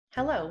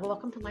Hello,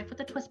 welcome to Life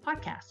with a Twist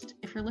podcast.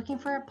 If you're looking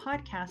for a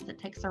podcast that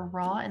takes a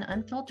raw and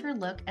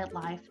unfiltered look at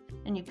life,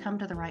 then you've come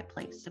to the right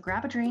place. So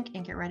grab a drink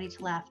and get ready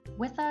to laugh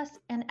with us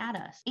and at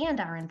us and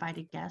our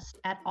invited guests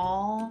at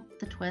all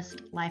the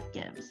twist life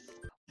gives.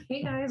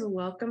 Hey guys,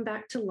 welcome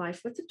back to Life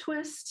with a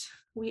Twist.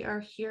 We are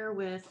here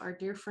with our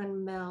dear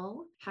friend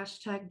Mel,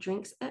 hashtag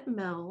drinks at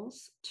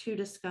Mel's, to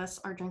discuss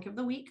our drink of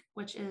the week,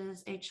 which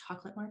is a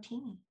chocolate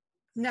martini.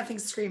 Nothing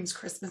screams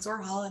Christmas or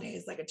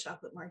holidays like a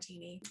chocolate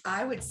martini.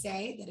 I would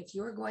say that if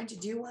you are going to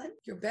do one,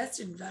 your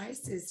best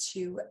advice is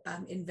to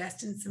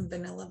invest in some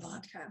vanilla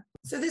vodka.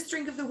 So this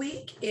drink of the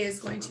week is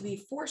going to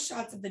be 4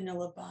 shots of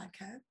vanilla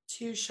vodka,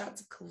 2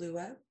 shots of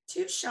Kahlua,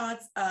 2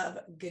 shots of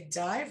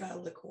Godiva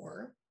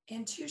liqueur,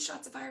 and 2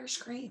 shots of Irish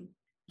cream.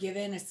 Give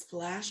in a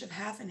splash of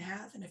half and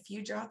half and a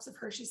few drops of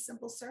Hershey's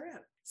simple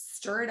syrup.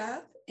 Stir it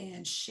up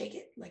and shake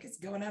it like it's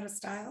going out of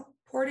style.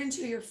 Pour it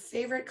into your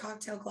favorite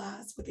cocktail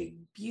glass with a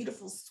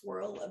beautiful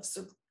swirl of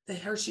the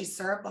Hershey's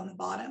syrup on the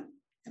bottom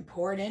and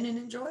pour it in and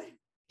enjoy.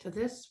 So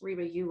this,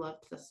 Reba, you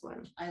loved this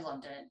one. I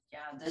loved it.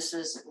 Yeah, this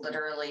is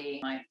literally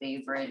my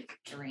favorite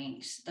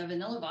drinks. The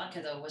vanilla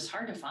vodka, though, was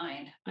hard to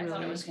find. I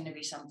thought it was going to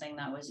be something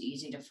that was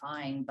easy to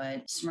find,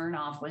 but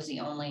Smirnoff was the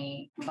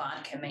only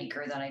vodka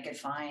maker that I could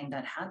find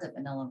that had the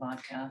vanilla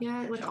vodka.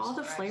 Yeah, with all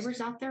the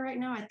flavors out there right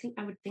now,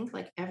 I would think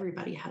like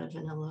everybody had a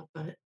vanilla,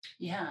 but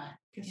yeah.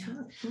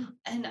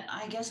 And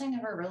I guess I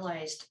never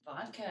realized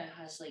vodka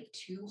has like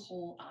 2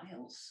 whole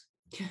aisles.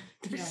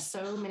 There's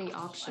so many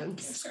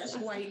options. There's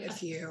quite a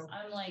few.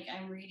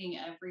 I'm reading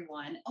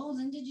everyone. Oh,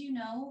 then did you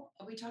know,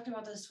 we talked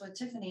about this with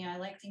Tiffany, I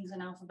like things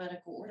in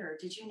alphabetical order.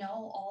 Did you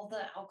know all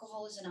the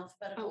alcohol is in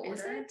alphabetical order?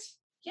 Is it?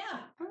 Yeah.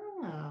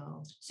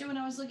 Oh. So when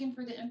I was looking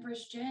for the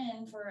Empress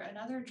Gin for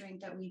another drink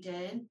that we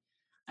did,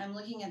 I'm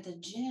looking at the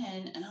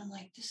gin and I'm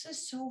like, this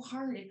is so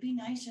hard. It'd be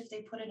nice if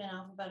they put it in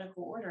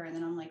alphabetical order. And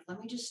then I'm like,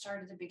 let me just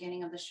start at the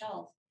beginning of the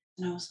shelf.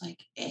 And I was like,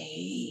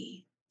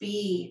 A,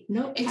 B.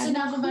 No, it's in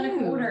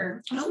alphabetical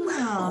order. Oh,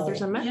 wow.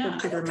 There's a method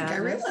to their madness. I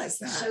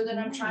realized that. So then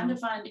I'm trying to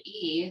find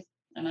E,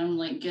 and I'm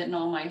like getting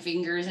all my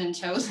fingers and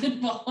toes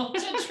involved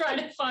to try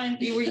to find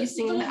Were you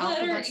singing the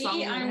alphabet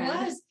song?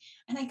 I was,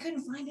 and I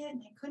couldn't find it,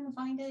 and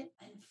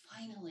And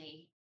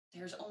finally,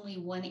 there's only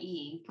one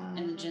E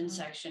in the gin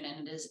section,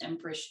 and it is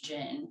Empress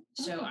Gin.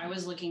 So I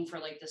was looking for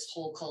like this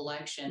whole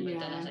collection, but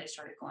then as I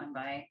started going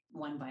by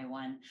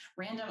one,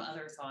 random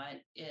other thought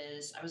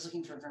is I was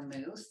looking for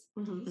vermouth,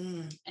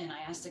 and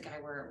I asked the guy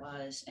where it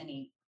was, and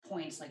he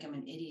points like I'm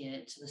an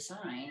idiot to the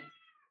sign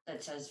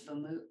that says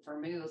vermouth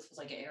with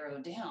like an arrow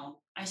down.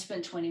 I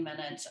spent 20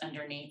 minutes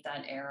underneath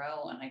that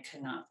arrow and I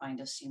could not find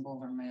a single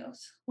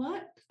vermouth.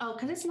 What? Oh,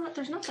 because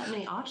there's not that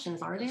many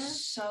options, are there?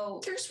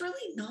 So there's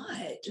really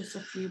not. Just a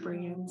few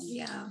brands.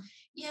 Yeah.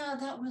 Yeah,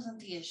 that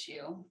wasn't the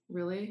issue.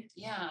 Really?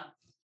 Yeah.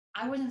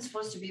 I wasn't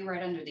supposed to be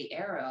right under the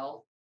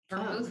arrow.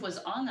 Vermouth was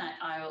on that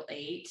aisle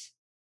 8.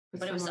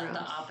 But it was at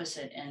the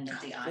opposite end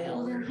of the aisle.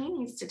 Well, then he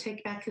needs to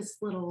take back his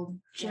little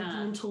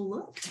judgmental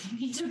look. I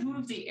need to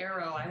move the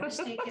arrow. I was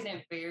taking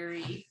it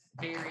very,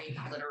 very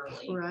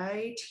literally.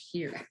 Right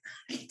here.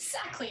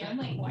 Exactly. I'm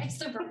like, why is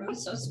the vermouth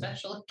so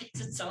special? It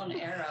gets its own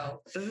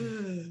arrow.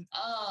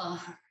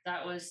 Oh,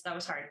 that was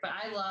hard. But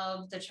I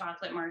love the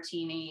chocolate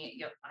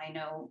martini. I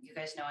know you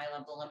guys know I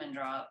love the lemon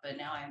drop, but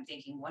now I'm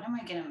thinking, what am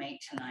I going to make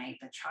tonight?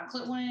 The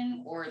chocolate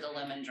one or the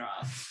lemon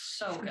drop?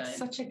 So good. It's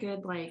such a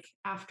good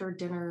after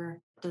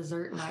dinner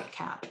dessert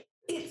nightcap.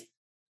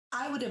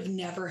 I would have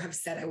never have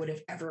said I would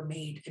have ever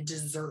made a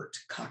dessert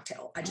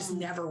cocktail. I just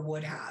never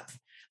would have,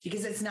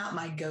 because it's not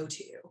my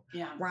go-to.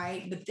 Yeah.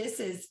 Right. But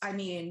this is,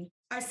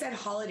 I said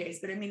holidays,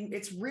 but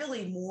it's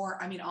really more,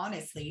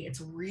 honestly,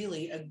 it's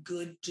really a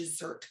good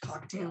dessert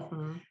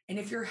cocktail. And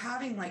if you're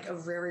having like a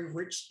very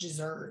rich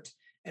dessert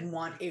and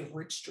want a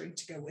rich drink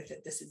to go with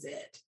it, this is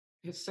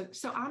it.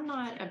 So I'm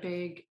not a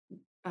big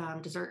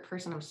dessert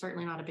person. I'm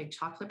certainly not a big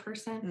chocolate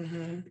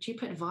person, but you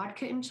put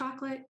vodka in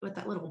chocolate with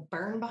that little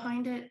burn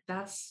behind it.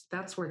 That's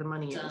where the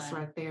money is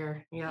right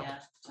there. Yep.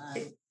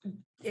 Yeah.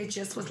 It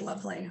just was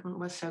lovely. It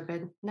was so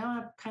good. Now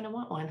I kind of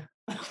want one.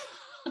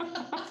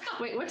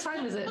 Wait, what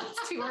time is it?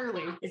 It's too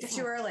early. It's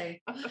too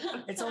early.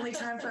 It's only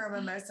time for a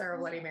mimosa or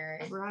Bloody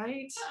Mary.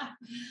 Right?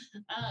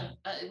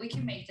 We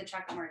can make the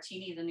chocolate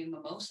martini the new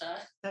mimosa.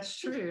 That's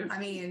true.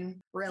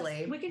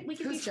 Really. We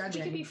Who's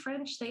judging? We could be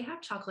French. They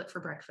have chocolate for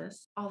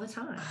breakfast all the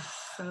time.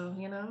 So,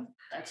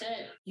 That's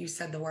it. You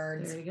said the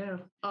words. There you go.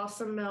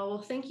 Awesome, Mel. Well,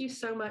 thank you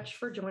so much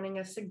for joining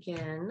us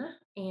again.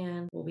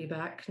 And we'll be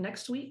back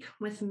next week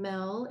with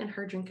Mel and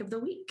her drink of the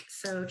week.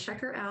 So check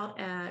her out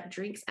at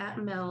Drinks at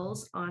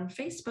Mel's on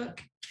Facebook.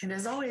 And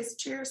as always,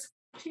 cheers.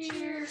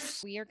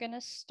 Cheers. We are going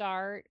to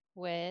start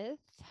with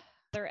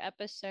another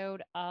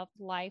episode of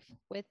Life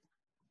with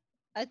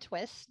a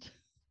Twist.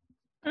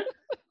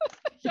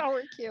 Y'all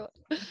were cute.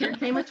 Here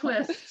came a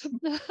twist.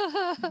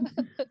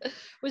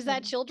 Was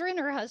that children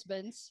or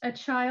husbands? A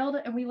child,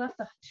 and we left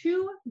the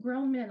 2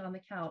 grown men on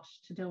the couch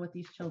to deal with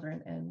these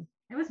children. And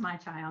it was my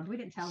child. We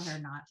didn't tell her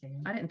not to.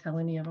 I didn't tell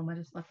any of them. I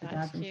just left the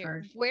dads in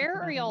charge. Where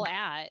are y'all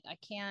at? I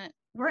can't.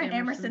 We're in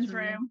Emerson's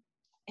room.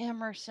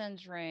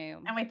 Emerson's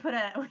room. And we put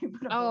a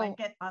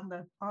blanket on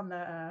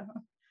the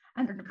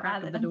under the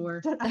Crack of the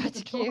door.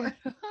 That's cute.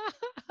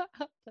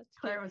 That's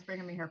Claire cute. was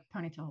bringing me her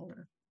ponytail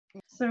holder.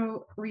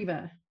 So,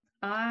 Reba,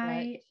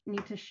 I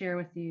need to share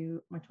with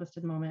you my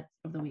twisted moment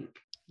of the week.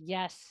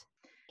 Yes.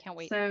 Can't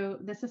wait. So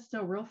this is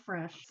still real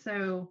fresh.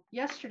 So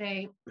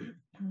yesterday,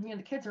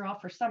 the kids are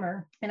off for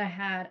summer, and I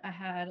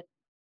had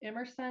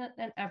Emerson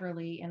and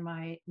Everly and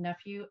my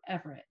nephew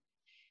Everett,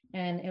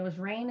 and it was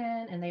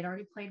raining, and they'd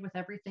already played with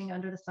everything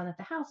under the sun at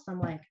the house. So I'm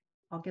like,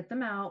 I'll get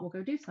them out. We'll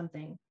go do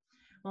something.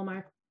 Well,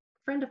 my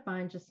friend of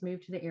mine just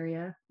moved to the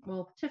area.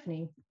 Well,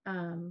 Tiffany,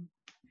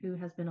 who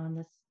has been on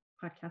this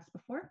podcast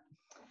before,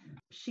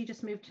 she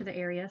just moved to the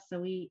area.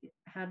 So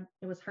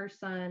it was her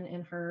son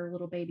and her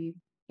little baby.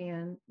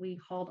 And we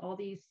hauled all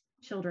these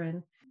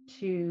children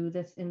to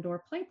this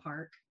indoor play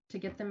park to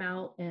get them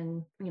out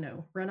and,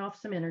 run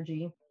off some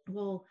energy.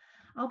 Well,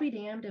 I'll be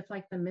damned if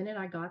like the minute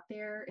I got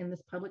there in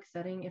this public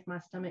setting, if my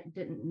stomach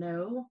didn't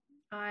know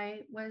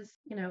I was,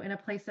 in a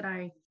place that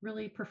I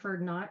really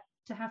preferred not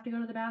to have to go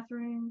to the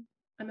bathroom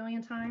a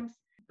million times.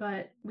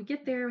 But we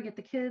get there, we get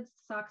the kids,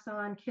 socks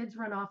on, kids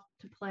run off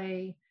to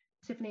play.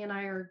 Tiffany and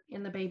I are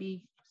in the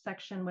baby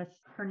section with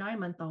her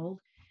 9-month-old.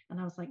 And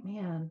I was like,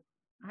 man,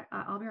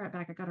 I'll be right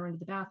back. I got to run to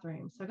the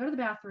bathroom. So I go to the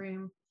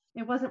bathroom.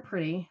 It wasn't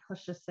pretty.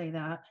 Let's just say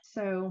that.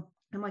 So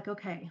I'm like,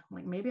 okay,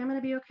 maybe I'm going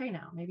to be okay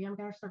now. Maybe I'm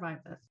going to survive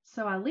this.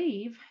 So I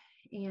leave,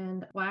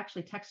 and I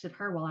actually texted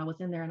her while I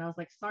was in there, and I was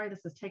like, sorry,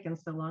 this is taking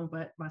so long,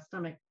 but my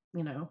stomach,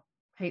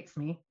 hates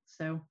me.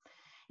 So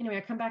anyway,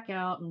 I come back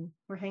out, and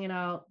we're hanging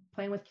out,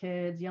 playing with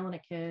kids, yelling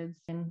at kids.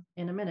 And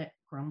in a minute,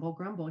 grumble,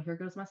 grumble, here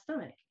goes my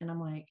stomach. And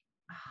I'm like,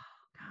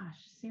 oh gosh,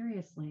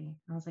 seriously.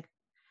 I was like,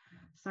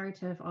 sorry,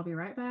 Tiff, I'll be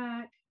right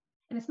back.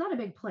 And it's not a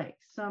big place.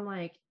 So I'm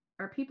like,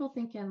 are people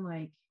thinking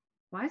like,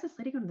 why is this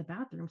lady going to the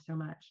bathroom so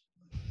much?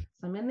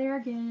 So I'm in there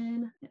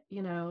again,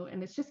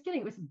 and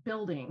it was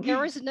building.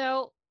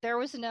 There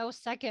was no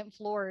second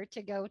floor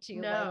to go to.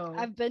 No. Like,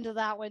 I've been to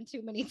that one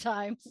too many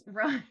times.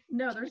 Right.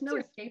 No, there's no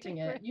escaping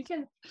it. You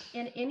can,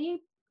 in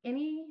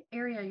any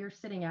area you're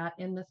sitting at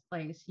in this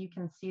place, you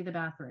can see the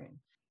bathroom.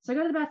 So I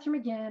go to the bathroom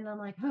again. I'm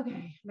like,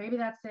 okay, maybe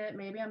that's it.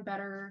 Maybe I'm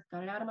better.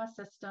 Got it out of my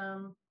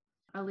system.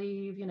 I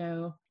leave,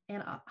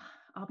 and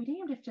I'll be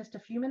damned if just a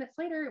few minutes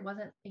later, it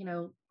wasn't,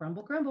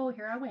 grumble, grumble,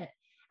 here I went.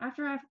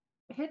 After I've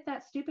hit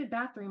that stupid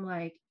bathroom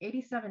like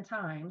 87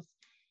 times,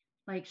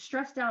 like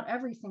stressed out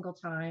every single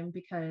time,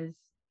 because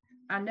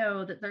I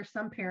know that there's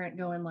some parent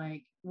going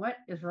like, what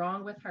is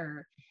wrong with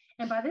her?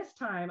 And by this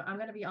time, I'm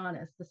going to be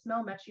honest, the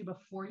smell met you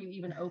before you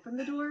even opened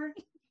the door.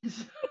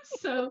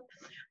 So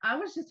I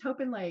was just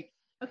hoping like,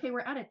 okay,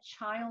 we're at a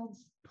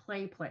child's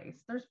play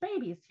place. There's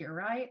babies here,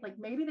 right? Like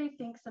maybe they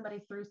think somebody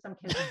threw some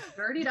kid's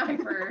dirty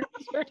diaper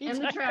in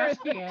the trash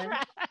can,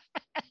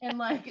 and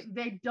like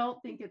they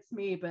don't think it's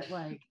me. But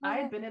like I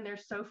had been in there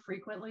so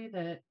frequently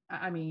that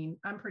I'm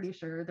pretty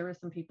sure there were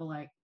some people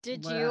like.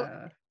 Did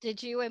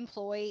you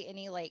employ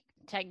any like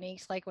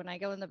techniques, like when I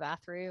go in the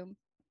bathroom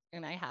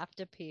and I have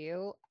to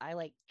poo, I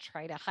like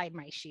try to hide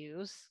my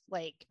shoes,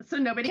 like so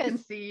nobody can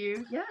see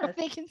you? Yes.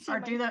 They can see Or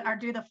do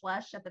the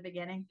flush at the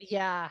beginning.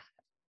 Yeah.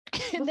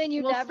 And then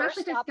you never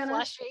stop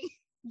flushing.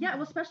 Yeah,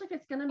 well, especially if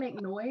it's gonna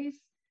make noise.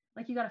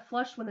 Like you gotta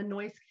flush when the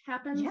noise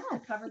happens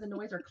to cover the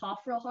noise, or cough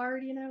real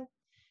hard,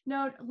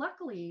 No,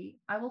 luckily,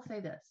 I will say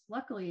this.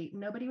 Luckily,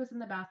 nobody was in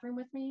the bathroom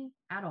with me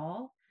at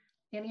all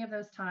any of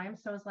those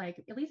times. So I was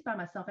like, at least by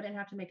myself, I didn't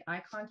have to make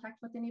eye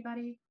contact with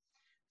anybody.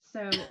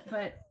 So,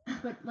 but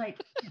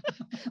like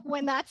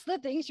when that's the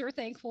things you're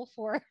thankful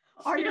for.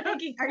 Or you're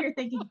thinking,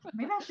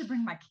 maybe I should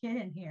bring my kid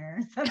in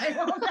here so they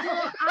won't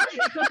know.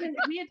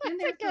 We had been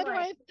there for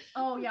like,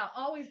 oh yeah,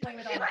 always blame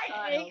it on the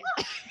child.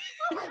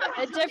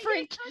 A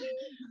different time.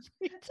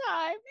 You're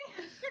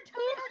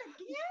doing it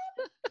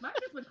again? My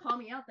kids would call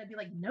me out. They'd be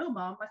like, no,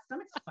 Mom, my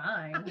stomach's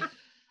fine.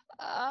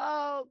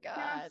 Oh God.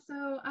 Yeah,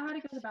 so I had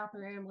to go to the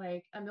bathroom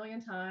like a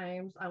million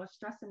times. I was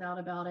stressing out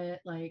about it.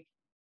 Like,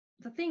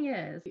 the thing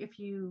is, if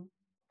you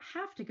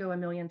have to go a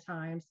million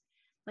times,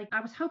 like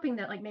I was hoping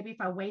that like maybe if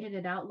I waited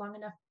it out long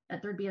enough,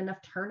 that there'd be enough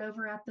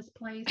turnover at this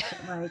place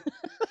that like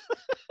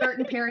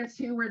certain parents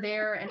who were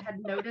there and had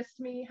noticed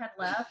me had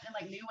left, and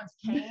like new ones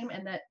came,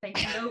 and that they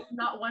know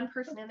not one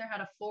person in there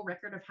had a full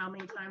record of how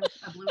many times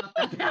I blew up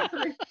that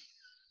bathroom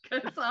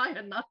because I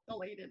had not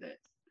deleted it.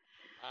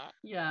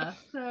 Yeah.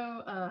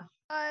 So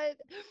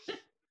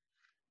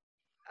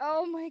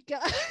oh my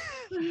God.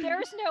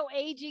 There's no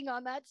aging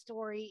on that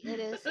story. It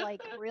is like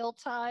real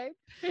time.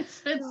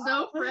 It's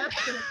so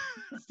fresh, and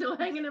it's still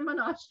hanging in my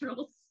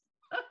nostrils.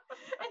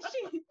 And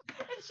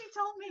she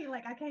told me,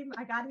 like,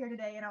 I got here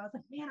today and I was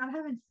like, man, I'm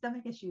having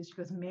stomach issues. She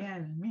goes,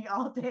 man, me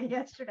all day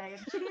yesterday.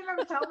 And she didn't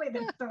even tell me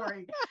this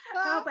story.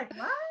 And I was like,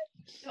 what?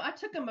 So I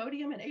took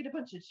Imodium and ate a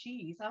bunch of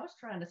cheese. I was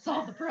trying to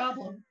solve the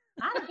problem.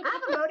 I have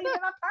Imodium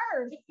in my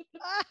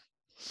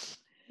purse.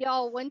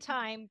 Y'all, one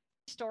time,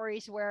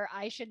 stories where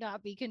I should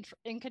not be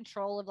in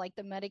control of like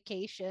the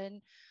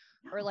medication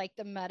or like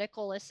the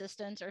medical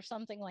assistance or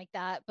something like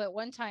that. But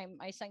one time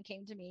my son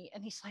came to me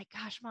and he's like,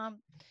 gosh, Mom,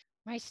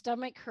 My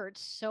stomach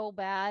hurts so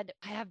bad.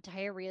 I have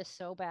diarrhea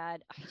so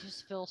bad. I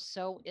just feel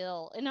so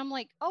ill. And I'm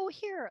like, oh,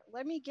 here,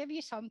 let me give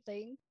you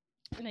something.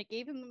 And I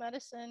gave him the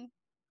medicine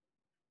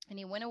and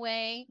he went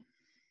away.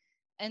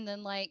 And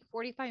then, like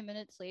 45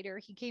 minutes later,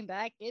 he came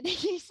back and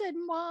he said,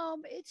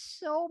 Mom, it's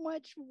so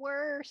much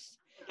worse.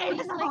 Okay,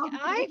 He's so- like,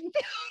 I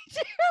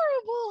feel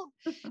terrible.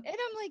 And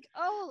I'm like,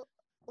 oh,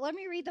 let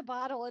me read the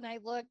bottle. And I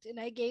looked and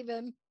I gave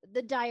him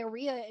the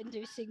diarrhea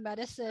inducing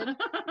medicine.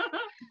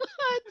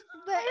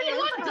 You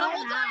want anti-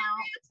 double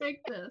diarrhea?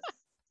 Take this.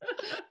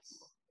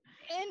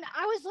 And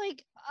I was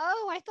like,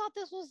 oh, I thought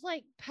this was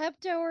like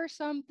Pepto or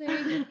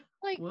something.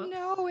 Like, Whoops.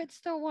 no, it's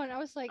the one. I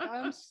was like,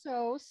 I'm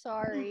so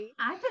sorry.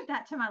 I did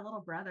that to my little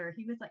brother.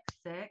 He was like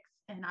 6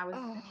 and I was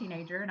a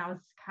teenager and I was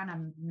kind of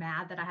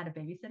mad that I had to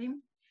babysit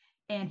him.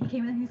 And he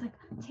came in and he was like,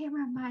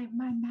 Tamara,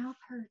 my mouth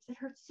hurts. It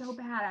hurts so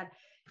bad.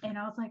 And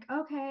I was like,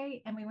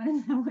 okay. And we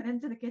went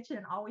into the kitchen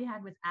and all we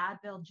had was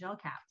Advil gel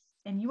caps.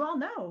 And you all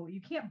know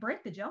you can't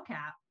break the gel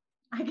cap.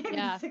 I gave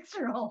a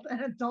 6-year-old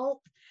an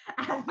adult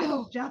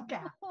Advil gel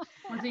cap.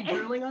 Was he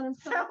drooling on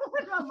himself? So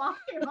when my mom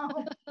came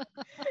home,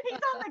 he's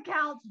on the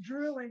couch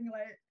drooling.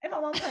 Like, and my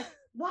mom's like,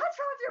 what's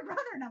wrong with your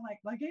brother? And I'm like,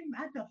 well, I gave him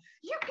Advil.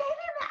 You gave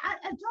him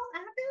adult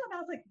Advil? And I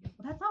was like, well,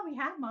 that's all we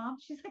had, Mom.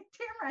 She's like,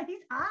 Tamara,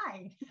 he's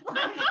high.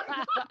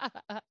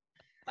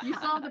 You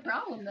solved the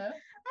problem, though.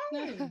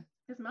 Hey,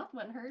 his mouth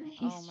wasn't hurt.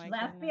 He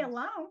left me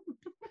alone.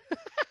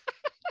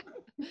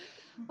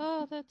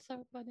 Oh, that's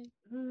so funny.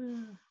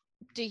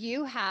 Do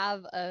you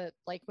have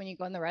like when you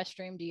go in the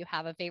restroom, do you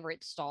have a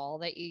favorite stall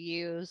that you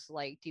use?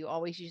 Like, do you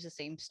always use the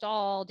same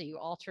stall? Do you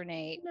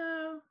alternate?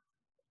 No.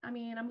 I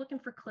mean, I'm looking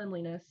for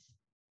cleanliness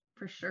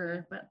for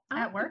sure. But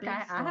at work,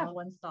 I have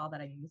one stall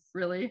that I use.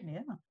 Really?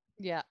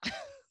 Yeah.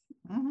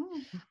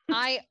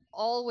 I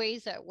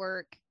always at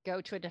work go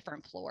to a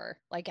different floor.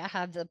 Like I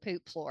have the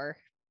poop floor.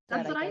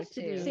 That's what I used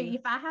to do. See,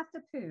 if I have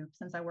to poop,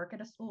 since I work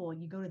at a school,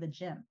 you go to the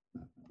gym.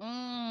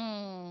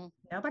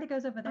 Nobody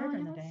goes over there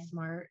during the day.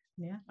 Smart.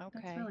 Yeah. Okay.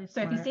 That's really smart.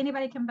 So if you see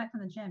anybody come back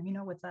from the gym, you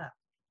know what's up.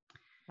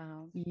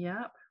 Wow.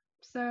 Yep.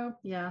 So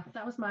yeah,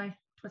 that was my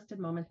twisted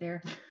moment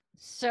there.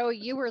 So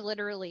you were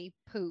literally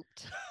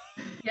pooped.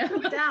 Yeah.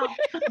 Out.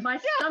 My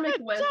stomach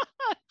was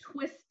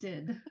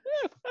twisted.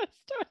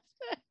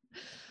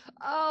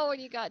 Oh, when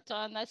you got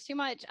done, that's too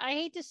much. I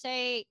hate to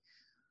say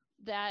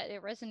that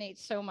it resonates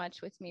so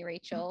much with me,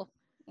 Rachel.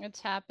 It's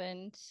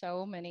happened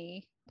so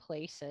many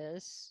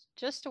places.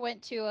 Just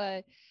went to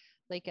a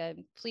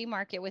flea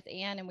market with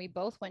Anne and we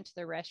both went to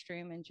the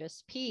restroom and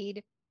just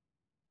peed.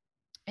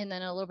 And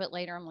then a little bit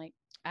later, I'm like,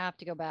 I have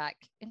to go back.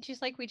 And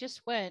she's like, we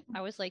just went. I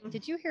was like,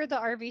 did you hear the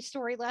RV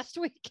story last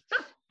week?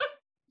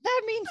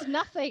 That means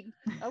nothing.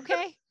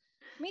 Okay.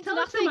 It means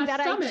nothing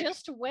that stomach. I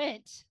just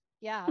went.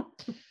 Yeah.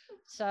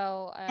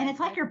 So and it's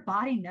like your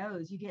body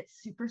knows. You get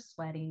super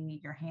sweaty,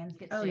 your hands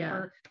get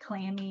super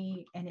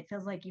clammy, and it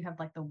feels like you have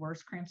like the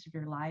worst cramps of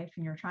your life,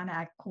 and you're trying to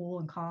act cool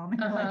and calm,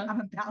 and you're like,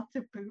 I'm about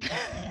to poop.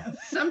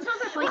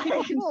 Sometimes I feel like you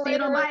can see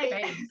it on my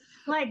face.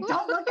 Like,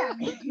 don't look at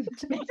me.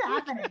 It's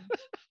happening.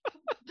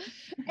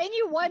 And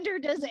you wonder,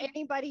 does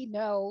anybody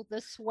know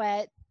the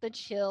sweat, the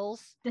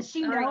chills? Does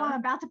she know I'm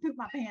about to poop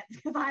my pants?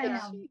 Because I am.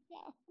 I'm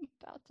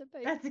about to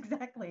poop. That's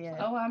exactly it.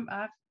 Oh,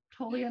 I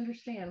totally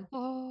understand.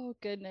 Oh,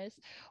 goodness.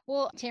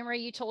 Well, Tamara,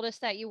 you told us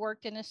that you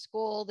worked in a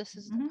school. This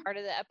is the part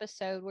of the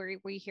episode where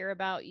we hear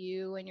about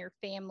you and your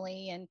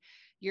family and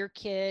your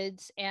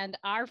kids. And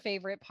our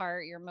favorite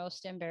part, your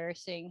most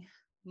embarrassing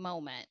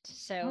moment.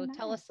 So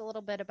tell us a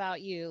little bit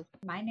about you.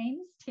 My name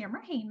is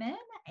Tamara Heyman,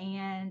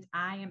 and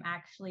I am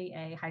actually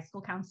a high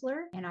school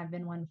counselor, and I've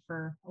been one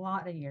for a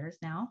lot of years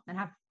now and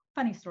have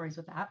funny stories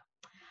with that.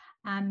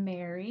 I'm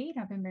married.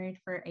 I've been married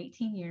for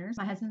 18 years.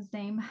 My husband's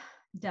name,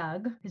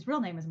 Doug. His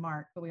real name is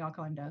Mark, but we all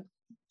call him Doug.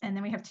 And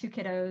then we have 2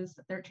 kiddos,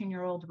 a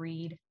 13-year-old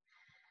Reed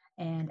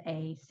and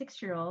a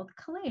 6-year-old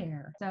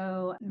Claire.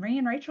 So me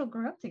and Rachel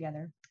grew up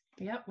together.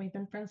 Yep, we've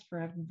been friends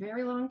for a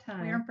very long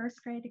time. We were in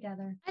 1st grade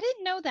together. I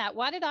didn't know that.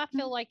 Why did I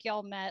feel like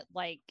y'all met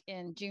like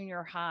in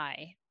junior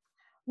high?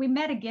 We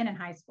met again in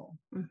high school.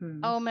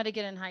 Oh, met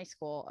again in high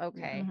school.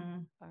 Okay.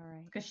 All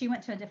right. Because she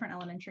went to a different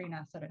elementary and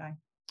so did I.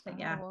 But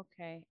yeah.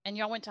 Okay. And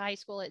y'all went to high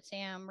school at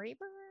Sam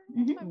Reber?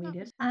 We did.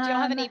 Do y'all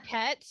have any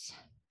pets?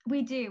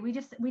 We do. We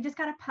just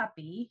got a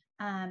puppy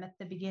at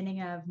the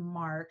beginning of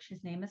March.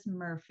 His name is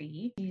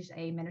Murphy. He's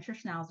a miniature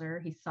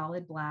schnauzer. He's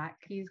solid black.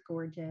 He's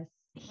gorgeous.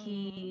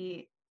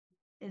 He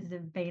is the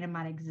bane of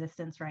my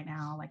existence right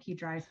now. Like, he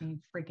drives me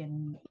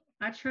freaking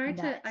I tried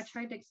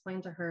to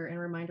explain to her and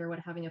remind her what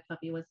having a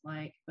puppy was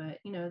like, but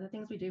you know, the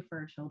things we do for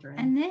our children.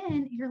 And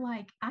then you're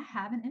like, I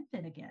have an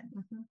infant again.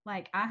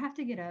 Like, I have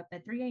to get up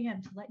at 3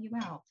 a.m. to let you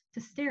out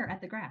to stare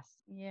at the grass.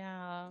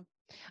 Yeah.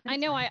 I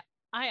know. I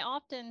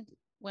often,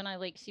 when I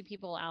like see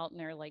people out and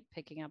they're like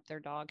picking up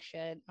their dog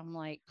shit, I'm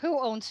like, who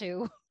owns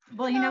who?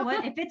 Well, you know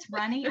what? If it's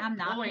runny, I'm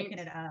not picking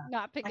it up.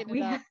 Not picking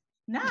it up.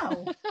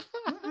 No.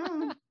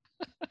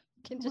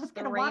 Can just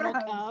the rain will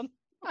come.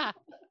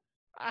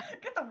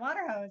 Get the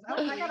water hose.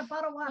 Oh, I got a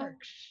bottle of water.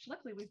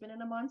 Luckily, we've been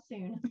in a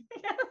monsoon.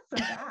 Yes,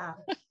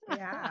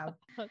 Yeah.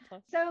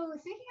 So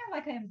speaking of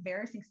like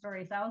embarrassing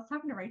stories, I was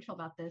talking to Rachel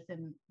about this,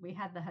 and we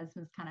had the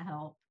husbands kind of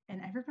help,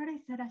 and everybody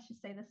said I should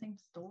say the same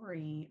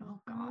story. Oh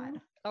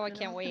God. Oh, I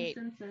can't wait.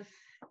 Consensus.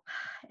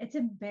 It's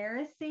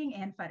embarrassing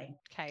and funny.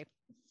 Okay.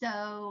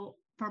 So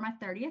for my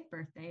 30th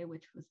birthday,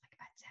 which was like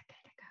a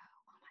decade ago,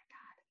 oh my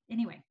God.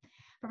 Anyway,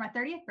 for my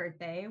 30th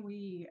birthday,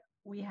 we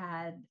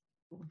had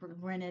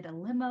rented a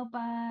limo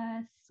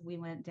bus. We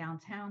went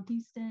downtown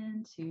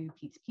Houston to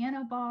Pete's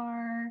Piano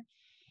Bar,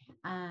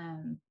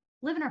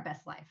 living our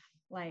best life.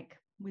 Like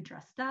we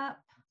dressed up.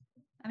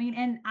 I mean,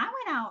 and I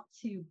went out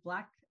to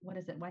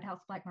White House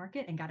Black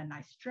Market and got a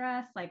nice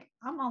dress. Like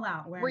I'm all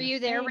out. Were you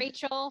there,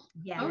 Rachel?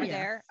 Yeah. You were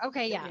there?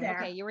 Okay, yeah. There.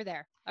 Okay, you were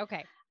there.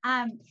 Okay.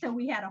 So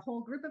we had a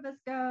whole group of us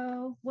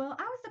go. Well,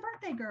 I was the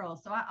birthday girl,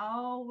 so I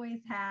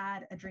always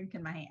had a drink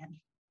in my hand.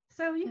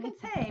 So you can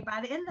say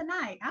by the end of the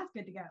night, I was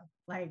good to go.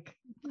 Like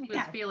was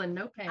feeling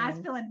no pain. I was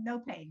feeling no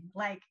pain.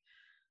 Like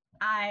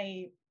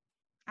I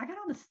got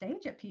on the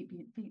stage at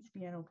Pete's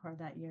Piano Bar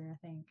that year,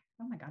 I think.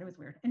 Oh my God, it was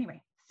weird.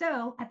 Anyway,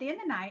 so at the end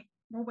of the night,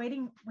 we're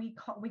waiting. We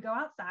go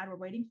outside. We're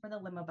waiting for the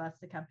limo bus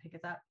to come pick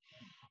us up,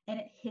 and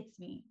it hits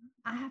me.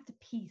 I have to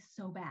pee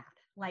so bad.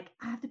 Like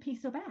I have to pee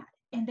so bad,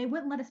 and they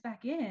wouldn't let us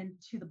back in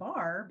to the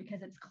bar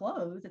because it's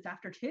closed. It's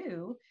after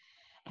 2,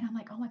 and I'm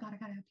like, oh my God, I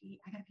gotta pee.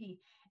 I gotta pee.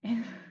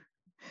 And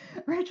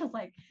Rachel's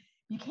like,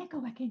 you can't go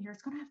back in. You're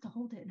just gonna have to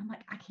hold it. And I'm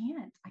like, I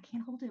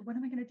can't hold it. What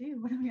am I gonna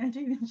do? What am I gonna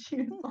do? And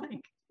she was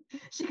like,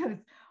 she goes,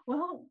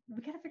 well,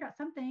 we gotta figure out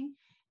something.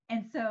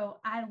 And so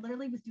I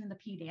literally was doing the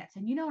pee dance,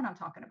 and you know what I'm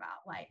talking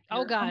about. Like,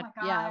 oh God,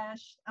 oh my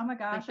gosh, oh my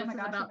gosh, like, oh my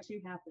gosh, about to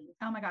happen.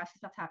 Oh my gosh, it's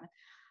about to happen.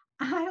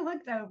 I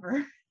looked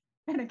over,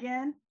 and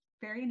again,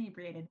 very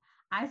inebriated.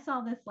 I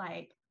saw this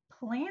like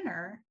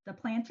planter, the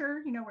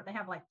planter, you know, where they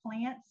have like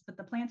plants, but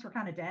the plants were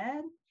kind of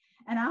dead.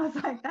 And I was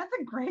like, that's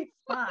a great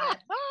spot.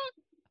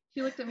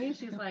 She looked at me and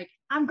she was like,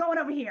 I'm going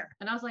over here.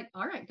 And I was like,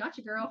 all right,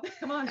 gotcha, girl.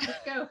 Come on,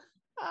 let's go.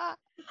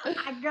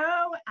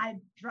 Luckily I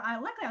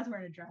was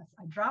wearing a dress.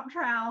 I dropped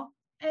trowel.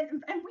 And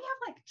we have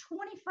like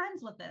 20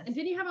 friends with us. And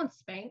did you have on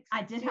Spanx?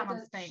 I did have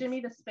on Spanx.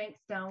 Shimmy the Spanx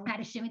down. I had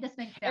to shimmy the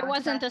Spanx down. It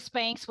wasn't the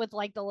Spanx with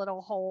like the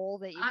little hole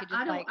that you could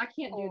just I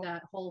can't do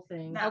that whole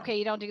thing. No. Okay,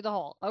 you don't do the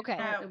hole. Okay.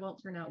 It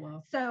won't turn out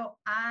well. So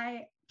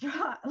I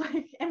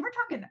and we're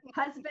talking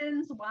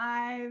husbands,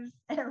 wives,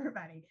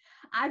 everybody.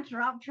 I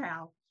dropped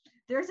trowel.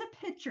 There's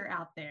a picture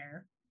out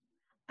there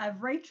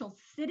of Rachel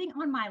sitting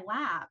on my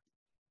lap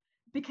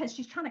because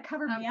she's trying to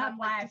cover me up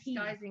while I pee.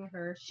 Disguising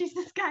her. She's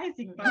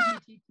disguising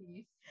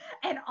me.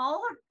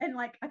 And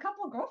like a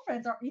couple of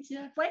girlfriends are each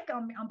flank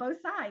on me on both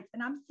sides,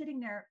 and I'm sitting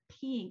there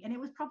peeing, and it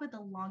was probably the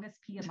longest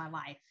pee of my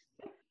life.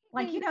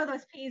 Like, you know,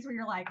 those pees where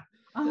you're like,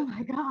 oh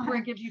my God. Where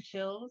it gives you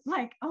chills.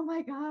 Like, oh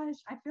my gosh,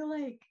 I feel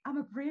like I'm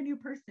a brand new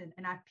person,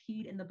 and I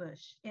peed in the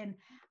bush. And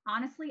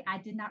honestly, I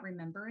did not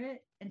remember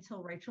it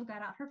until Rachel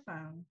got out her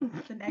phone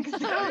the next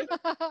day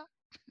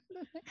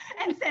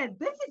and said,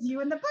 this is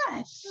you in the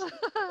bush.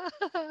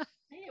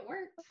 Hey, it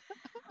worked.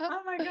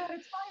 Oh my God,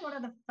 it's probably one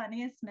of the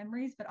funniest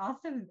memories, but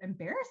also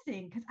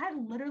embarrassing because I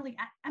literally,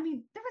 I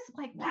mean, there was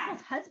like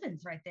people's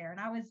husbands right there, and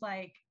I was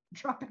like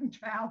dropping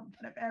trowel in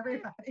front of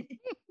everybody.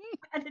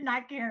 I did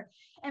not care.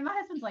 And my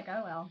husband's like,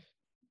 oh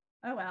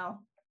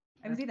well.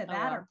 It was either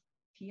that or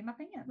pee in my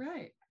pants.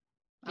 Right.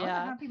 I was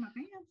not pee in my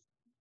pants.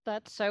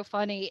 That's so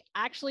funny.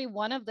 Actually,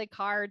 one of the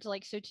cards,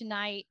 like, so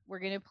tonight we're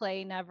going to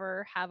play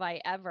Never Have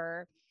I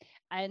Ever.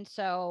 And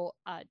so,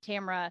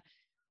 Tamara,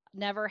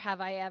 never have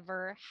I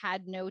ever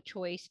had no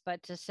choice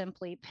but to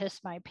simply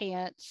piss my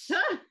pants.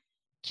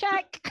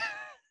 Check.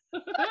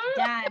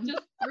 Done.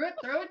 Just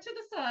throw it to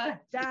the side.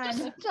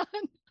 Done.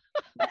 Done.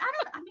 But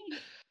I mean,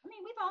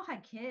 we've all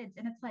had kids,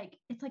 and it's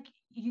like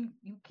you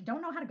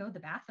don't know how to go to the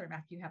bathroom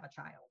after you have a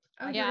child.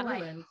 Oh, yeah.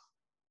 Like,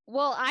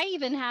 well, I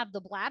even have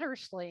the bladder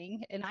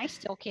sling, and I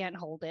still can't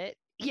hold it.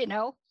 You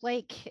know,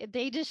 like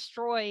they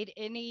destroyed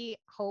any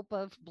hope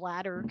of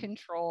bladder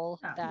control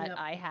that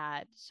I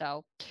had.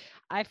 So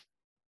I've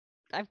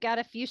got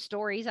a few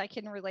stories I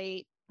can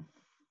relate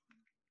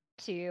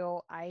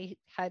to. I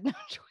had no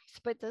choice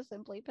but to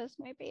simply piss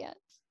my pants.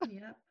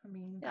 Yep. I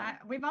mean,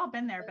 we've all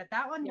been there, but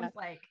that one was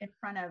like in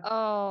front of.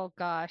 Oh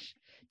gosh.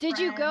 Did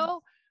you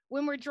go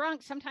when we're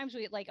drunk? Sometimes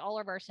we like all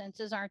of our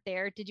senses aren't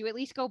there. Did you at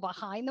least go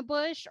behind the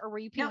bush, or were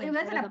you peeing? No, it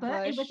wasn't a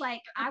bush. It was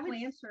like I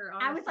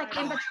was like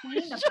in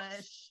between the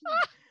bush.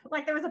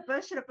 Like there was a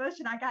bush and a bush,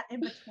 and I got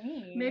in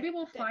between. Maybe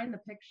we'll find the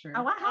picture.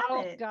 Oh, I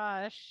have it. Oh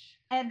gosh.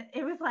 And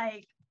it was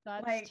like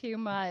that's like, too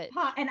much.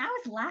 And I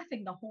was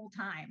laughing the whole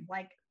time.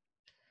 Like,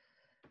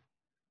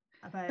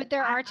 but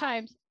there are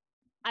times.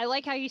 I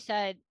like how you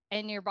said,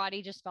 and your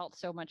body just felt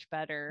so much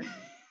better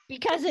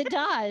because it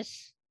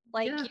does.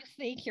 Like you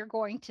think you're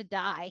going to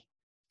die.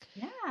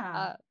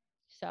 Yeah.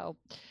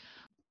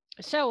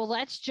 So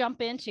let's jump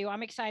into,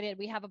 I'm excited.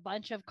 We have a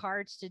bunch of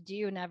cards to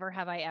do. Never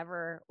have I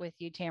ever with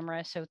you,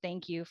 Tamara. So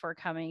thank you for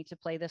coming to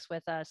play this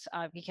with us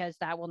because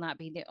that will not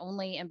be the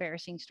only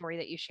embarrassing story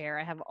that you share.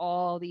 I have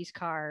all these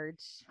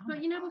cards.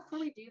 But you know, before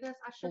we do this,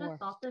 I should have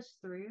thought this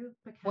through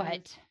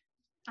because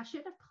I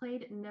shouldn't have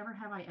played Never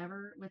Have I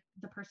Ever with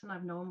the person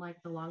I've known like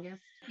the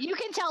longest. You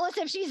can tell us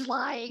if she's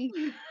lying.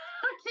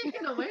 I can't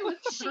get away with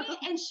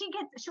it.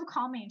 She'll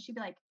call me and she'll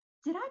be like,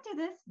 did I do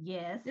this?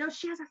 Yes. You know,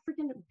 she has a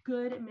freaking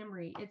good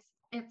memory.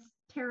 It's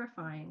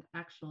terrifying,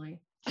 actually.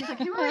 She's like,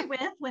 who were we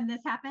with when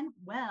this happened?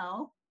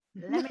 Well,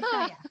 let me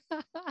tell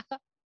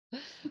you.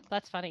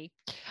 That's funny.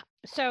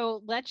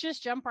 So let's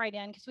just jump right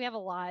in because we have a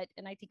lot,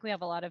 and I think we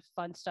have a lot of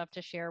fun stuff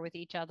to share with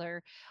each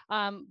other.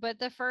 But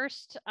the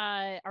first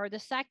or the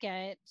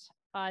second,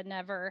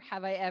 Never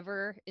Have I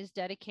Ever is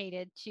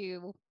dedicated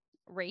to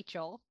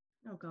Rachel.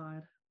 Oh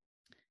God.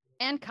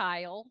 And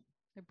Kyle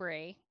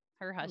Bray,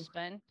 her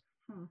husband,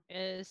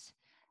 is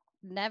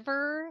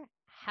never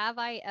have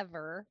I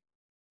ever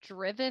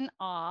driven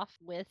off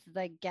with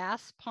the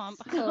gas pump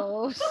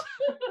hose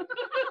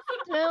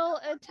still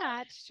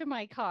attached to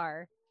my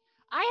car.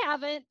 I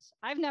haven't.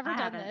 I've never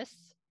done this.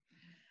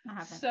 I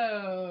haven't.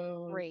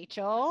 So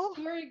Rachel.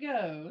 Story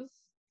goes.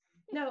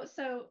 No,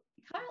 so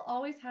Kyle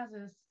always has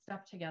his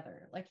stuff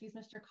together. Like he's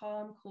Mr.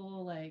 Calm,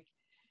 cool, like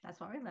that's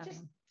why we love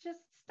him. Just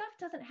stuff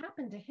doesn't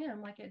happen to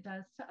him like it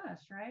does to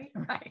us, right?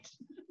 Right.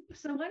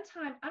 So one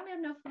time, I don't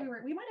even know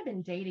if we might have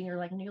been dating or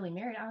like newly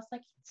married. I was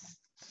like,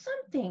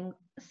 something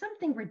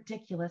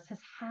ridiculous has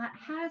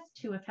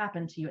to have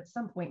happened to you at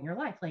some point in your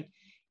life. Like,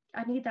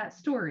 I need that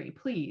story,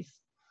 please.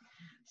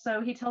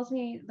 So he tells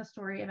me the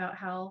story about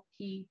how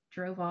he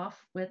drove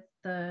off with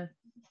the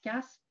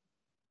gas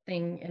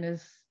thing in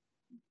his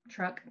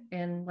truck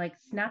and like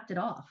snapped it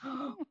off.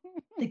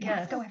 The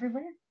gas go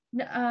everywhere?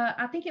 No,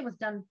 I think it was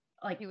done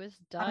like it was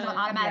done.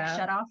 Automatic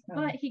shut off.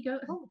 But he goes,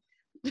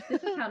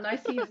 this is how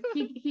nice he is.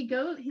 He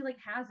goes, he like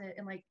has it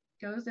and like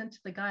goes into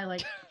the guy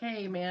like,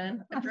 hey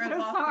man, I drove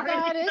off.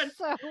 That is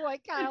so what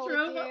Kyle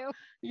would do.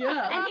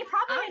 Yeah. And he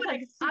probably was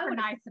like super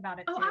nice about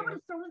it too. I would have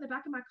thrown it in the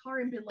back of my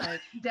car and been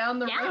like down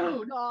the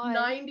road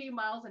 90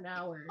 miles an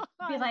hour.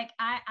 Be like,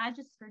 I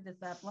just screwed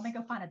this up. Let me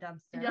go find a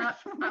dumpster. Yeah,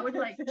 I would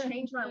like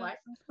change my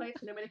license plate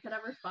so nobody could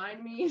ever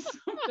find me.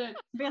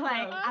 Be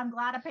like, I'm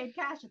glad I paid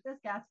cash at this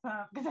gas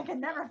pump because I could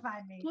never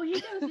find me. Well, he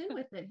goes in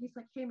with it. He's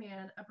like, hey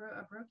man, I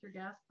broke your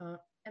gas pump.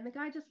 And the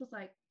guy just was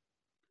like,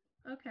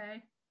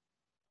 okay.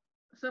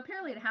 So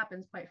apparently it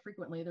happens quite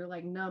frequently. They're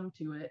like numb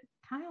to it.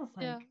 Kyle's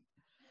like,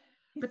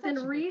 but then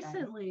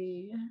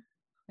recently,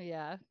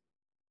 yeah,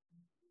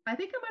 I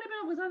think I might have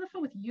been, was I on the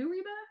phone with you,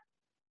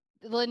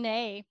 Reba?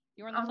 Lene.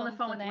 You were on the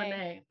phone with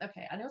Lene.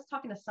 Okay. I was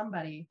talking to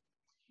somebody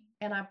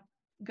and I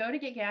go to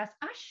get gas.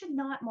 I should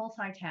not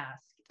multitask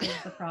is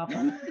the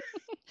problem.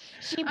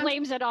 She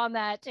blames it on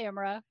that,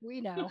 Tamara.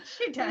 We know.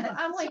 She does.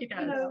 I'm like,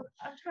 I'm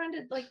trying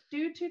to like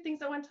do two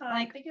things at one time.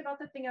 Like think about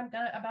the thing I'm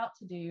about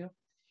to do.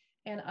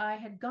 And I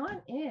had gone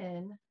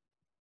in,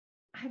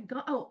 I had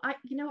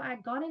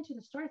gone into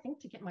the store, I think,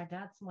 to get my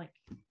dad some like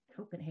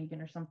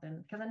Copenhagen or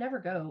something, because I never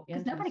go in.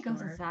 Because nobody goes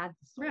inside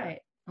the store, right?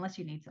 Unless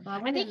you need something.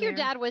 I think your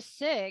dad was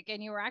sick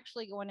and you were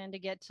actually going in to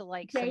get to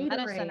like some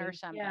medicine or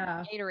something.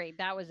 Yeah. Gatorade,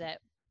 that was it.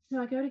 So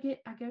I go to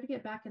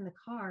get back in the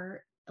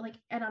car, like,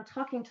 and I'm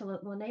talking to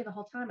Lene the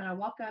whole time, and I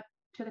walk up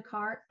to the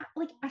car,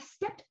 I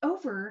stepped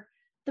over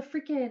the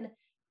freaking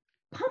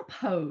pump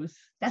hose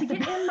to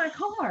get in my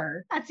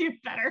car. That's even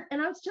better. And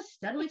I was just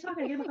steadily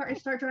talking to get in my car and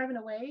start driving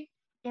away.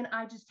 And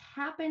I just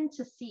happened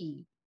to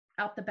see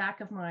out the back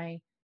of my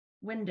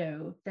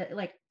window that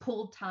like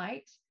pulled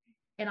tight,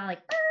 and I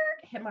like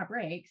hit my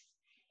brakes.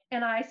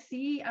 And I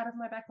see out of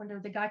my back window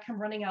the guy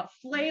come running out,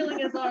 flailing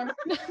his arms.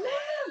 Stop!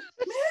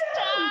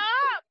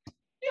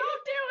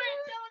 Don't do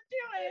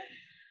it!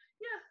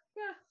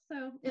 Yeah.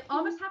 So it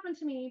almost happened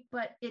to me,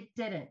 but it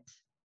didn't.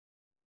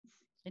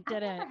 It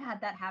didn't. I've never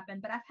had that happen,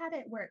 but I've had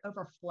it where it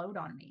overflowed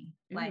on me.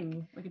 Like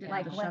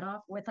shut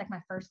off with like my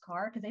first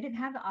car, because they didn't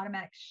have the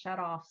automatic shut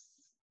offs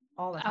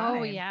all the time.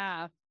 Oh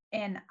yeah.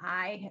 And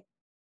I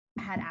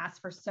had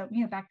asked for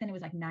back then it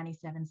was like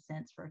 97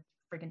 cents for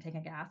freaking tank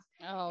of gas.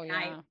 Oh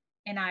yeah.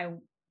 And I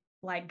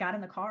like got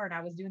in the car and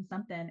I was doing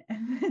something,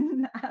 and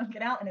then I'll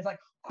get out and it's like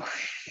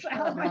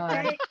out of my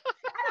tank.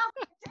 And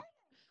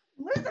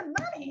I'm losing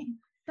money.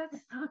 That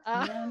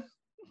sucks, man.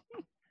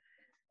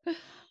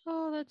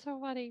 Oh, that's so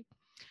funny.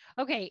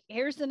 Okay,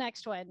 here's the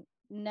next one.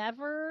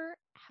 Never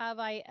have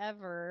I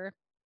ever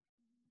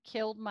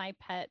killed my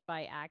pet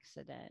by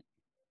accident.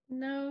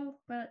 No,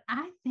 but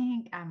I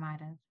think I might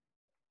have.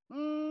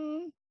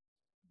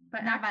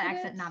 But not by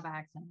accident.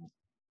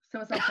 So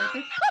it's on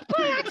purpose?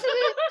 By accident.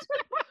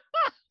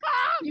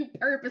 You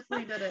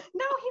purposely did it.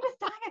 No, he was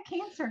dying of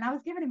cancer and I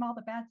was giving him all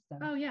the bad stuff.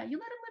 Oh yeah, you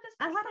let him live his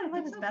best life. I let him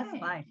live his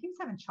best life. He was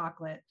having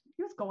chocolate.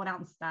 He was going out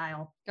in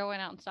style.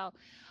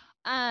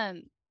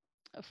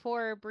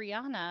 For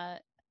Brianna,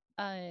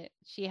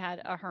 she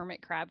had a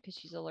hermit crab because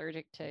she's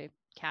allergic to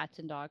cats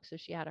and dogs. So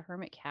she had a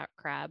hermit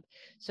crab.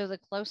 So the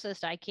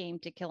closest I came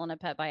to killing a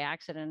pet by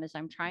accident is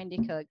I'm trying to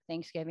cook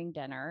Thanksgiving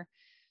dinner.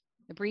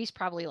 Bree's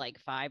probably like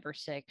 5 or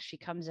 6. She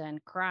comes in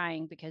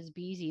crying because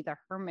Beezy, the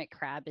hermit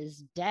crab,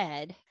 is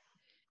dead.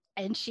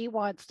 And she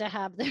wants to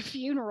have the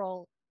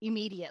funeral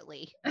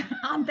immediately.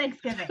 On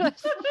Thanksgiving.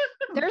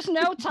 There's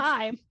no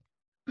time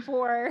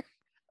for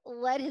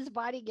let his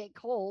body get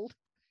cold.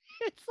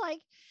 It's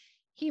like,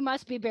 he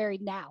must be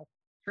buried now.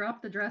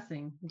 Drop the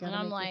dressing. You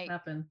gotta make this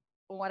happen.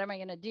 What am I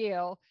going to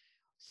do?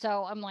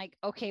 So I'm like,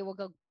 okay, we'll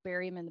go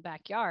bury him in the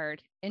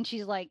backyard. And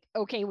she's like,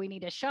 okay, we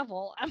need a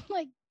shovel. I'm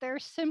like,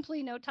 there's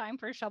simply no time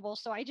for a shovel.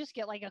 So I just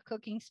get like a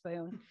cooking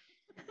spoon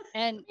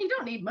and you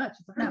don't need much.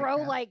 Throw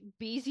like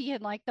Beezy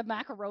in like the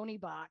macaroni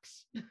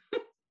box.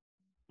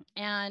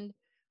 And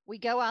we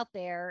go out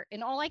there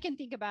and all I can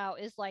think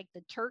about is like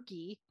the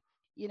turkey,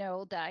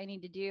 that I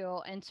need to do.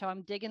 And so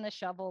I'm digging the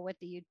shovel with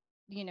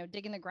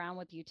digging the ground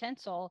with the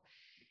utensil.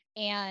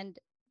 And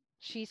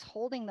she's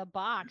holding the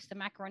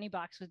macaroni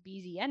box with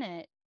Beezy in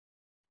it.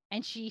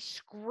 And she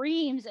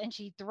screams and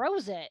she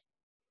throws it.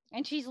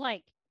 And she's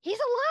like, he's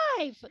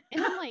alive.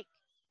 And I'm like,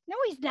 no,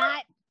 he's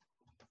not.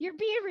 You're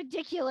being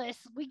ridiculous.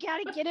 We got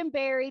to get him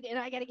buried and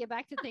I got to get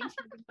back to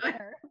Thanksgiving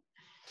dinner.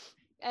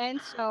 And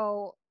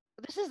so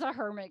this is a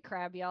hermit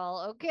crab,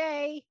 y'all.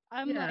 Okay.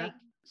 I'm like,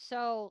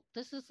 so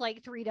this is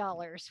like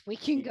 $3. We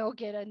can go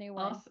get a new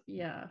one.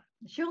 Yeah.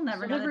 She'll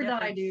never know the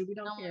difference. I do. We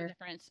don't care.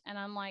 Difference. And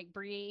I'm like,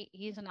 Bree,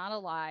 he's not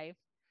alive.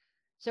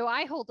 So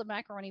I hold the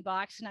macaroni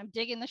box and I'm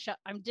digging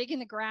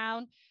the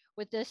ground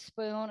with this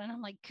spoon. And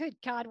I'm like, good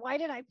God, why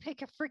did I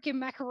pick a freaking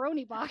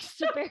macaroni box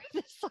to bury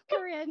this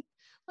sucker in?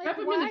 Like,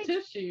 why,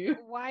 tissue.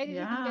 Why did he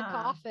need a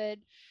coffin?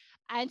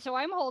 And so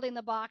I'm holding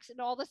the box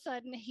and all of a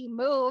sudden he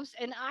moves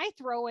and I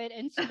throw it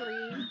and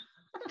scream.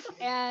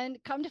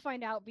 And come to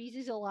find out,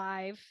 Beezy's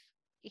alive.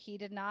 He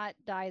did not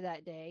die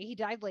that day. He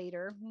died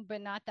later,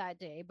 but not that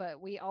day. But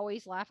we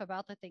always laugh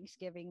about the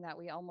Thanksgiving that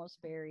we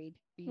almost buried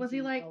Beezy. Was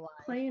he like alive.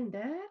 playing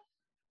dead?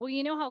 Well,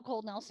 you know how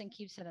Cole Nelson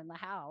keeps it in the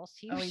house.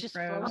 He was just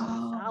frozen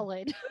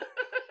solid.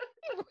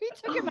 We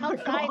took him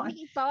outside and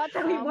he thought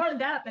so. He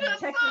warmed up in the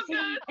Texas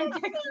heat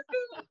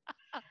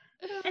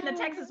in the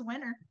Texas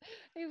winter.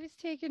 It was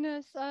taking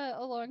us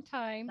a long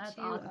time. That's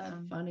to,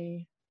 awesome.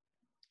 Funny.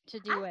 To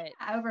do it.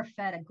 I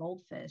overfed a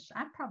goldfish.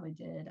 I probably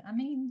did. I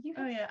mean, you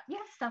have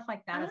stuff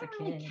like that as a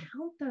kid. I don't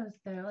count those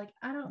though. Like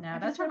I don't. No,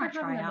 that's from my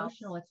tryouts.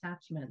 Emotional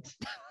attachment.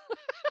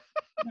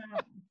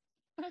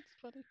 That's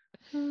funny.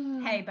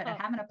 Hey, but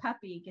having a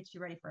puppy gets you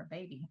ready for a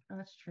baby. Oh,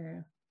 that's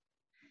true.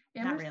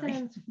 Not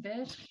Emerson's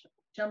fish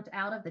jumped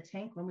out of the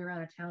tank when we were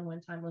out of town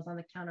one time, was on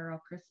the counter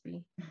all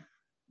crispy.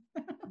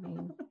 I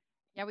mean,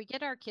 yeah, we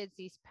get our kids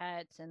these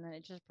pets and then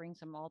it just brings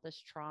them all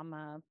this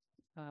trauma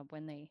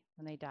when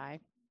they die.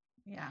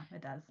 Yeah,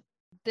 it does.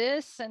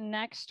 This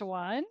next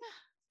one.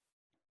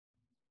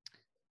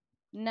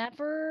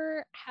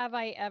 Never have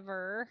I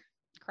ever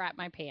crapped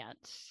my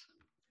pants.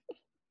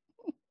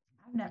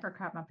 I've never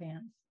crapped my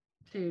pants.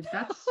 Dude,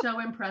 that's so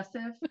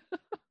impressive.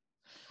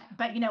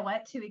 But you know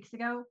what? 2 weeks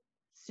ago,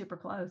 super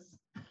close.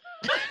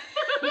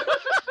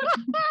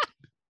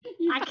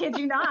 I kid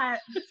you not.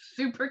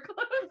 Super close.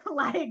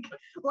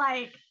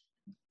 like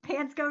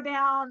pants go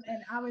down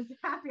and I was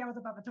happy I was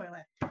above the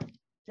toilet.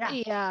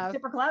 Yeah.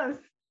 Super close,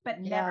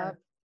 but never.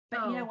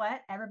 But you know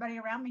what? Everybody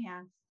around me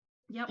has.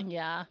 Yep.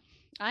 Yeah.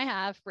 I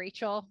have.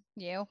 Rachel,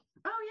 you.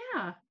 Oh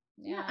yeah.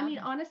 Yeah. I mean,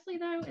 honestly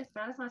though, as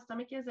bad as my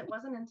stomach is, it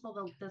wasn't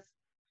until this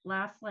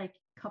last like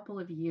couple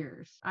of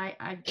years. I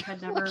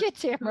had never. Look at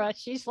Tamara.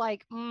 She's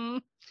like, no.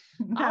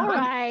 All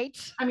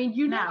right. I mean,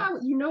 you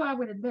know, I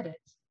would admit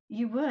it.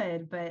 You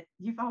would, but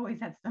you've always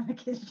had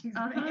stomach issues.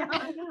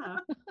 Yeah.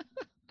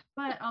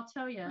 But I'll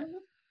tell you,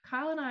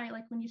 Kyle and I,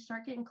 like when you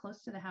start getting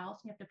close to the house,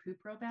 you have to poop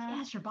real bad.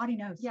 Yes, your body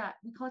knows. Yeah,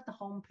 we call it the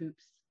home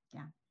poops.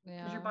 Yeah.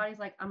 Because your body's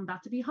like, I'm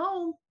about to be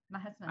home. My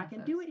husband. I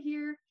can do it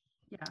here.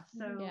 Yeah.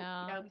 So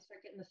we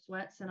start getting the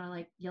sweats and I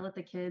like yell at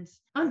the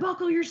kids,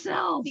 unbuckle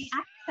yourselves. See,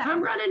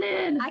 I'm running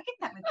in. I get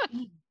that with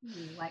me.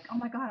 Like, oh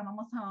my God, I'm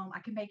almost home.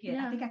 I can make it.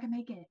 Yeah. I think I can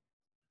make it.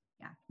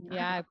 Yeah.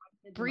 Yeah.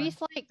 Bree's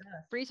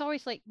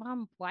always like,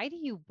 Mom, why do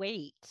you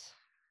wait?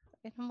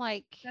 And I'm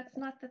like, that's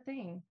not the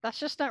thing. That's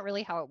just not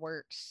really how it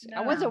works. No.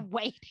 I wasn't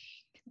waiting.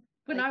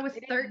 When I was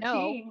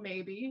 13,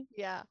 maybe.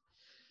 Yeah.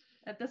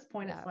 At this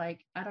point, it's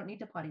like, I don't need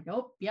to potty.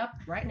 Nope. Yep.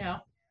 Right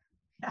now.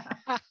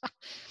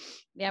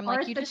 Yeah. I'm or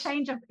like, it's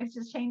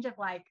just change of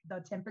like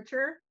the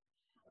temperature.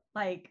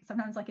 Like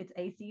sometimes like it's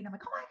AC and I'm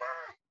like, oh my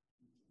God.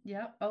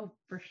 Yep. Oh,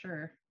 for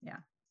sure. Yeah.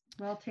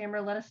 Well,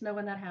 Tamara, let us know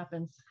when that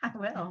happens. I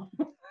will.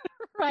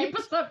 Right. Keep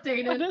us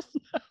updated.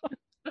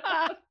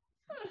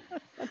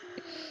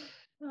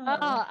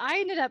 I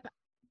ended up,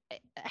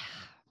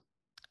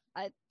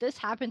 this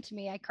happened to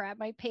me. I crapped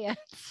my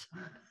pants.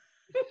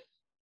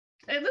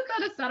 Isn't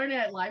that a Saturday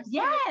Night Live skit?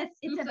 Yes,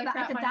 it's a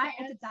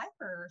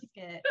diaper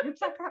skit.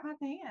 Oops, I crapped my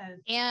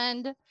pants.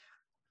 And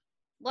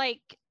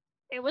like,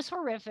 it was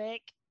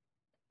horrific,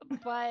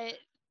 but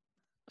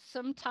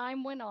some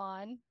time went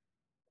on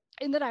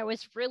and then I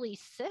was really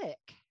sick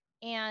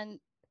and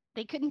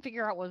they couldn't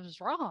figure out what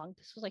was wrong.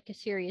 This was like a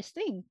serious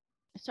thing.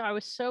 So I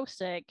was so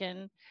sick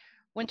and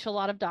went to a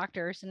lot of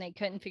doctors and they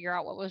couldn't figure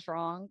out what was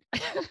wrong.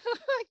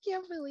 I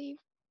can't believe.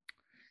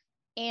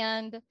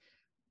 And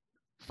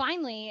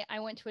finally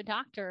I went to a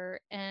doctor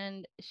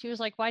and she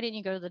was like, why didn't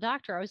you go to the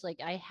doctor? I was like,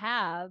 I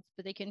have,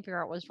 but they couldn't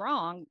figure out what was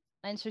wrong.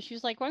 And so she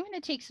was like, well, I'm going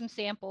to take some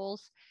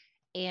samples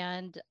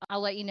and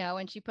I'll let you know.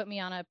 And she put me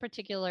on a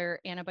particular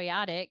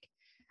antibiotic.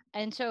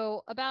 And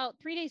so about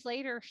 3 days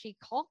later, she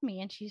called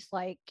me and she's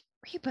like,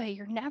 Reba,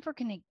 you're never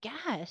going to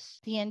guess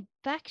the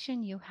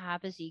infection you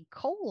have is E.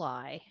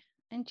 coli.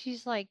 And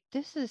she's like,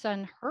 this is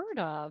unheard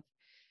of.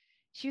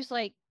 She was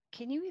like,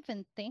 can you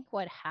even think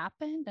what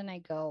happened? And I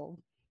go,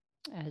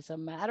 as a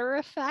matter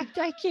of fact,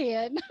 I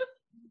can.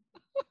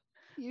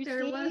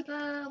 There was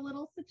a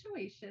little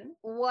situation.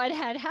 What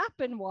had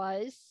happened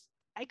was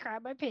I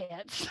crapped my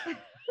pants.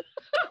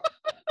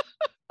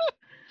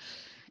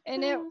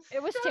 And it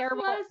was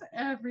terrible. Was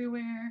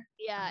everywhere.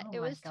 Yeah, it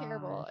was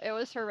terrible. It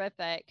was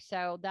horrific.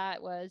 So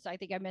that was, I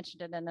think I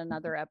mentioned it in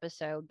another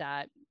episode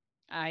that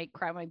I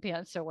cried my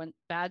pants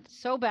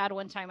so bad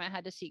one time I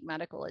had to seek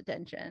medical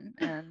attention.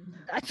 And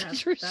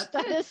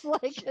that is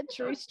like a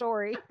true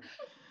story.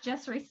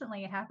 Just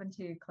recently, it happened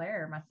to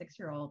Claire, my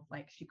 6-year-old.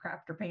 Like, she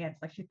crapped her pants.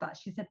 Like, she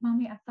said,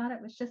 Mommy, I thought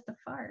it was just a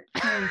fart.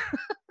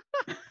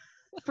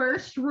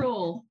 First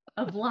rule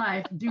of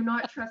life, do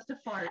not trust a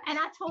fart. And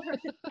I told her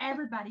that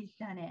everybody's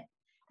done it.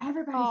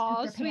 Everybody's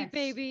pooped their sweet pants.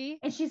 Baby.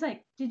 And she's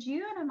like, did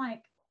you? And I'm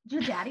like,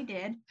 your daddy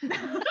did.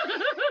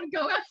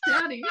 Go ask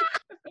daddy.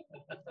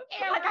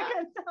 Like, I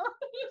couldn't tell.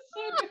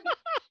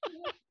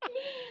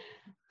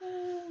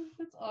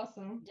 That's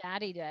awesome.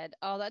 Daddy did.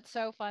 Oh, that's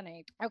so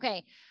funny.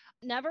 Okay.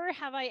 Never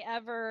have I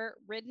ever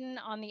ridden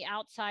on the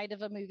outside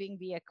of a moving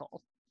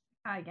vehicle.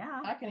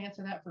 Yeah. I can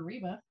answer that for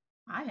Reba.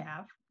 I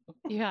have.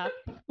 You have?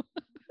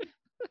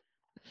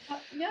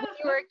 Yeah. When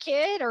you were a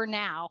kid or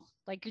now?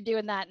 Like you're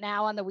doing that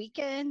now on the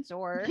weekends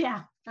or?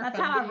 Yeah, that's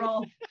how I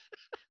roll.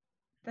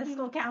 The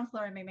school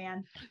counselor in me,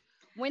 man.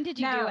 When did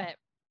you do it?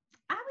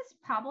 I was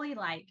probably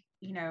like,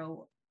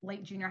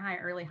 late junior high,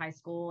 early high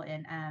school.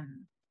 And,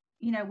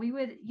 you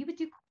would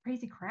do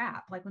crazy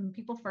crap. Like when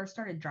people first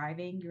started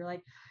driving, you're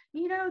like,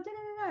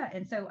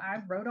 and so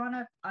I rode on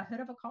a hood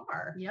of a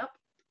car. Yep.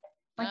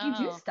 Like you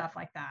do stuff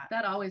like that.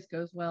 That always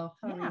goes well.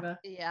 Reba.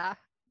 Yeah.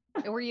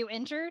 Were you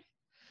injured?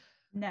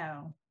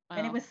 No. Oh.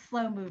 And it was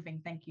slow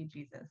moving. Thank you,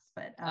 Jesus.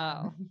 But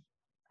I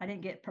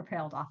didn't get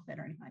propelled off of it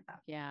or anything like that.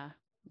 Yeah.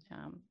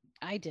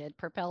 I did.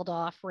 Propelled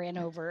off, ran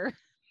over.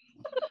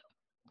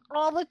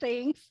 All the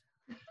things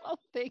that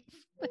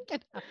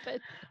can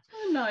happen.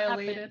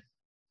 Annihilated.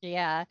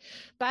 Yeah.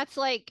 That's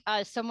like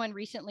someone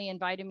recently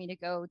invited me to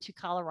go to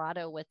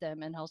Colorado with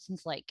them. And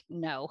Nelson's like,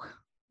 no.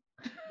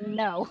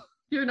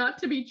 You're not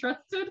to be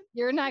trusted.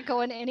 You're not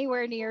going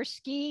anywhere near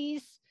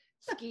ski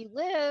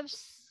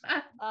lifts,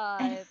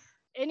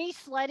 any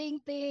sledding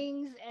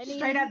things, any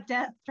straight up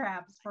death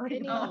traps for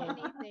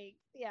anything.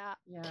 Yeah.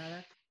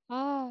 Yeah.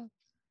 Oh,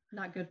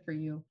 not good for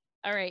you.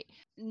 All right.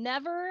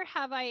 Never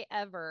have I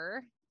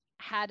ever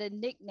had a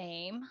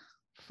nickname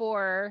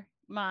for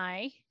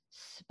my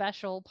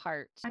special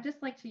parts. I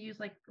just like to use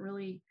like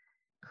really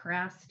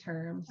crass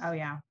terms. Oh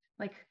yeah.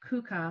 Like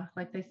kuka,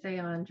 like they say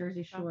on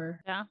Jersey Shore.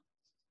 Yeah.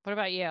 What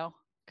about you?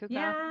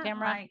 Kuka,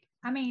 Tamara?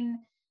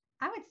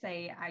 I would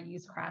say I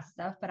use crass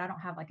stuff, but I don't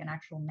have like an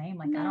actual name.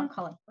 Like I don't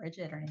call it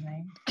Bridget or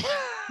anything.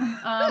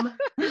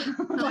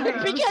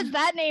 Because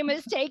that name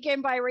is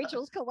taken by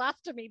Rachel's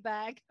colostomy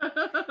bag.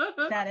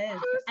 That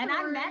is. And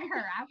I met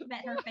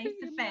her face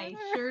to face.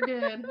 Sure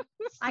did.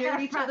 I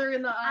got each other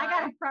in the eye. I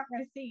got a front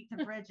row seat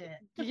to Bridget.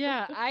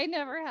 Yeah, I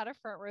never had a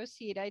front row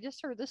seat. I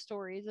just heard the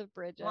stories of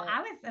Bridget. Well,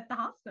 I was at the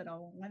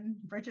hospital when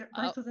Bridget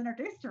first was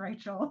introduced to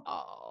Rachel.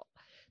 Oh,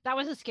 that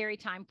was a scary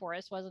time for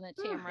us, wasn't it,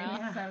 Tamara?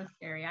 It was so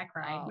scary. I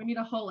cried. We need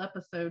a whole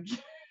episode.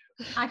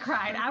 I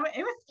cried.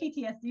 It was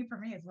PTSD for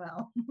me as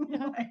well.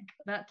 Like,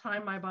 that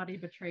time my body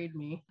betrayed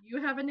me.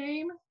 You have a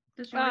name?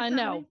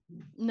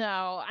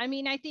 No. I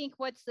mean, I think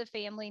what's the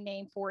family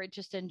name for it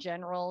just in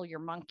general? Your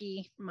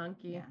monkey.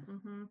 Yeah.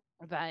 Mm-hmm.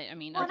 But I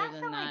mean, other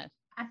than that.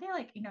 I feel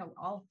like,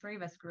 all three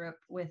of us grew up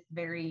with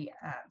very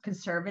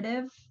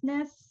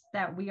conservativeness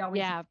that we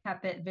always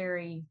kept it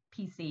very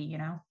PC,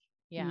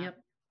 Yeah. Yep.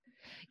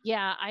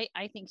 Yeah,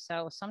 I think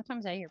so.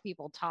 Sometimes I hear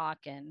people talk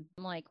and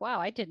I'm like, wow,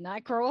 I did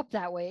not grow up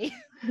that way.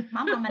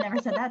 My mama never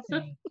said that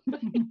to me.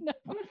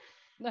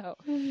 No.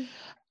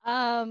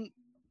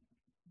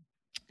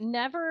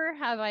 Never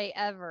have I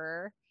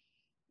ever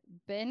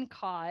been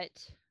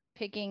caught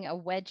picking a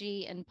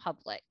wedgie in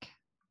public.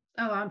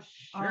 Oh, I'm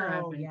sure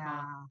I've been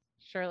caught.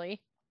 Shirley?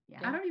 Yeah.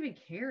 I don't even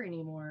care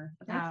anymore.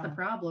 That's the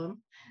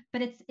problem.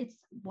 But it's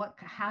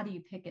how do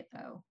you pick it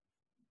though?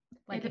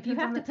 Like if you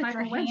have to put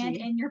your hand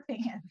in your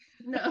pants.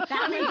 No,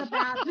 that is a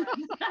bad one.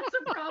 That's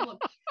a problem.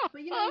 But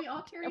we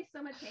all carry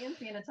so much hand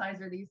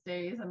sanitizer these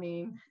days. I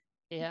mean,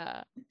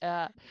 yeah.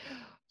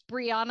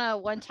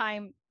 Brianna, one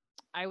time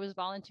I was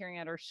volunteering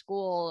at her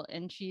school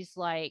and she's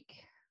like,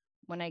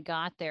 when I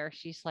got there,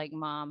 she's like,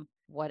 Mom,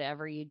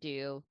 whatever you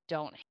do,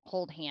 don't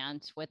hold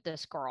hands with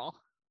this girl.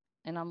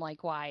 And I'm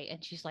like, why?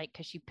 And she's like,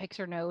 because she picks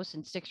her nose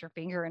and sticks her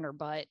finger in her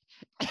butt.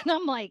 And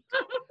I'm like,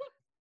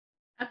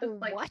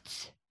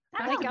 what?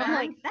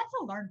 That's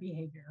a learned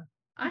behavior.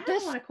 I have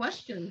a lot of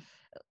questions.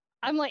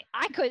 I'm like,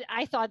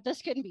 I thought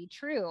this couldn't be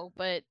true,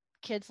 but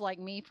kids like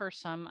me for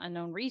some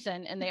unknown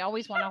reason, and they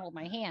always want to hold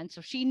my hand.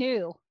 So she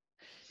knew.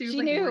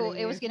 She knew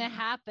it was going to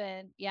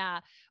happen. Yeah.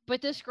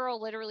 But this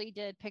girl literally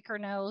did pick her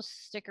nose,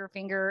 stick her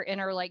finger in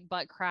her like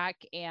butt crack.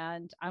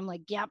 And I'm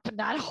like, yep,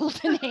 not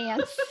holding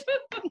hands.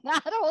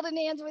 Not holding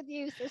hands with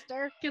you,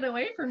 sister. Get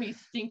away from me,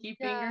 stinky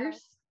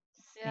fingers.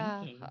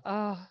 Yeah. Stinky.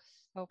 Oh,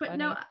 so But funny.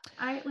 no,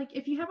 I like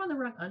if you have on the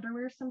wrong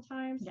underwear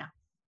sometimes. Yeah.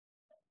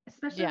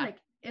 Especially like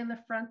in the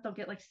front, they'll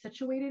get like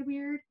situated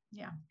weird.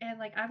 Yeah. And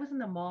like I was in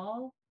the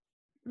mall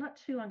not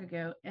too long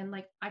ago, and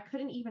like I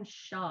couldn't even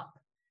shop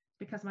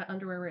because my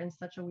underwear were in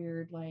such a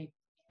weird like.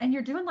 And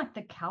you're doing like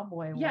the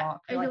cowboy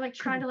walk. And you're like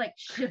trying to like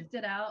shift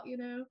it out,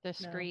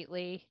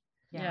 discreetly.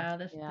 No. Yeah,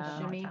 the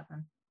shimmy.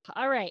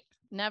 All right.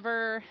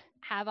 Never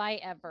have I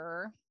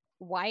ever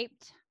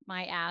wiped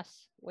my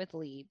ass with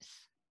leaves.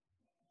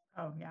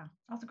 Oh yeah,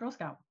 I was a Girl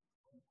Scout.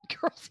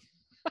 Girls.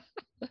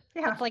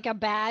 Yeah, it's like a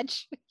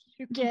badge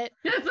you get.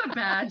 It's a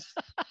badge.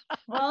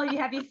 Well,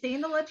 have you seen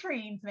the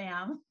latrines,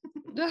 ma'am?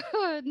 No.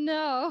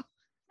 No,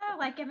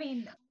 like I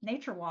mean,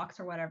 nature walks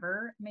or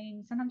whatever. I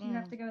mean, sometimes you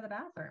have to go to the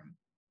bathroom.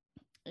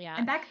 Yeah.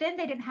 And back then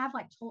they didn't have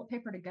like toilet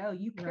paper to go.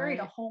 You carried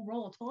a whole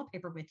roll of toilet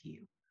paper with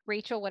you.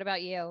 Rachel, what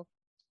about you?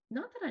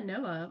 Not that I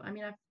know of. I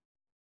mean, I've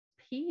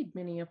peed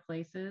many of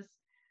places.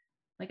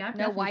 Like I've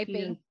no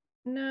wiping.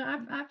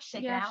 I've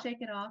shake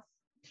it off.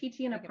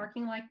 TT in a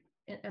parking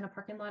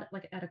lot,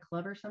 like at a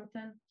club or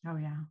something. Oh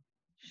yeah.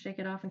 Shake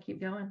it off and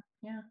keep going.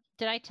 Yeah.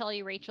 Did I tell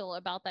you, Rachel,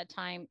 about that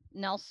time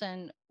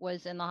Nelson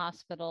was in the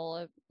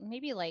hospital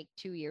maybe like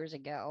 2 years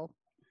ago,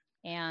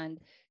 and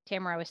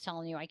Tamara was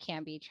telling you I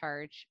can't be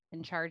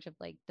in charge of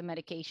like the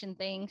medication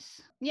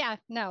things. Yeah,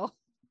 no.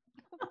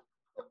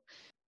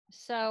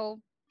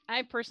 So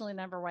I personally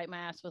never wipe my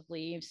ass with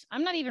leaves.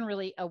 I'm not even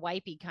really a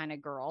wipey kind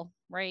of girl,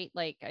 right?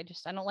 Like I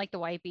don't like the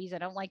wipies. I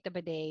don't like the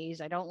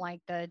bidets. I don't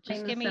like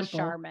just give me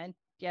Charmin.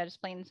 Yeah,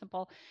 just plain and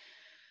simple.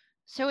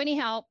 So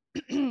anyhow,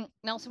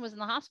 Nelson was in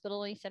the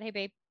hospital and he said, hey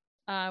babe,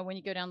 when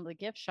you go down to the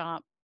gift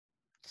shop,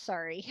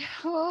 sorry.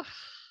 Poor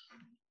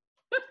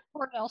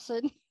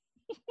Nelson.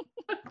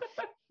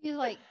 He's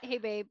like, hey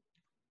babe,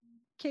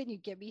 can you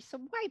give me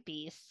some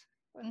wipies?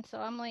 And so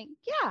I'm like,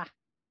 yeah,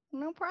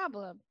 no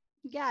problem.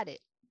 Got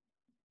it.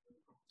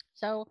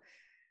 So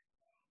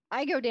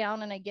I go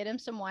down and I get him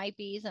some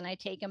wipies and I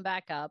take him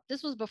back up.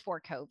 This was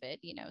before COVID,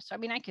 so I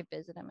mean, I could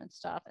visit him and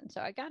stuff. And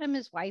so I got him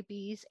his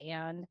wipies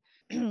and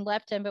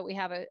left him, but we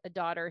have a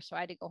daughter. So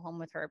I had to go home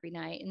with her every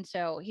night. And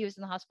so he was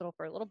in the hospital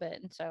for a little bit.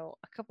 And so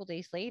a couple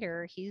days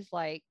later, he's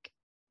like,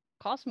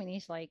 calls me and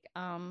he's like,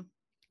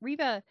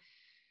 Reba,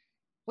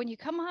 when you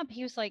come up,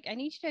 he was like, I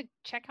need you to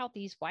check out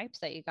these wipes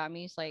that you got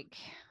me. He's like,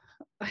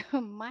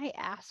 my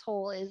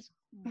asshole is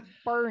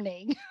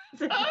burning.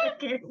 What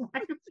did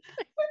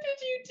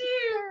you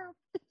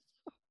do?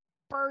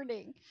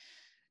 Burning.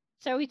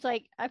 So he's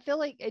like, I feel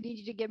like I need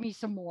you to get me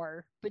some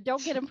more, but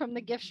don't get them from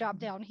the gift shop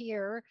down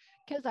here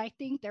because I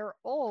think they're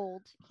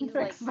old. He's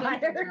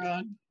like,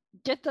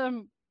 get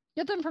them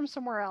from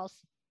somewhere else.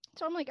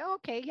 So I'm like, oh,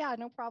 okay, yeah,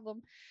 no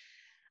problem.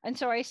 And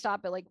so I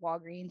stop at like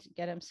Walgreens and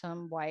get him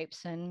some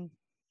wipes and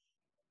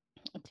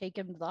take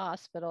him to the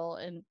hospital.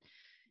 And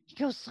he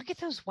goes, look at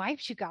those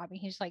wipes you got me.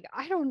 He's like,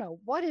 I don't know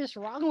what is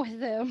wrong with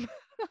them.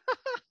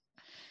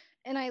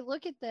 And I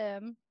look at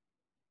them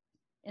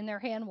and they're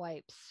hand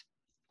wipes.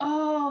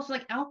 Oh, so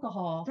like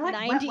alcohol. They're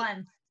like wet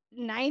ones.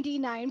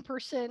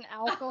 99%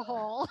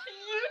 alcohol.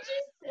 You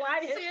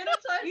just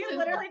sanitize. You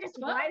literally just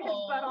light his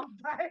butt on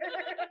fire.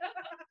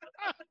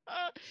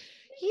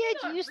 He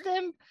had used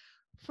them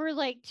for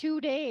like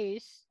 2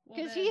 days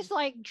because he's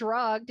like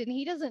drugged and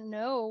he doesn't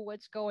know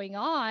what's going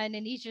on.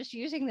 And he's just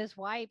using this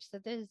wipes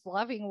that his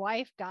loving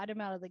wife got him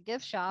out of the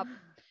gift shop.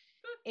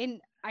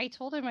 And I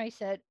told him, I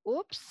said,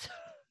 oops,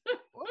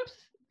 oops,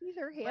 these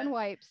are hand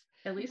wipes.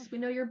 At least we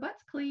know your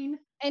butt's clean.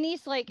 And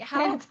he's like,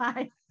 how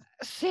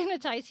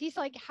sanitize? He's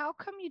like, how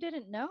come you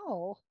didn't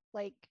know?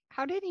 Like,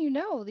 how didn't you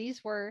know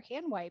these were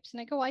hand wipes? And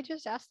I go, I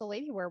just asked the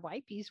lady where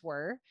wipies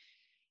were.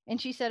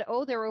 And she said,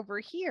 oh, they're over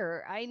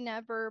here. I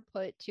never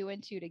put 2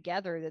 and 2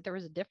 together that there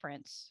was a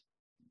difference.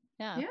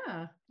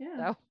 Yeah.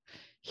 So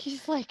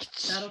he's like,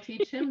 that'll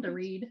teach him to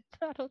read.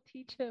 That'll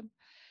teach him.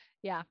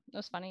 Yeah, that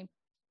was funny.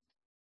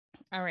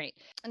 All right.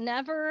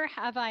 Never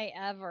have I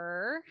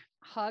ever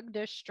hugged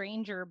a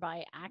stranger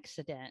by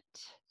accident.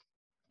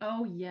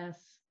 Oh, yes.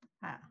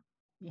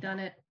 Done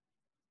it.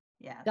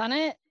 Yeah. Done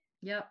it?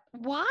 Yep.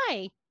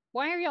 Why?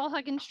 Why are y'all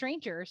hugging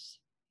strangers?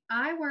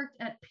 I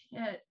worked at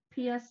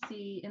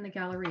PSC in the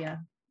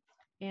Galleria,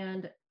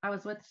 and I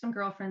was with some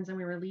girlfriends and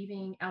we were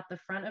leaving out the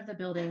front of the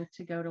building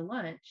to go to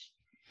lunch.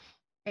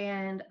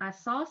 And I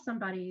saw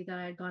somebody that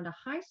I had gone to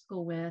high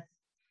school with,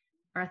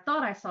 or I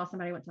thought I saw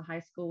somebody I went to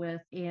high school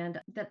with,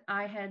 and that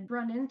I had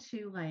run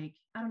into like,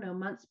 I don't know,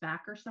 months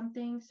back or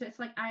something. So it's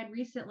like I had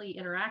recently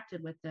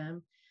interacted with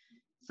them.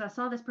 So I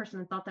saw this person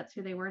and thought that's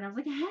who they were. And I was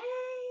like, hey, how are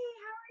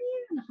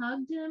you? And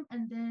hugged him.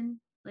 And then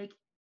like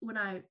when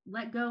I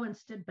let go and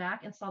stood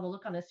back and saw the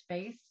look on his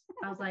face,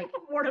 I was like,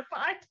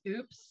 mortified.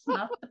 Oops,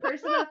 not the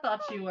person I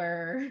thought you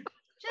were.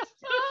 Just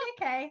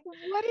okay.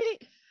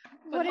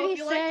 What did he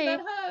say?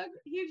 That hug.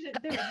 He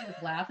was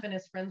laughing.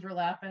 His friends were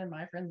laughing.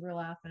 My friends were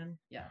laughing.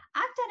 Yeah.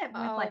 I've done it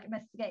with like a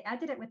mistake. I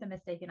did it with a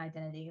mistaken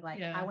identity. Like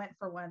Yeah. I went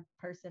for one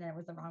person and it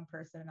was the wrong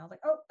person. And I was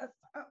like, oh,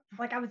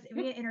 like I was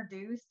being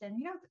introduced, and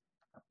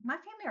my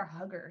family are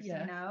huggers,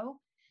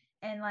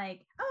 and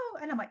like,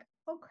 and I'm like,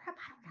 oh crap,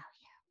 I don't know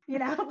you.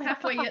 Like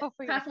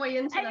halfway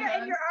into the hug.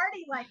 And you're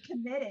already like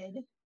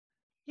committed.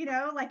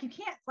 Like you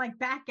can't like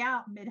back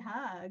out mid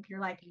hug. You're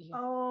like,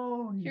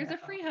 oh, here's a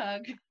free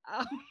hug.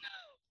 Oh.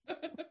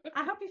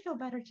 I hope you feel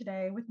better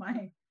today with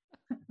my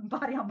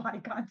body on body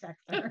contact,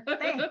 sir.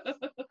 Thanks.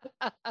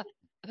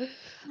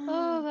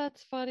 Oh,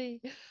 that's funny.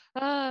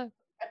 I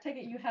take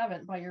it you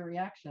haven't by your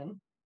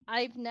reaction.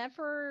 I've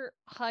never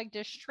hugged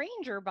a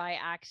stranger by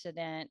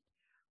accident,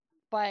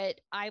 but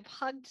I've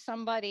hugged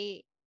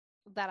somebody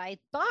that I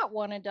thought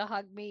wanted to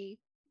hug me,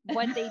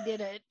 but they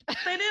didn't.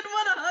 They didn't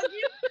want to hug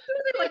you.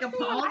 They like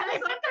apologize,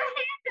 like their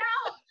hand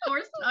out,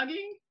 forced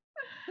hugging.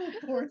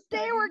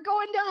 They were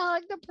going to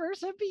hug the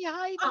person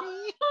behind me.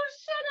 Oh,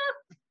 shut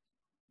up.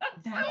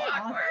 That's so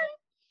awkward.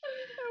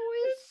 It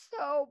was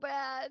so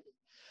bad.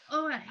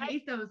 Oh, I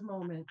hate those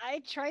moments.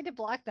 I tried to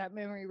block that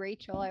memory,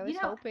 Rachel. I was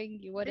hoping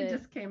you wouldn't. It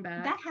just came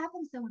back. That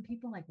happens though when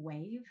people like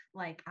wave.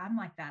 Like I'm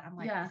like that. I'm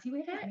like, is he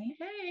waving at me?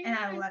 Hey. And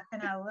I look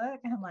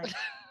and I'm like,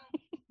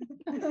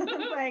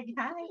 like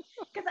hi,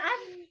 because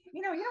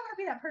you don't want to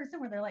be that person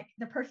where they're like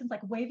the person's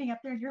like waving up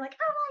there and you're like,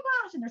 oh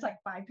my gosh, and there's like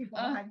 5 people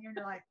behind you and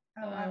you're like,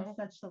 I'm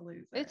such a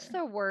loser. It's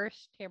the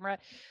worst, Tamara.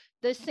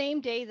 The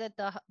same day that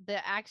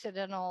the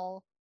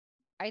accidental,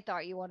 I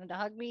thought you wanted to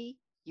hug me,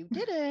 you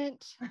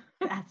didn't.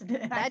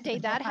 That day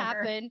that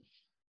happened.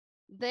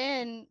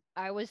 Then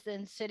I was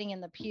then sitting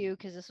in the pew,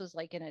 because this was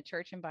like in a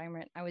church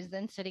environment. I was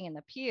then sitting in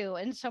the pew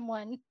and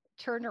someone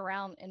turned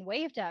around and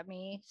waved at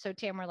me. So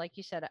Tamara, like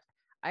you said,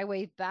 I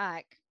waved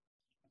back.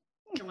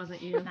 It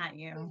wasn't you. Not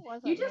you.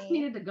 You just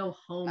needed to go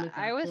home at that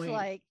I was point.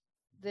 like,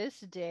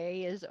 this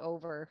day is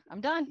over.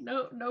 I'm done.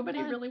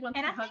 Nobody really wants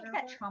to hug her. And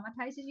I think that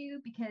traumatizes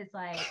you because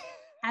like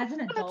as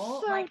an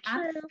adult, so like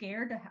true. I'm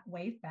scared to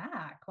wave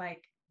back.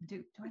 Like,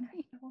 do I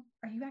know?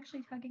 Are you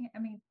actually hugging? I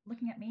mean,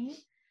 looking at me?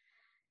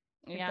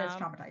 It does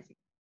traumatize you.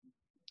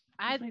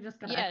 You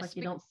just gotta act like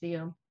you don't see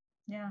them.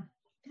 Yeah.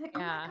 Be like, oh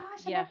my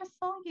gosh, I Yeah. never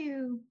saw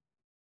you.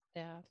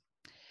 Yeah.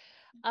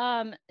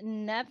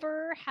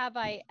 Never have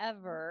I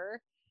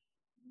ever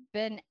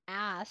been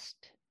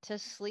asked to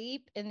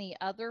sleep in the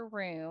other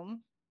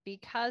room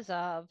because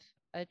of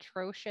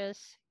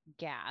atrocious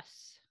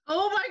gas.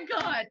 Oh my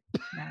God.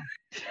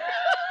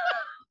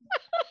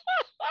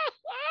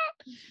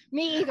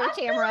 Me either,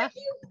 Tamara. Like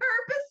you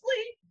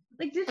purposely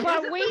did you?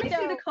 But let me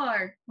see the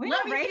card.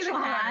 Let me see the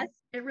card. has.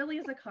 It really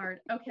is a card.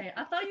 Okay,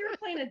 I thought you were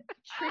playing a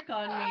trick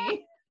on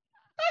me.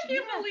 I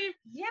can't believe.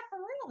 Yeah, for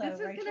real though.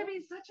 This is gonna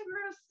be such a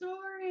gross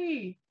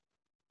story.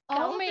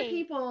 Tell All me. of the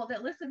people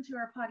that listen to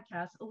our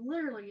podcast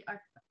literally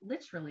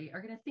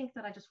are gonna think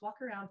that I just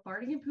walk around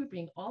farting and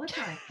pooping all the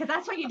time. Because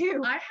that's what you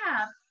do. I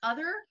have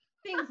other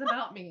things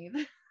about me.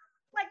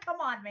 Like,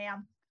 come on,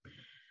 ma'am.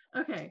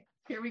 Okay,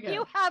 here we go.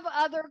 You have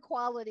other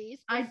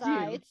qualities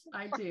besides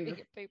I do. farting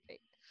and pooping.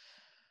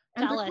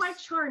 And Tell they're us. quite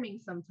charming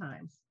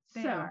sometimes.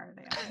 They are.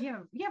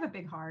 You have a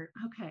big heart.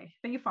 Okay.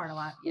 But you fart a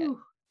lot. Yeah.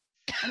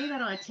 I need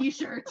that on a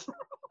t-shirt.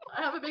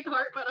 I have a big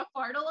heart, but I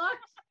fart a lot.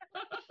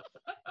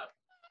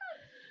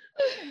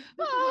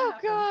 Oh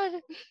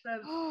God.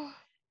 So,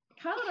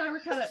 Kyle and I were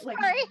kind of like.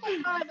 Sorry,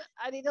 hang on.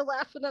 I need to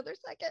laugh another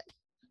second.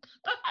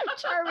 I'm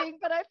charming,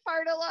 but I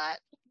fart a lot.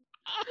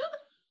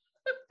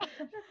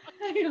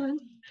 Hang on.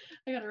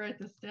 I gotta write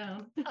this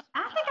down. I think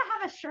I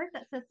have a shirt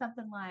that says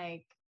something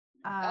like,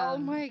 oh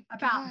my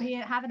about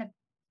God.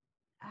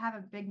 have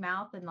a big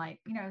mouth and like,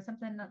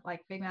 something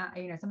like big mouth,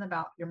 something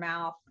about your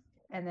mouth,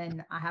 and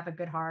then I have a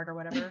good heart or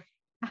whatever.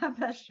 I have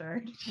that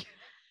shirt.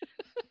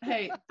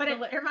 Hey, but it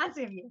reminds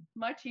me of you.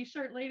 My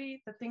t-shirt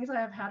lady, the things I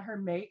have had her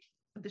make,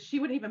 she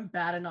wouldn't even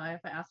bat an eye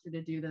if I asked her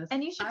to do this.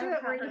 And you should do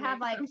it where you have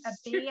like a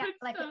B,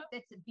 like stuff.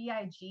 it's a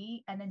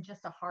BIG and then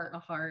just a heart. A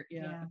heart,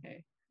 yeah.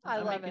 Okay. I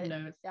love it.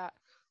 Notes. Yeah,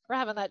 we're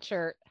having that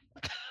shirt.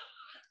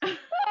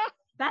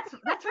 That's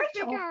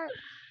Rachel.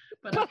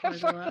 But I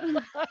fart a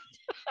lot.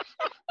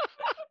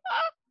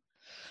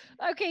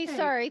 Okay,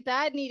 sorry.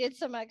 That needed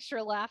some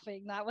extra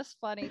laughing. That was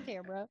funny,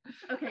 Tamara.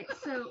 Okay,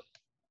 so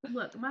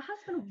look, my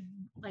husband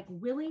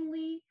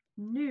willingly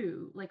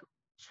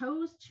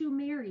chose to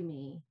marry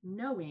me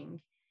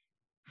knowing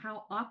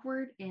how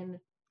awkward and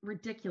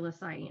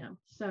ridiculous I am.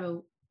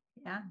 So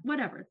yeah,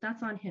 whatever,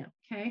 that's on him.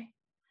 Okay.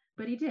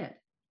 But he did.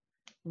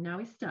 Now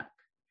he's stuck.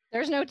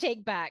 There's no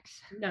take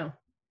backs. No.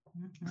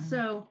 Mm-hmm.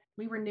 So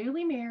we were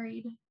newly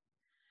married.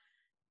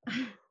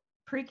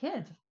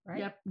 Pre-kids, right?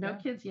 Yep. No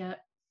kids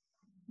yet.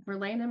 We're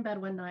laying in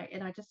bed one night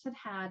and I just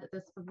had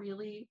this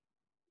really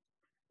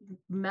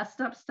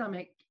messed up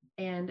stomach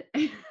and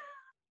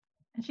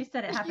she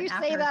said it happened. You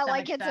say that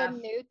like it's a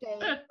new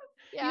thing.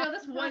 Yeah.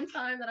 This one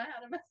time that I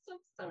had a messed up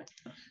stomach.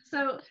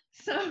 So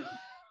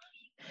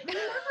you never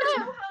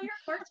know how your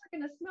farts are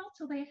going to smell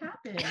till they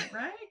happen,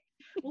 right?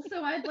 Well,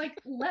 so I'd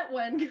let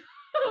one go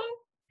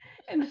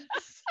and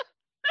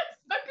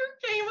motherfucker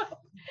came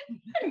up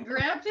and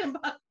grabbed him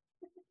by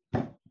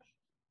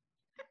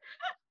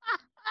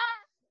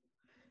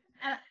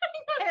and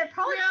it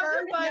probably grabbed him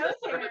burned by his the nose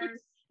throat,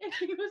 hairs. and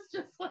he was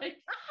just like,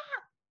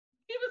 ah!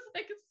 He was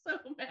like so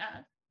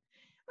mad.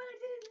 But I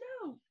didn't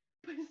know.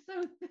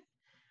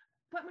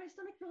 But my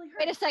stomach really hurt.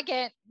 Wait a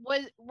second.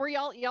 Were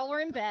y'all were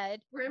in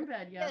bed? We're in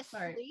bed, yeah.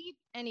 Sorry. Asleep,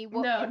 and he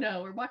woke.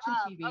 No, we're watching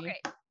TV.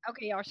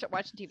 Okay, y'all start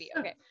watching TV.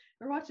 Okay.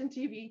 We're watching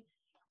TV.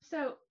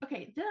 So,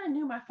 okay, then I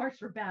knew my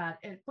farts were bad,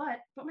 but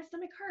my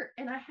stomach hurt,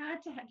 and I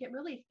had to get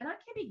relief. And I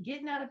can't be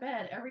getting out of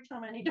bed every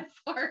time I need to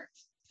fart.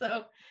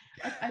 So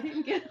I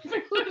didn't get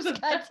Who's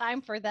got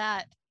time for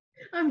that?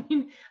 I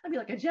mean, I'd be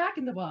like a Jack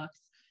in the Box.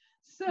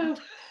 So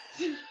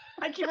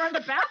Like you were in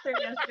the bathroom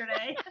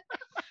yesterday.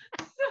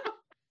 So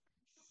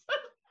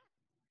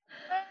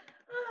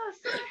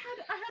I had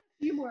a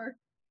few more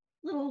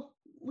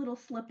little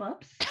slip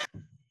ups.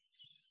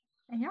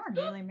 And y'all are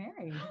newly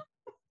married.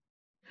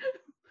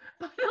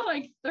 By the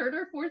like third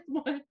or fourth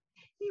one,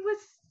 he was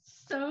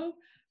so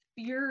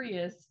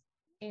furious,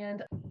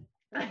 and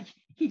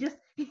he just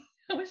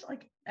I wish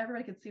like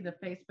everybody could see the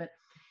face, but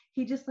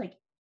he just like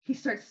he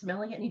starts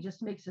smelling it, and he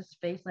just makes his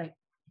face like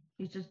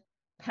he's just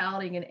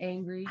pouting and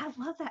angry. I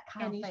love that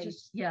kind And of he's face.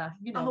 just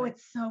you know. Oh,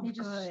 it's so he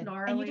just good.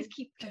 snarling. And you just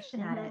keep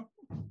pushing at it.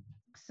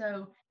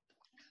 So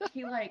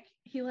he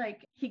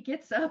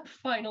gets up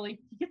finally.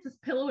 He gets his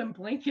pillow and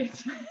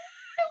blanket and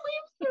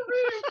leaves the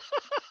room.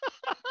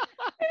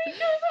 And he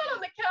goes out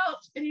on the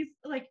couch and he's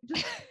like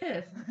just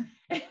pissed.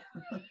 I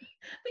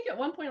think at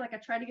one point, like I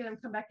tried to get him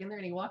to come back in there,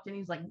 and he walked in.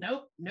 He's like,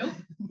 nope. Like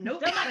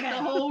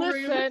the whole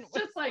room. It's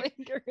just like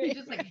he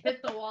just like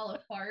hit the wall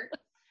apart.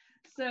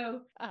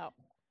 So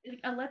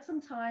I let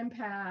some time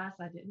pass.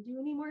 I didn't do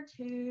any more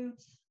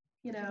tubes.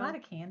 You know, did you light a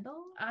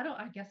candle?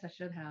 I guess I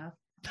should have.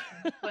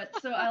 But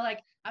so I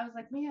was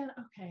like, man,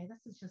 okay,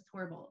 this is just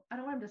horrible. I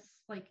don't want him to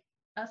like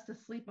us to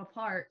sleep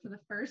apart for the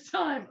first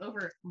time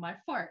over my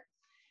fart.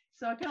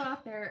 So I go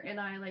out there and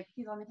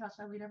he's on the couch.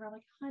 I lean over. I'm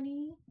like,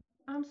 honey,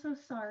 I'm so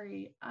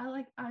sorry.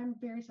 I'm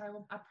very sorry.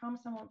 I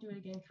promise I won't do it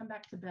again. Come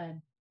back to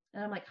bed.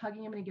 And I'm like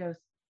hugging him, and he goes,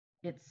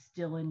 it's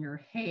still in your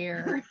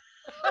hair. It was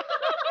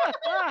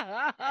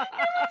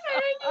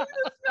hanging. The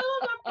smell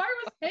of my fart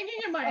was hanging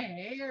in my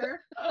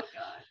hair. Oh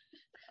God.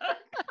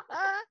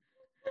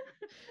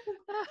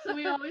 So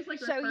we always like.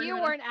 So you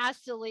weren't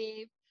asked to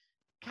leave.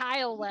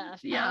 Kyle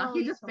left. Yeah,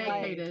 he just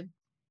vacated.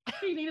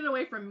 He needed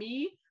away from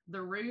me,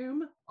 the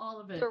room,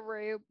 all of it. The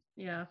room.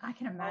 Yeah. I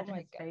can imagine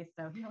his face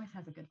though. He always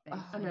has a good face.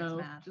 I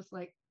know. Just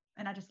like,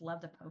 and I just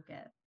love to poke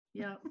it.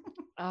 Yeah.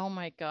 Oh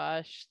my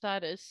gosh,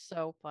 that is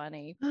so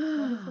funny.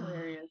 That's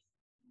hilarious.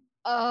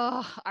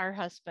 Oh, our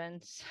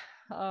husbands.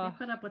 Oh,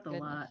 they put up with a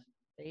lot.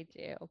 They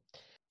do.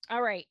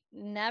 All right.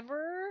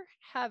 Never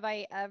have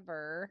I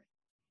ever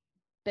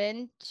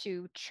been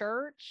to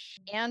church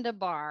and a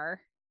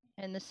bar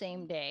in the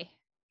same day.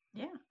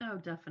 Yeah. Oh,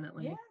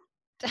 definitely. Yeah.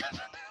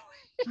 Definitely.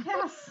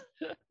 Yes.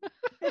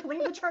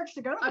 Leave the church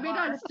to go to the bar.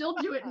 I'd still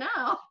do it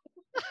now.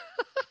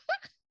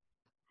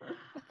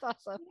 That's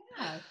awesome.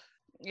 Yeah.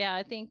 Yeah,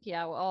 I think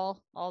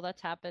all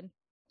that's happened.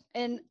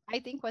 And I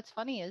think what's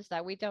funny is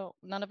that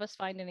none of us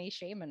find any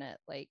shame in it.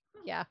 Like,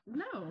 yeah.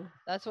 No.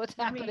 That's what's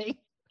happening. I mean,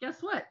 guess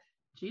what?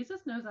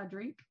 Jesus knows I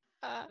drink.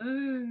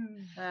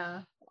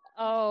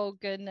 Oh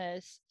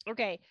goodness.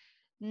 Okay.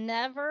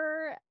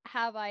 Never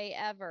have I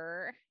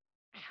ever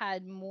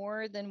had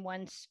more than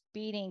one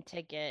speeding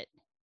ticket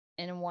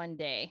in one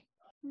day.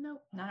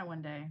 Nope. Not in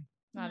one day.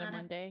 Not in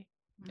one day.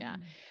 Yeah.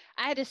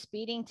 I had a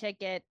speeding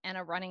ticket and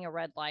running a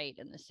red light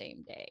in the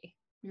same day.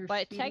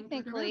 But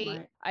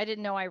technically, I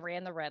didn't know I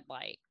ran the red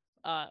light.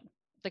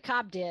 The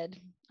cop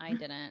did. I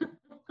didn't.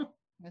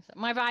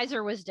 My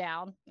visor was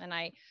down, and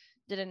I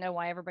didn't know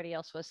why everybody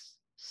else was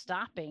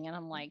stopping. And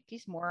I'm like,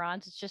 these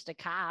morons, it's just a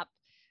cop.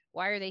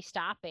 Why are they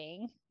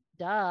stopping?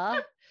 Duh.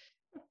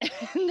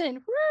 And then,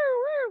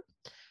 woo,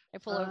 I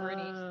pull over, and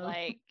he's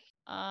like,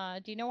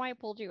 do you know why I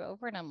pulled you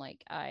over? And I'm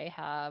like, I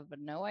have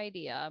no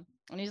idea.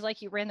 And he's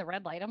like, you ran the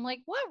red light. I'm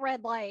like, what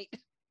red light? It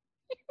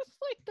was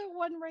like the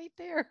one right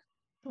there.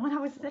 The one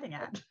I was sitting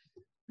at.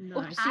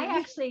 Nice. I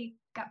actually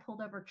got pulled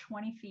over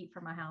 20 feet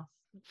from my house.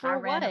 For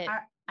what?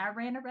 I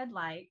ran a red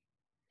light.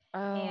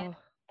 Oh.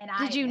 And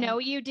did you know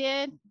you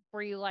did?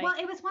 Were you like? Well,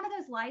 it was one of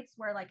those lights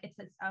where like it's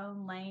its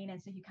own lane,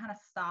 and so you kind of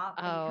stop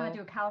and you kind of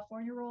do a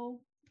California rule.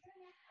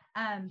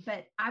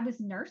 But I was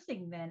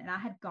nursing then, and I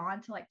had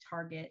gone to like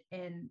Target,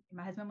 and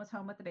my husband was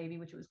home with the baby,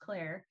 which was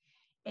Claire,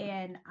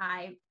 and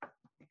I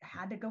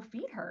had to go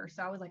feed her.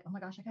 So I was like, oh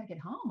my gosh, I gotta get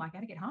home. I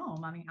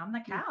mean, I'm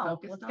the cow.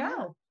 Let's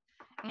go.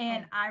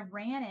 And I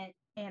ran it,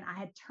 and I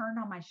had turned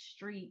on my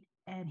street,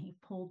 and he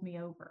pulled me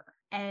over.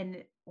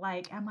 And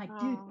like, I'm like,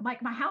 dude,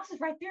 like my house is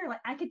right there. Like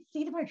I could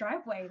see my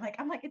driveway. Like,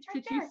 I'm like, it's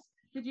right there.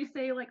 Did you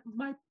say like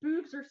my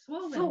boobs are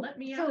swollen? Let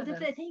me out of this.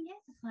 So the thing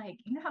is, it's like,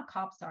 you know how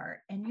cops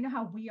are, and you know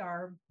how we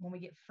are when we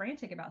get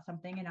frantic about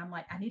something. And I'm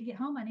like, I need to get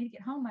home.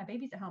 My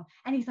baby's at home.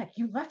 And he's like,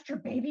 you left your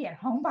baby at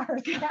home by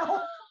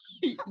herself?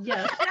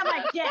 Yes. And I'm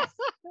like, yes,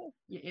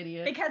 You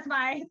idiot. because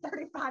my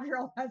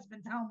 35-year-old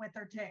husband's home with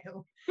her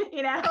too.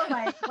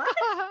 Like what?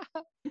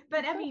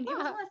 But I mean, it was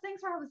one of those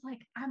things where I was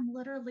like, I'm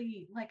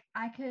literally like,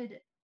 I could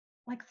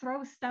like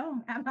throw a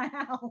stone at my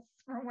house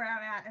from where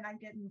I'm at, and I'm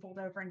getting pulled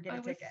over and get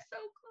a ticket. So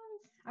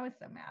close. I was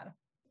so mad.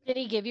 Did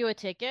he give you a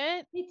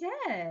ticket? He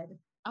did.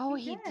 Oh,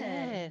 he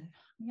did.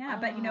 Yeah,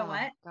 but you know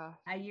what? Gosh.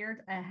 A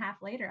year and a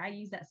half later, I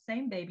used that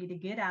same baby to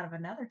get out of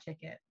another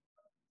ticket.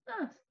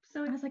 Oh,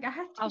 so I was like, I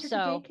have to How get her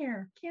so? to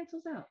daycare.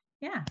 cancels out.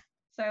 Yeah.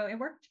 So it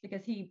worked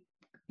because he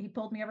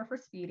pulled me over for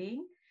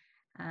speeding.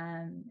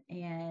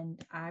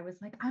 And I was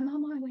like, I'm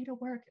on my way to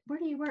work. Where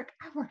do you work?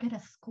 I work at a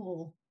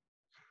school.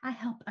 I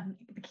help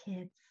the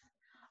kids.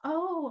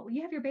 Oh,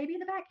 you have your baby in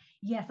the back?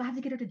 Yes, I have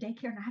to get her to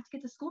daycare and I have to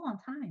get to school on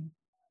time.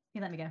 He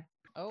let me go.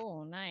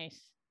 Oh, nice.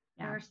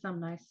 Yeah. There's some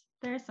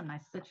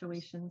nice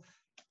situations.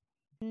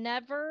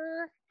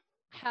 Never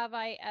have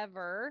I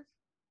ever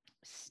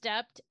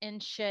stepped in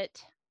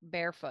shit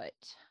barefoot.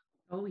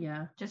 Oh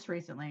yeah. Just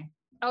recently.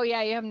 Oh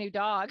yeah, you have a new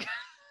dog.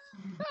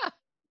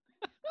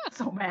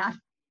 So mad.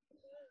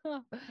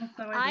 That's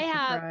always I a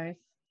have- surprise.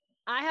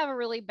 I have a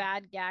really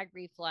bad gag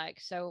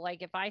reflex. So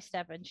like if I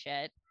step in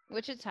shit,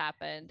 which has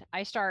happened,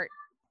 I start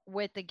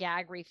with the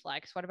gag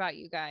reflex. What about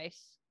you guys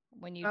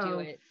when you do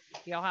it?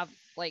 Do y'all have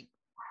like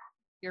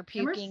you're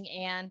puking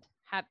and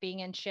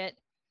being in shit?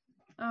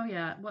 Oh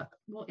yeah.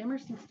 Well,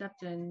 Emerson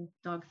stepped in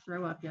dog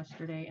throw up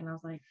yesterday, and I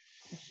was like,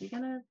 is she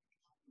gonna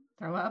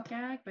Throw up?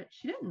 gag? But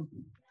she didn't.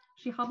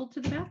 She hobbled to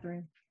the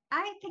bathroom.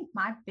 I think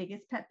my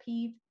biggest pet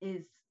peeve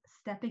is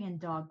stepping in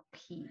dog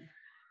pee.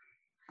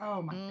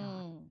 Oh my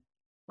God.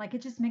 Like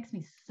it just makes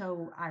me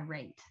so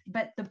irate.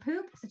 But the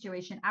poop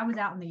situation, I was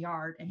out in the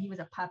yard and he was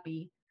a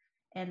puppy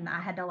and I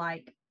had to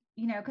like,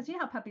 because you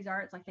know how puppies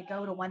are. It's like they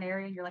go to one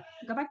area and you're like,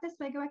 go back this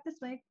way, go back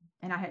this way.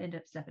 And I had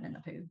ended up stepping in the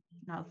poo.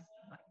 And I was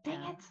like,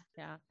 dang it.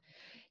 Yeah.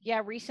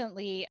 Yeah.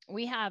 Recently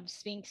we have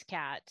Sphinx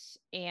cats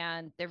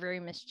and they're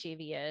very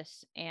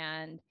mischievous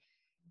and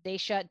they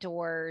shut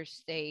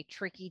doors, they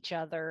trick each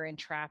other and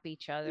trap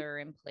each other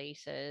in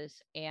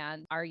places.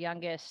 And our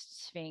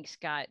youngest Sphinx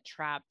got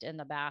trapped in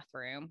the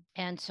bathroom.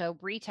 And so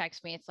Bree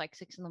texts me, it's like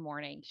 6 a.m.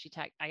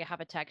 I have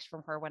a text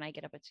from her when I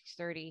get up at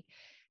 6:30.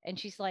 And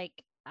she's like,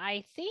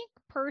 I think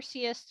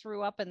Perseus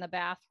threw up in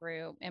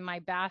my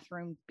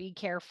bathroom. Be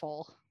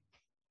careful.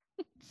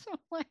 So I'm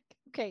like,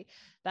 okay,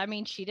 that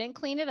means she didn't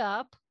clean it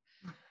up.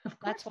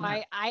 That's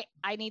why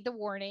I need the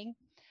warning.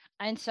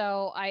 And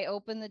so I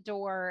open the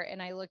door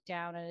and I look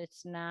down and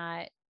it's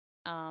not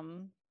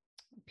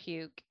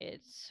puke,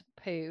 it's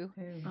poo.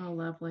 Oh,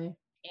 lovely.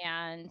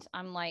 And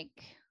I'm like,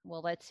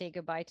 well, let's say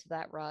goodbye to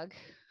that rug.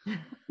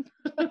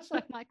 Because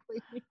I'm not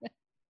cleaning it.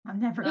 I'm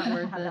never going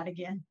to have that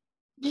again.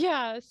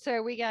 Yeah.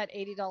 So we got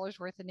 $80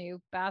 worth of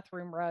new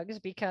bathroom rugs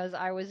because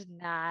I was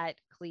not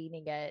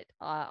cleaning it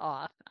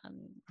off.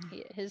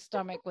 His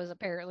stomach was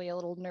apparently a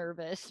little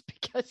nervous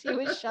because he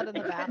was shut in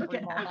the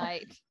bathroom all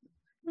night.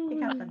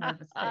 He got the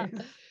nervous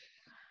poo.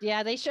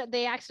 Yeah,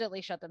 they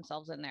accidentally shut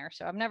themselves in there.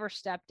 So I've never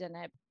stepped in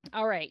it.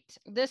 All right.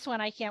 This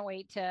one I can't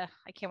wait to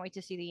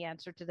see the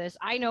answer to this.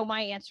 I know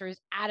my answer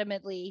is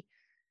adamantly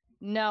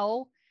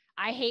no.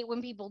 I hate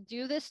when people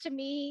do this to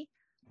me.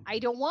 I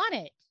don't want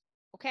it.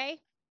 Okay?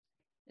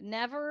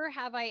 Never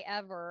have I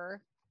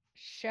ever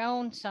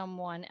shown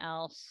someone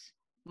else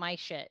my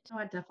shit. Oh,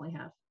 I definitely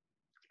have.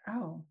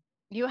 Oh.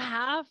 You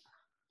have?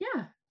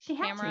 Yeah. She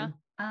had Tamara? to.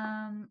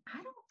 I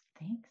don't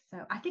think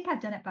so. I think I've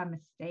done it by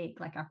mistake.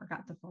 Like I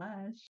forgot to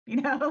flush,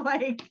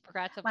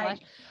 Forgot to flush.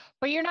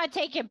 But you're not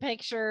taking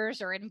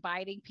pictures or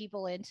inviting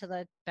people into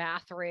the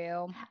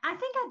bathroom. I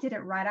think I did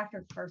it right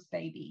after first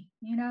baby,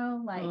 you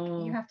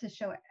have to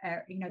show,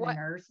 the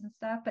nurse and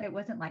stuff, but it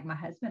wasn't like my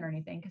husband or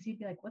anything. Cause he'd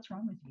be like, what's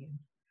wrong with you?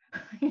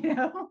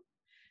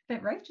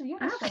 But Rachel, you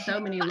I have so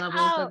many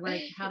levels of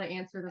like how to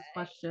answer this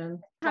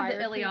question. I have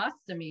the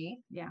ileostomy.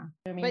 Yeah.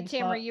 But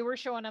Tamara, you were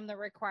showing them the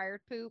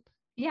required poop.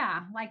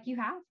 Yeah, like you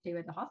have to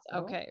at the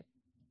hospital. Okay.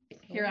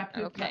 Here I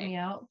poop, let me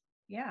out.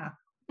 Yeah.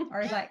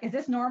 Or is like, is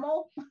this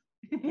normal?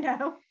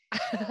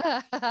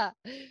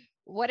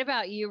 What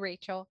about you,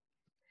 Rachel?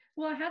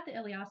 Well, I had the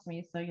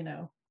ileostomy,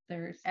 so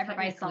there's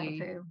everybody saw the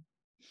poo.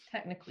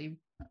 Technically,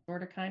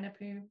 sort of kind of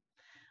poo.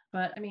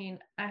 But I mean,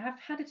 I have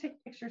had to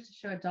take pictures to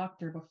show a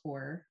doctor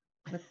before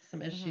with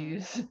some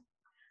issues.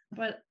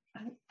 But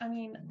I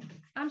mean,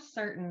 I'm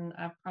certain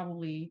I've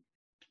probably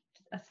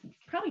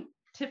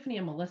Tiffany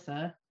and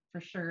Melissa for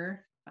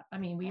sure. I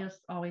mean, we just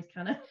always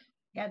kind of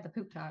the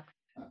poop talk.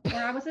 Or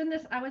I was in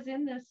this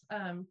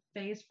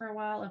phase for a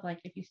while of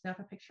like, if you snap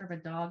a picture of a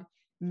dog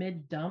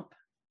mid dump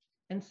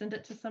and send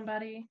it to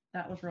somebody,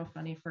 that was real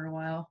funny for a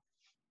while.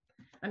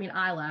 I mean,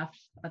 I laughed.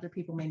 Other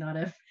people may not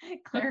have.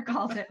 Claire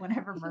calls it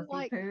whenever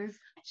Murphy poos.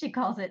 She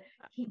calls it,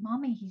 hey,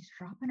 mommy, he's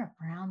dropping a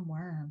brown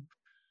worm.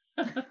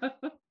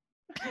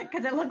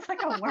 Because it looks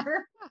like a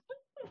worm.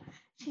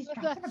 She's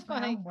dropping a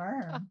brown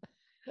worm.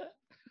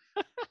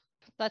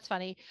 That's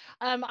funny.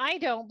 I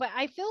don't, but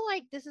I feel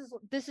like this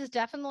is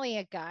definitely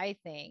a guy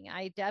thing.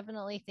 I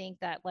definitely think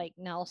that like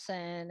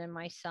Nelson and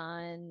my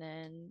son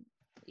and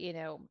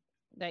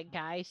that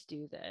guys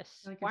do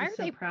this. Like, Why I'm are just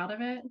so they proud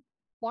of it?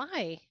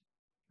 Why?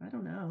 I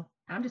don't know.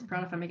 I'm just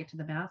proud if I make it to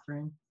the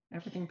bathroom.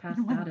 Everything past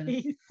In one that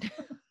is. piece.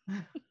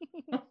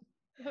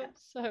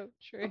 That's so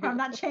true. I'm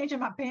not changing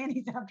my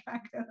panties after I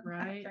go to the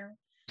Right. bathroom.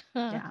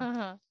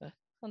 Yeah.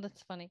 Oh,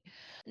 that's funny.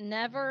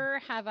 Never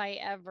have I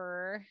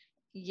ever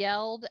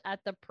yelled at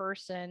the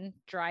person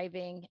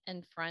driving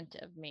in front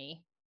of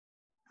me.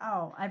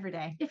 Oh, every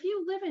day. If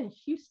you live in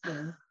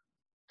Houston,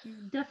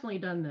 you've definitely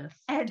done this.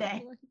 Every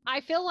day.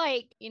 I feel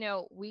like,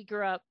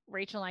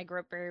 Rachel and I grew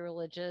up very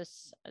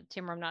religious.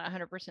 Tamara, I'm not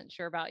 100%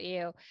 sure about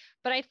you,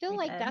 but I feel We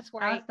like did. that's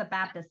where That's the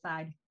Baptist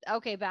side.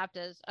 okay,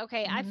 Baptist.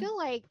 Okay. I Mhm. feel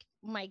like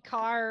my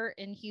car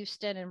in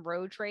Houston and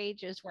road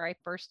rage is where I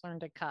first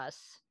learned to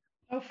cuss.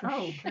 Oh, for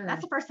sure.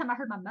 That's the first time I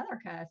heard my mother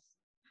cuss.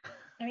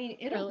 I mean,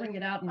 it'll Really? bring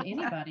it out in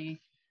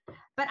anybody.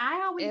 But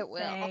I always It will.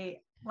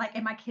 say, like,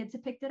 and my kids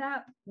have picked it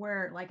up,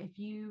 where like if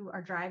you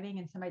are driving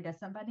and somebody does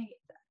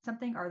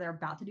something or they're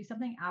about to do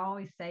something, I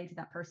always say to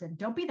that person,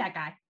 "Don't be that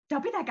guy.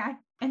 Don't be that guy."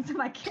 And so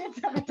my kids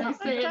have They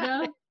say it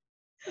now.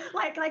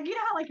 like you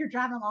know how like you're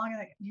driving along and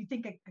like you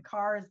think a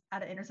car is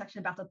at an intersection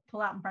about to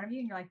pull out in front of you,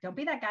 and you're like, "Don't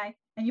be that guy,"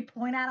 and you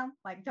point at them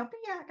like, "Don't be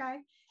that guy."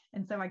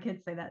 And so my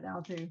kids say that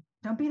now too.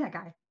 Don't be that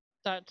guy.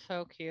 That's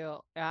so cute.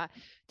 Yeah.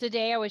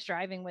 Today I was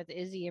driving with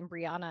Izzy and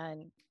Brianna,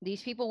 and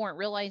these people weren't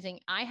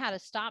realizing I had a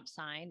stop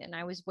sign, and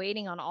I was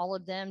waiting on all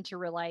of them to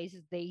realize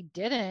they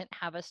didn't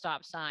have a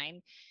stop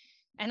sign.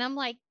 And I'm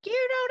like,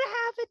 "You don't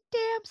have a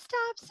damn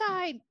stop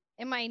sign."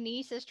 And my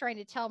niece is trying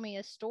to tell me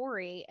a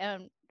story,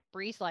 and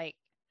Bree's like,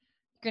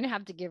 "You're gonna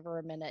have to give her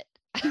a minute."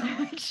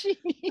 she's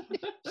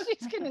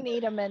gonna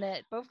need a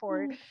minute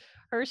before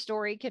her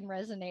story can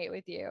resonate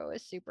with you.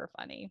 It's super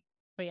funny.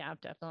 But yeah,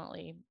 I've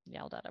definitely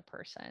yelled at a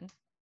person.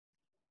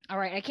 All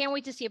right, I can't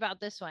wait to see about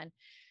this one.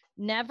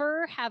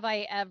 Never have I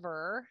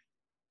ever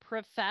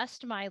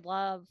professed my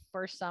love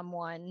for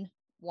someone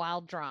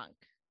while drunk.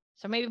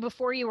 So maybe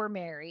before you were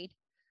married,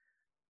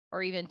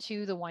 or even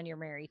to the one you're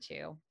married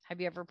to. Have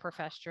you ever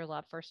professed your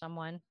love for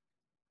someone?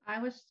 I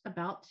was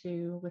about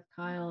to with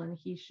Kyle, and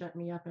he shut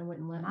me up and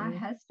wouldn't let My me.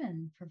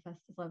 husband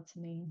professed his love to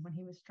me when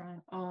he was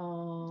drunk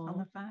on Oh,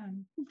 the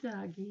phone.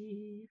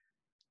 doggy.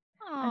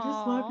 I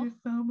just love you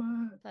so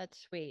much. That's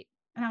sweet.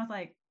 And I was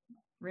like,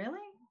 really?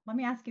 Let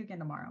me ask you again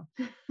tomorrow.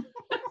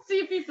 See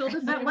if you feel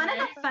the But same one way.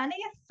 of the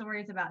funniest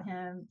stories about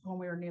him when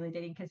we were newly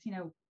dating, because,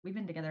 we've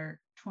been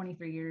together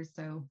 23 years.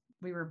 So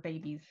we were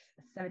babies,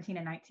 17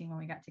 and 19 when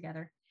we got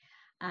together.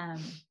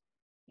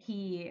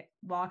 He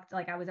walked,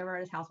 like I was over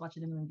at his house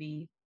watching the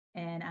movie,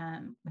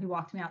 and he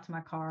walked me out to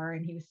my car,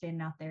 and he was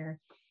standing out there,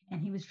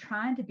 and he was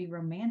trying to be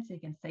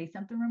romantic and say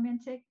something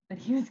romantic, but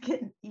he was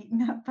getting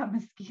eaten up by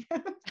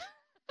mosquitoes.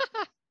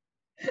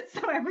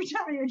 So every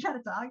time he would try to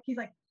talk, he's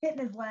like hitting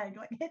his leg,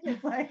 hitting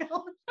his arm. And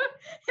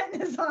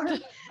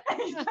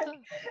he's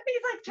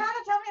like trying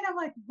to tell me, and I'm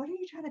like, "What are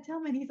you trying to tell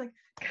me?" And he's like,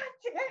 "God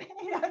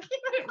damn it,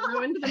 It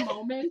ruined the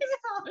moment.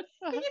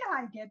 you know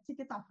how he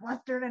gets all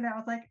flustered. And I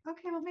was like,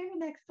 "Okay, well, maybe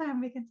next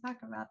time we can talk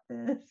about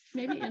this."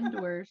 Maybe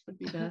indoors would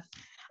be best.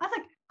 I was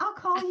like, "I'll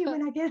call you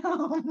when I get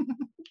home."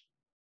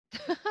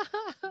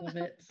 Love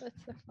it.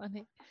 That's so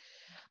funny.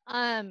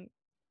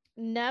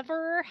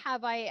 Never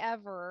have I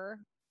ever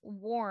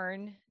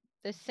worn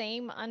the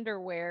same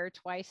underwear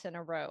twice in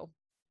a row.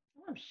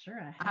 Oh, I'm sure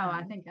I have. Oh,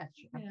 I think that's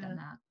true. I've done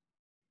that.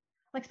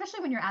 Like, especially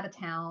when you're out of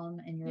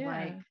town and you're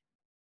like,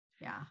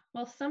 yeah.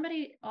 Well,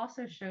 somebody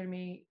also showed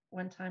me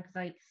one time, because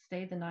I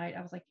stayed the night.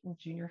 I was like in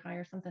junior high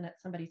or something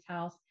at somebody's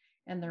house,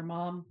 and their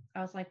mom,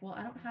 I was like, "Well,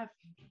 I don't have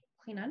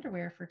clean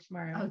underwear for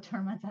tomorrow." Oh,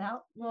 turn my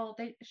out. Well,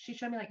 she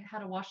showed me like how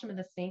to wash them in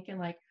the sink and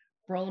like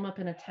roll them up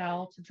in a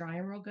towel to dry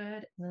them real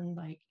good, and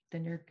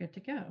then you're good to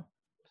go.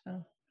 So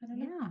I don't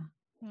know.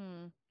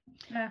 Yeah.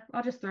 Yeah,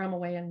 I'll just throw them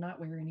away and not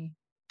wear any.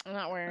 I'm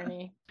not wearing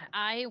any.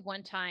 I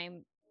one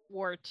time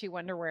wore two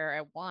underwear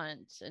at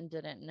once and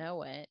didn't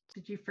know it.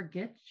 Did you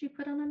forget you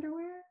put on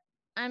underwear?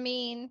 I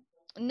mean,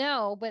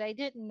 no, but I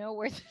didn't know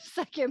where the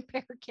second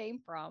pair came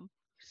from.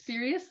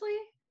 Seriously?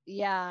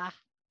 Yeah.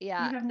 You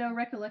have no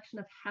recollection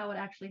of how it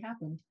actually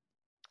happened?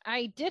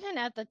 I didn't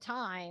at the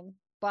time,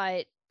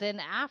 but then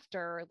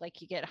after,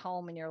 like, you get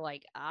home and you're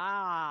like,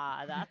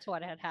 that's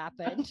what had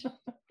happened.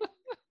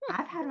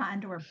 I've had my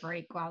underwear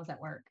break while I was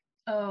at work.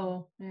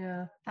 Oh,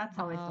 yeah. That's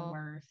always the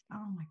worst.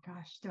 Oh my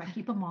gosh. Do I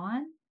keep them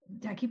on?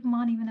 Do I keep them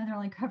on even though they're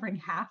only covering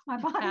half my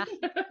body?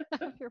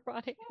 Half your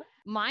body.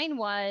 Mine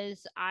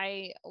was,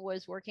 I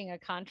was working a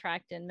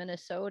contract in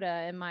Minnesota,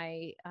 and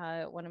my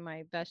one of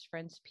my best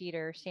friends,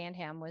 Peter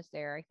Sandham, was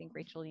there. I think,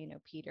 Rachel, you know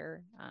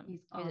Peter. He's he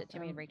was awesome. at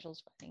Timmy and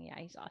Rachel's wedding. Yeah,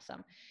 he's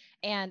awesome.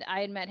 And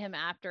I had met him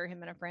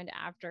and a friend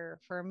after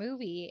for a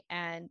movie,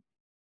 and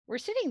we're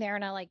sitting there,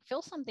 and I like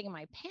feel something in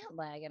my pant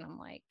leg, and I'm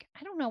like,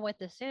 I don't know what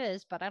this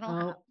is, but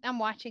I'm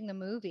watching the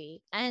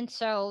movie. And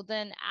so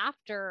then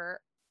after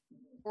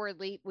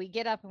we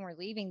get up and we're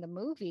leaving the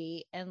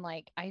movie, and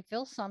like I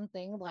feel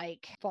something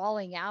like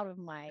falling out of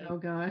my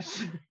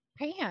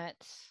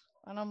pants,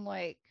 and I'm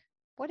like,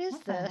 what is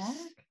this?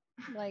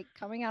 Like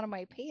coming out of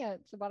my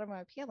pants, the bottom of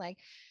my pant leg.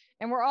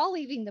 And we're all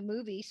leaving the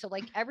movie, so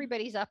like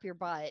everybody's up your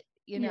butt,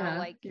 you know,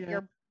 like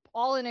you're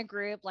all in a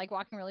group, like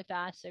walking really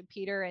fast. So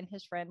Peter and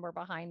his friend were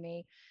behind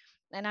me.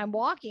 And I'm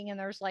walking and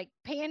there's like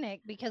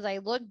panic because I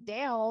look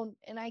down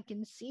and I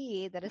can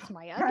see that it's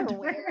my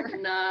underwear.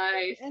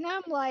 Nice. And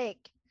I'm like,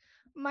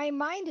 my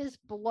mind is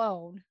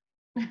blown.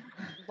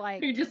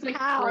 Like, you're just like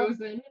how?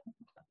 frozen.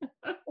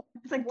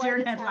 It's like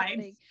deer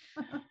headlights.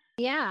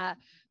 Yeah.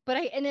 But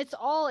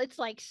it's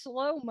like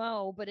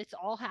slow-mo, but it's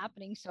all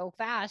happening so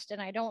fast.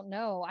 And I don't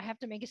know. I have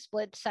to make a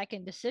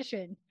split-second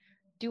decision.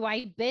 Do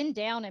I bend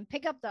down and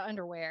pick up the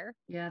underwear?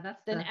 Yeah,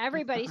 then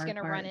everybody's going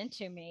to run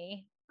into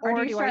me. Or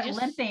do you start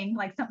limping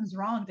like something's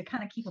wrong to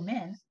kind of keep them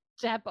in?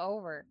 Step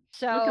over.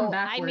 So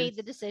I made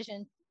the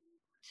decision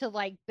to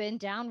like bend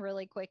down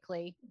really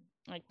quickly,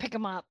 like pick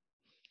them up.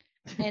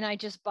 And I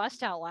just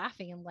bust out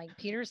laughing. And like,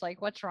 Peter's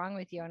like, what's wrong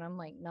with you? And I'm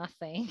like,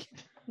 nothing,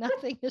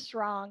 nothing is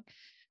wrong.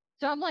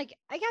 So I'm like,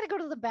 I got to go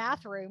to the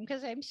bathroom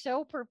because I'm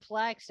so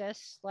perplexed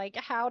as like,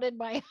 how did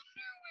my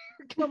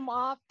underwear come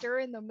off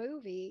during the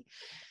movie?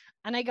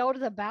 And I go to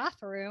the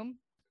bathroom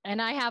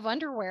and I have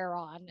underwear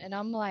on. And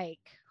I'm like,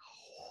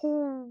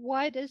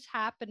 what is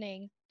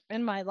happening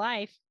in my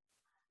life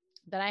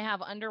that I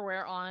have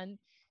underwear on,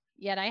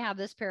 yet I have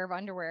this pair of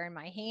underwear in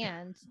my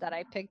hands that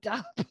I picked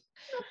up.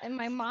 And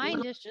my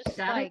mind is just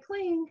like,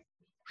 clean.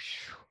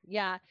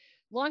 Yeah.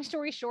 Long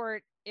story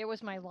short, it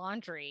was my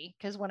laundry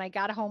because when I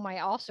got home, I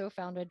also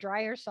found a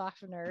dryer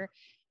softener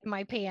in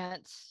my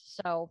pants.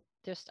 So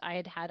just I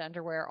had had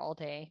underwear all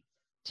day,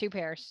 2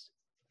 pairs,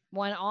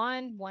 one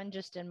on, one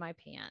just in my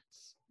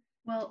pants.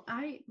 Well,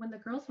 when the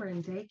girls were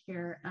in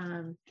daycare,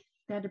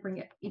 they had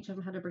to each of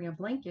them had to bring a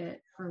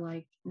blanket for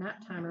like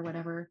nap time or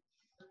whatever.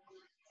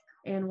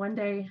 And one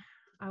day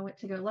I went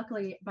to go,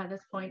 luckily by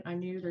this point, I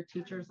knew their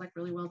teachers like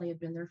really well. They had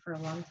been there for a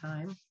long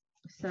time.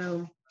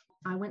 So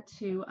I went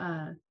to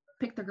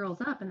pick the girls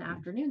up in the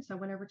afternoon. So I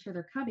went over to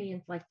their cubby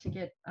and like to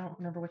get, I don't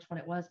remember which one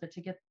it was, but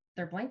to get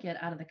their blanket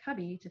out of the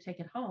cubby to take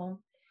it home.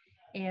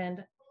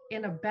 And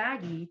in a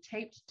baggie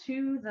taped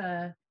to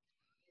the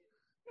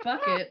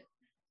bucket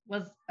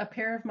was a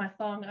pair of my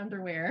thong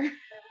underwear.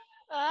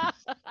 The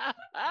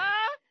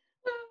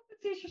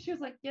teacher, she was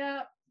like,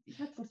 yeah, you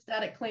had some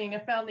static cling. I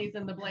found these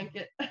in the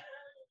blanket. I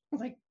was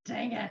like,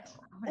 dang it.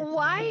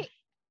 Why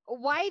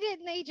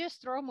didn't they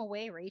just throw them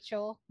away,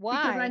 Rachel?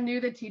 Why? Because I knew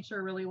the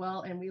teacher really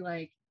well, and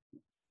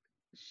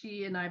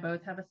she and I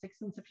both have a sick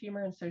sense of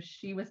humor, and so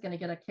she was going to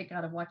get a kick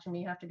out of watching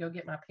me have to go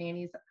get my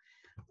panties,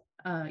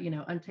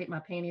 untape my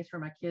panties for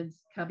my kids'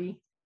 cubby.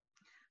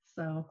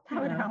 So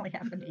that would only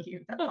happen to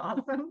you. That's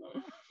awesome.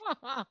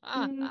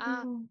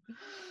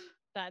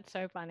 That's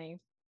so funny.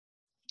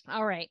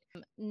 All right.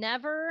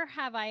 Never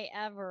have I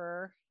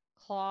ever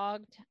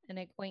clogged an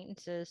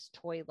acquaintance's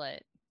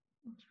toilet.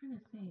 I'm trying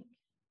to think.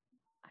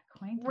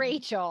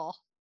 Rachel.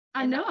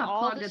 I know I've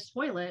clogged a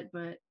toilet,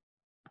 but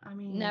I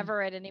mean,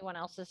 never at anyone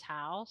else's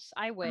house.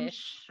 I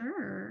wish. I'm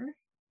sure.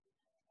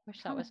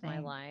 Wish that was my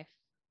life.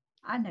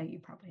 I know you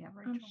probably have,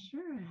 Rachel. I'm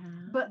sure I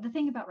have. But the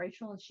thing about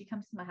Rachel is she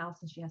comes to my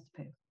house and she has to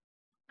poo.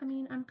 I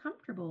mean, I'm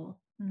comfortable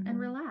and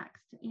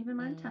relaxed. Even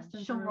my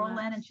intestines. She'll roll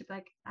in and she'll be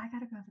like, I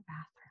gotta go to the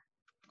bathroom.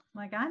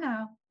 I'm like, I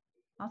know.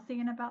 I'll see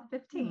you in about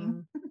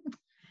 15.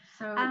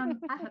 So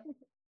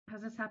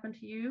has this happened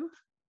to you?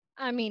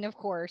 I mean, of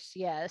course,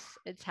 yes,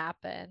 it's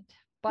happened.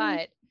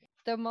 But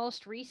the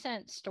most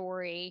recent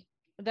story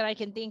that I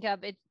can think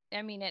of, it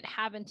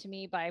happened to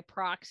me by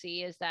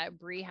proxy, is that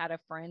Bree had a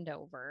friend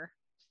over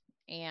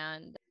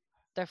and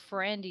the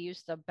friend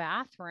used the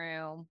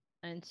bathroom.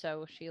 And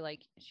so she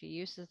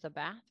uses the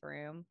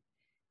bathroom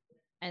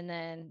and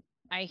then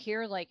I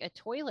hear like a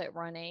toilet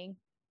running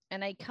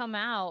and I come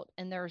out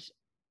and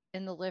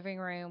in the living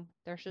room,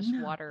 there's just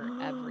water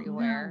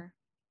everywhere.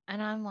 No.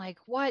 And I'm like,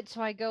 what?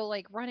 So I go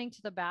like running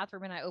to the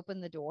bathroom and I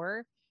open the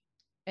door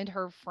and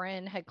her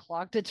friend had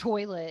clogged the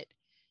toilet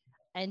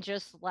and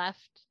just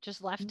left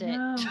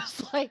it.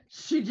 Just like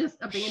she just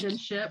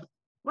abandoned ship.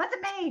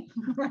 Wasn't me.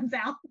 Runs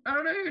out. I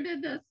don't know who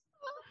did this.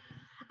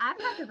 I've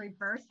had the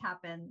reverse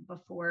happen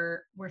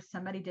before where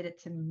somebody did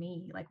it to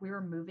me. Like we were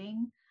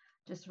moving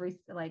just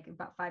like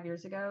about 5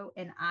 years ago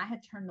and I had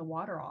turned the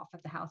water off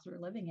at the house we were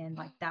living in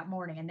like that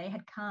morning and they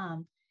had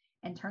come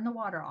and turned the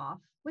water off,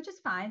 which is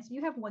fine. So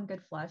you have one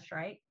good flush,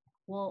 right?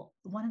 Well,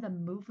 one of the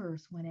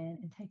movers went in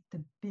and take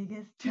the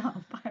biggest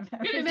dump I've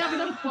ever You didn't have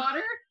enough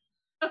water?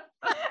 And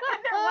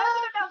there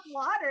wasn't enough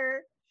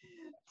water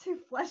to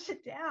flush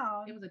it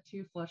down. It was a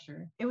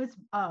 2-flusher. It was,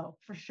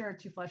 for sure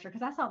 2-flusher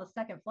because I saw the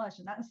second flush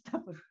and that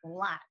stuff was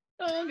flat.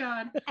 Oh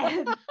God.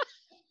 And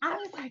I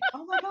was like,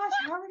 oh my gosh,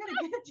 how are we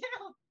gonna get it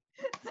down?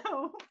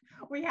 So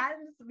we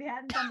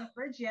hadn't done the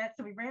fridge yet.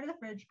 So we ran to the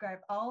fridge,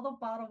 grabbed all the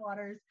bottled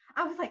waters.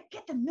 I was like,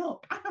 get the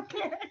milk. I don't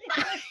care. Get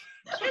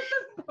the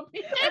milk.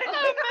 We have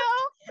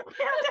to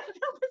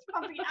fill this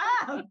puppy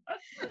up.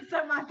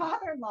 So my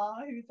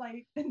father-in-law, who's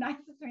like the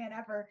nicest man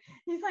ever,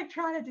 he's like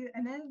trying to do,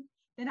 and then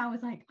I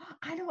was like,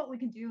 I know what we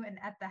can do. And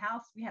at the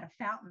house, we had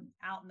a fountain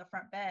out in the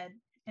front bed.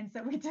 And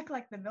so we took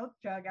like the milk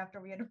jug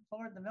after we had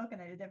poured the milk and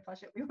it didn't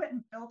flush it. We went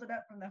and filled it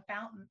up from the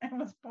fountain and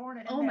was pouring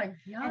it in there my God.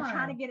 and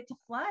trying to get it to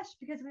flush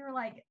because we were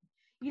like,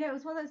 it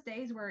was one of those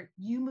days where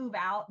you move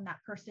out and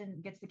that person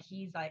gets the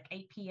keys like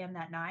 8 p.m.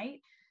 that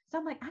night. So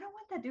I'm like, I don't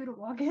want that dude to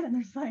walk in and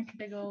there's like,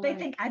 Big old, they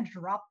think I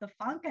dropped the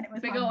funk and it was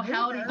big my old mover.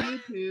 howdy you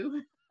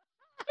two.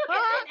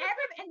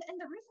 And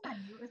the reason I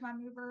knew it was my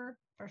mover,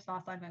 first of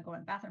all, so I'm going to go in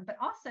the bathroom, but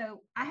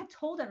also I had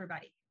told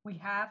everybody, we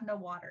have no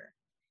water.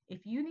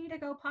 If you need to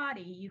go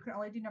potty, you can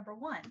only do number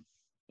once.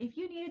 If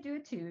you need to do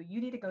it too, you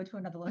need to go to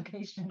another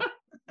location.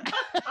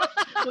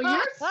 Well,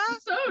 you're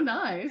so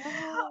nice.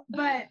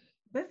 But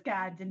this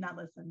guy did not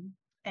listen.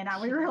 And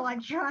we were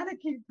like trying to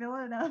keep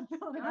filling it up,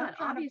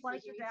 trying to flush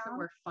you it need some down.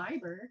 more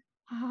fiber.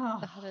 Oh,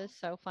 That is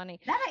so funny.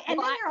 and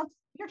then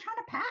you're trying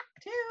to pack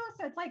too.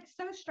 So it's like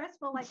so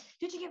stressful. Like,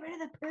 did you get rid of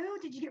the poo?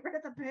 Did you get rid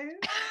of the poo?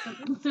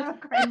 So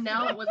crazy. And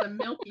now it was a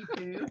milky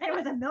poo. It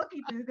was a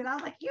milky poo because I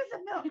was like, use the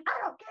milk. I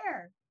don't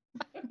care.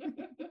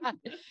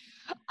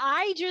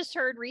 I just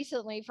heard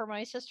recently from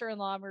my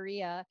sister-in-law,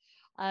 Maria,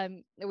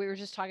 we were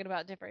just talking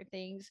about different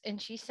things. And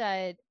she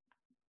said,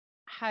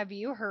 have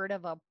you heard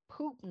of a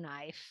poop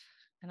knife?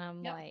 And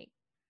I'm like,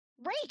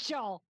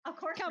 Rachel, Of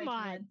course. come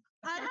on.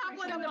 I have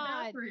one in the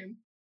bathroom.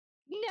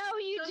 No,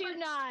 you do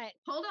not.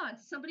 Hold on.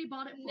 Somebody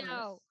bought it for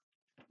us.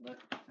 Look,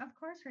 of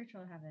course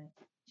Rachel will have it.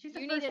 She's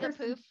the You first needed a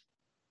person. poof.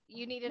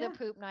 You needed a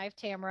poop knife,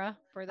 Tamara,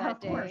 for that Of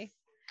course. day.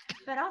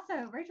 But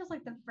also, Rachel's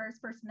like the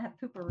first person to have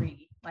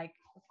poopery. Like,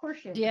 of course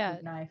she has a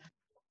poop knife.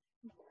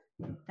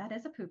 That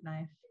is a poop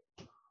knife.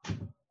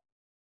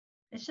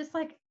 It's just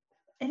like,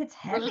 and it's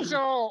heavy.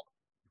 Rachel.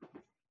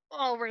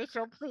 Oh,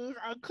 Rachel, please.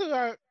 I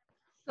can't.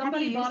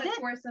 Somebody bought it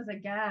for us as a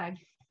gag.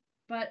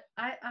 But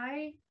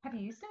I have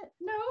you used it?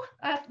 No.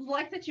 I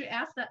like that you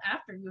asked that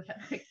after you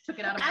took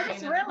it out of my I hand.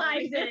 just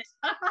realized it.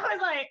 I was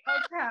like, oh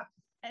crap.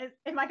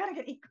 Am I going to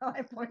get E.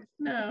 coli poisoning?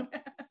 No.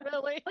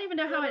 Really? I don't even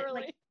know how it,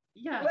 like,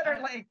 yeah.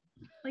 Literally.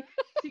 Like,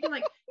 so you can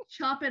like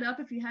chop it up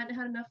if you hadn't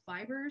had enough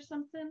fiber or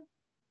something.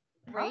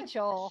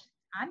 Rachel.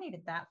 I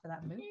needed that for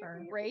that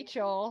mover.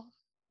 Rachel.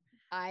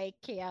 I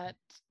can't.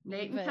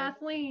 Nate and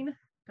Kathleen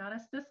got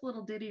us this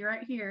little ditty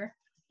right here.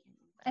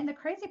 And the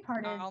crazy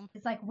part is,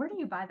 it's like, where do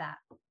you buy that?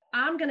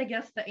 I'm going to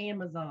guess the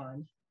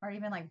Amazon. Or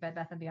even like Bed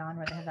Bath & Beyond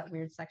where they have that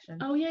weird section.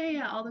 Oh,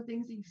 yeah. All the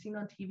things that you've seen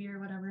on TV or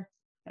whatever.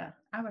 Yeah,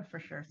 I would for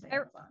sure say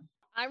Amazon.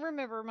 I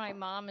remember my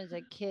mom as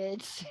a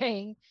kid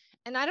saying,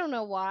 and I don't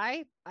know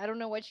why, I don't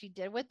know what she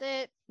did with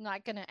it. I'm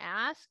not going to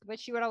ask, but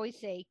she would always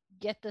say,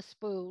 get the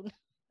spoon.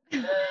 So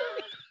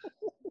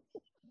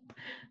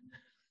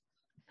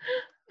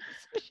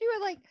she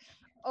would like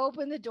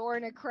open the door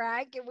in a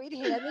crack and we'd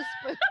hand the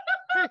spoon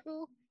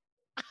through.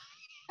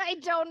 I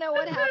don't know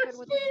what happened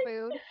with the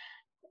spoon.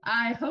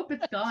 I hope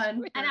it's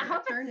gone. And I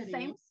hope it's the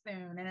same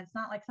spoon and it's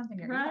not like something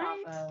you're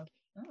eating off of.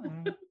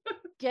 Oh.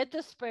 Get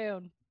the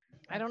spoon.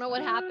 I don't know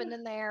what happened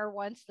in there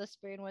once the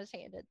spoon was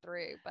handed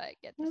through, but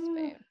get the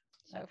spoon.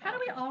 So how do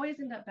we always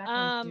end up back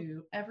on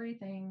two?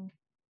 Everything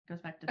goes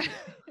back to two.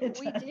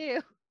 We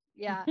do.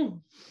 Yeah.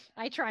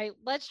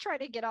 Let's try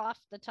to get off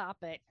the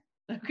topic.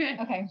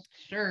 Okay.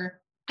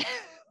 Sure.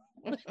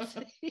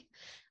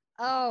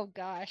 Oh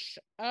gosh.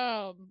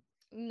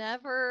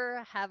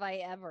 Never have I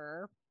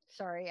ever.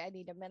 Sorry, I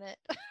need a minute.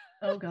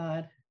 Oh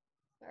God.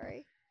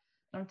 Sorry.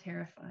 I'm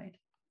terrified.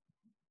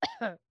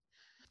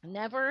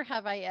 Never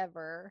have I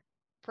ever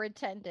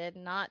pretended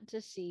not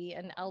to see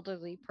an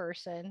elderly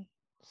person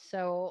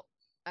so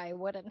I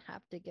wouldn't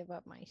have to give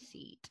up my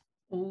seat.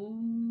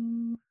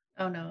 Ooh.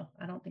 Oh no,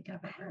 I don't think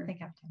I've done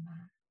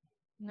that.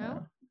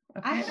 No?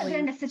 I haven't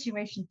been in a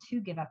situation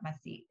to give up my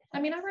seat. I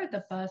mean, I rode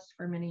the bus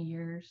for many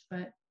years,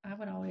 but I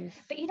would always.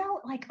 But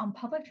like on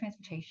public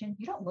transportation,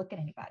 you don't look at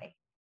anybody.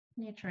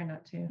 You try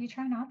not to. You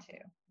try not to.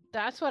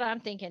 That's what I'm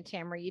thinking,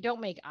 Tamara. You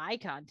don't make eye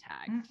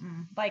contact.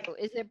 Like,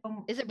 is it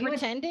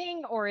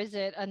pretending or is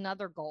it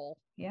another goal?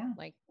 Yeah.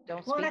 Like,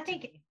 don't. Well, and I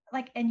think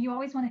and you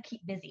always want to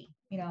keep busy,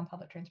 on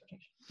public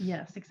transportation.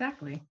 Yes,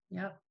 exactly.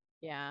 Yep.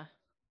 Yeah.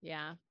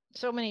 Yeah.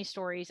 So many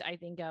stories I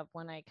think of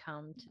when I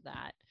come to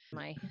that.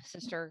 My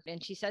sister,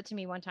 and she said to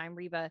me one time,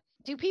 Reba,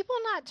 do people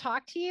not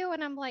talk to you?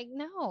 And I'm like,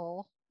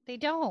 no, they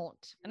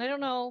don't. And I don't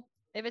know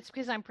if it's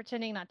because I'm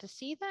pretending not to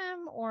see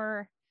them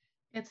or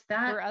it's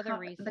that for other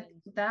reasons.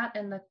 That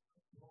and the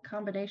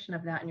combination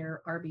of that in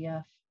your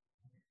RBF.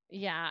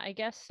 Yeah, I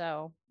guess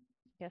so.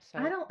 I just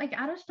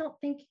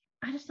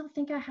don't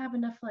think I have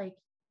enough like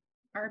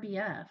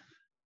RBF.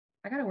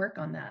 I got to work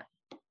on that.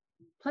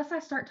 Plus I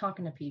start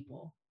talking to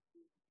people.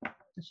 I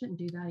shouldn't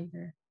do that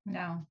either.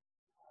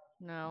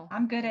 No,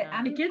 I'm good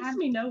at, it gets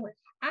me nowhere.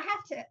 I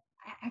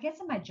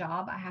guess in my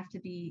job, I have to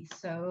be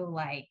so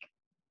like,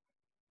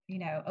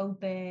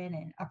 open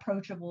and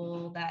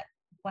approachable that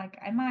like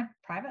in my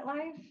private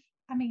life,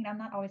 I mean, I'm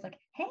not always like,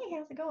 hey,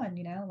 how's it going?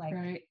 Like,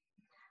 right.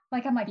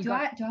 Like, I'm like, do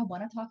I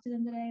want to talk to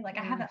them today? Like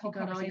I have that whole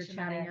conversation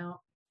chatting out,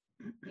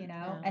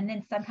 and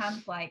then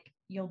sometimes like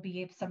you'll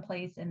be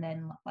someplace and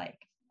then like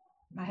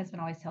my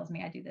husband always tells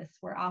me I do this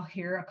where I'll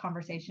hear a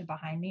conversation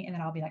behind me and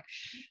then I'll be like,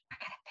 shh, I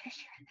gotta finish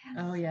hearing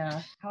this. Oh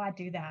yeah. How I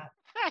do that.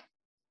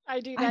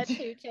 I do that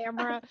too,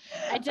 Tamara.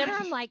 At dinner,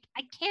 I'm like,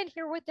 I can't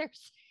hear what they're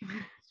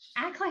saying.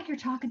 Act like you're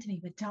talking to me,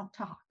 but don't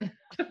talk.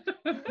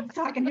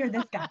 So I can hear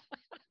this guy.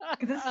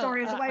 This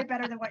story is way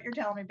better than what you're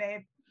telling me,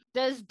 babe.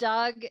 Does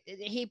Doug,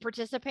 he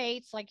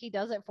participates, like he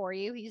does it for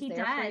you? He's He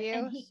there does. for you.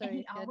 And he, so and he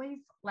you could- always,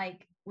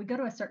 like, we go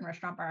to a certain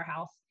restaurant by our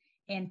house,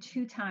 and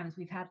 2 times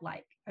we've had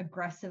like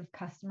aggressive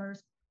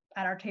customers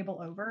at our table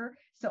over.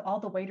 So all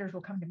the waiters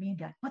will come to me and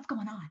be like, "What's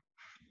going on?"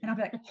 And I'll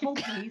be like, "Hold,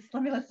 please.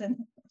 Let me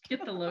listen."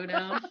 Get the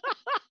lowdown.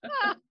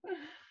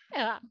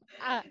 Yeah.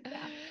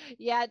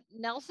 Yeah,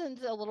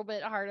 Nelson's a little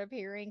bit hard of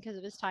hearing because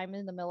of his time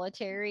in the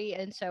military.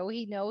 And so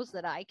he knows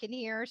that I can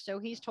hear. So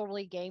he's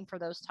totally game for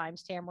those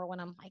times, Tamara, when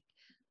I'm like,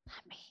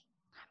 let me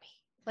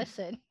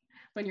listen.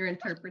 When you're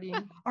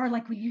interpreting. Or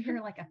like when you hear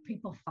like a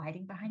people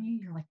fighting behind you,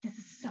 you're like, "This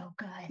is so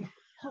good.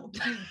 Hold,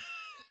 please."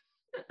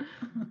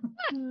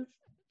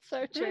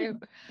 So true.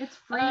 It's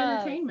free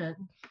entertainment.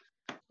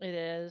 It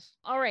is.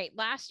 All right.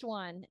 Last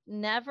one.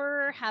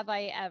 Never have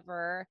I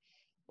ever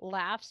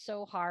laughed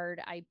so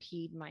hard I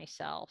peed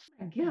myself.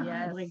 Yeah,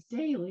 Yes. like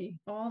daily,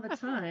 all the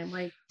time.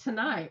 Like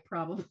tonight,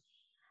 probably.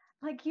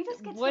 Like you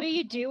just get to What the do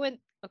you point- do when,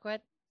 oh, go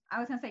ahead. I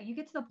was gonna say, you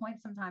get to the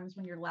point sometimes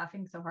when you're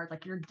laughing so hard,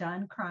 like you're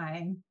done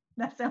crying.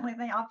 That's the only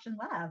thing option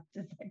left,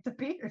 is like to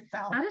pee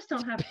yourself. I just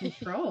don't have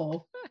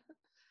control.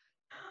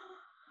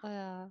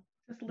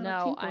 Just a little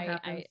No, tinkle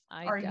happens.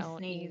 Or I you don't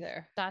sneeze.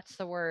 either. That's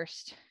the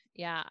worst.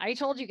 Yeah, I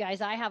told you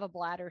guys I have a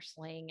bladder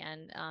sling,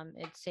 and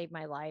it saved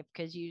my life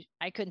because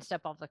I couldn't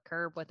step off the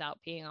curb without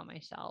peeing on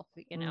myself,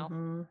 you know.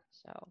 Mhm.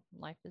 So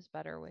life is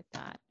better with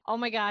that. Oh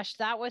my gosh,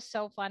 that was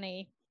so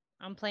funny.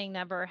 I'm playing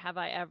Never Have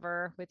I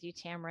Ever with you,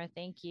 Tamara.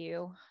 Thank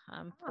you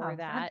for Oh,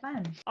 that.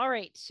 fun. All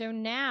right, so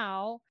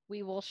now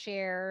we will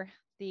share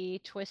the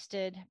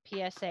Twisted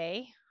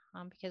PSA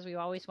because we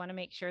always want to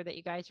make sure that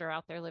you guys are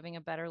out there living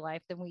a better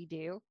life than we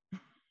do.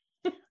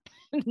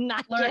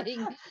 Not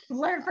getting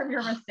Learn from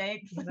your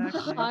mistakes.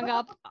 Exactly.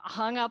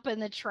 hung up in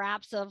the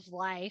traps of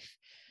life.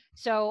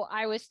 So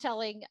I was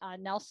telling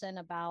Nelson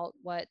about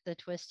what the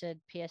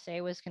Twisted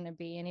PSA was going to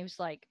be, and he was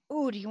like,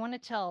 "Oh, do you want to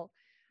tell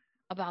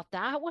about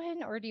that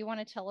one, or do you want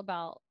to tell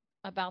about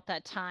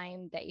that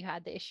time that you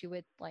had the issue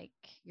with like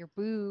your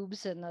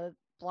boobs and the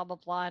blah blah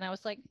blah?" And I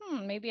was like,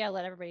 maybe I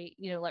let everybody,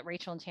 let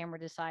Rachel and Tamara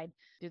decide.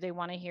 Do they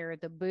want to hear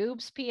the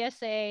boobs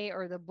PSA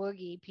or the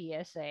boogie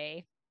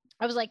PSA?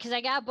 I was like, because I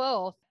got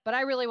both, but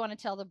I really want to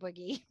tell the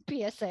boogie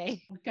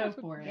PSA. Go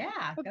for it.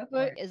 Yeah, go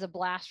for it. Is a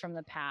blast from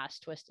the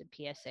past, Twisted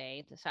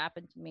PSA. This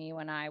happened to me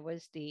when I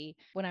was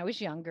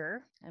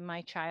younger and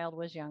my child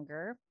was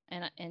younger.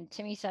 And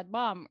Timmy said,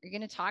 "Mom, you're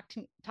going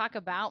to talk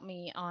about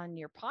me on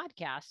your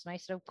podcast." And I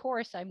said, "Of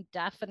course, I'm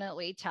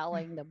definitely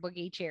telling the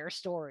boogie chair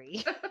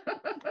story."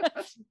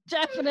 That's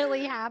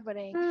definitely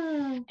happening.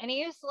 And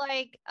he was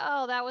like,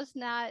 "Oh, that was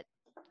not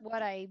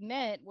what I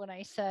meant when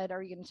I said,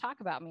 are you going to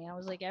talk about me?" I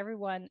was like,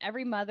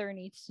 every mother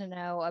needs to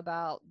know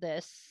about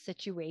this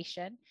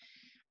situation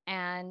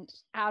and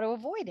how to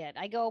avoid it.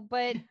 I go,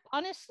 but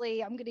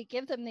honestly, I'm going to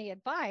give them the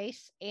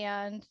advice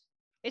and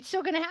it's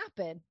still going to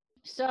happen.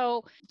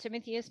 So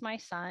Timothy is my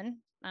son.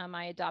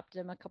 I adopted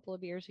him a couple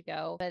of years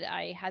ago, but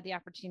I had the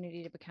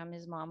opportunity to become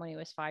his mom when he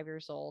was 5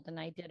 years old. And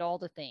I did all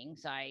the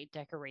things. I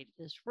decorated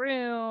his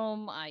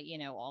room,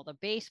 all the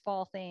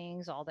baseball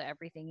things, all the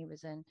everything he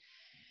was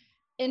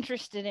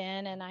interested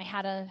in. And I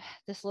had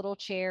this little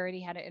chair, and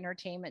he had an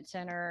entertainment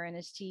center and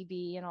his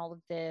TV and all of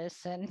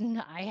this.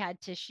 And I had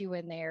tissue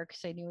in there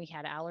because I knew he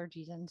had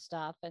allergies and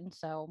stuff. And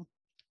so,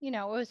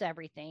 it was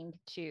everything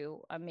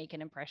to make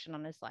an impression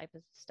on his life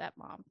as a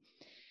stepmom.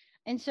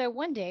 And so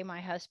one day my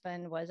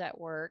husband was at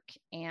work,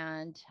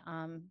 and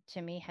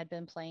Timmy had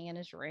been playing in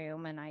his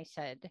room. And I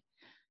said,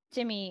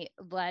 "Timmy,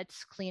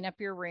 let's clean up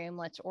your room.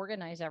 Let's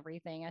organize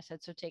everything." I said,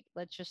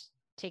 let's just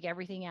take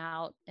everything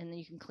out and then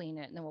you can clean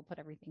it and then we'll put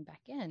everything back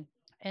in.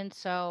 And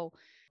so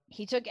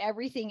he took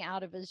everything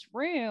out of his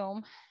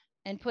room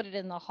and put it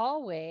in the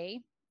hallway.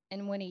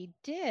 And when he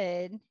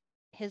did,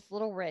 his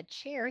little red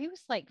chair, he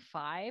was like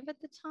 5 at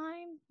the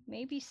time,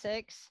 maybe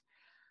 6,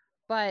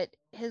 but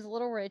his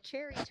little red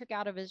chair he took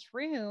out of his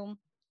room.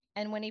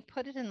 And when he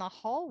put it in the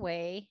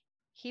hallway,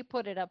 he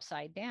put it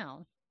upside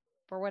down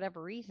for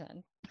whatever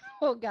reason.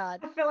 Oh God.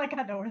 I feel like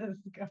I know where this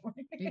is going.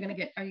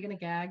 Are you gonna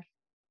gag?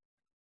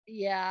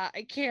 Yeah,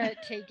 I can't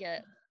take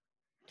it.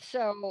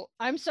 So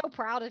I'm so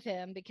proud of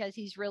him because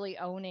he's really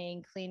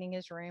owning cleaning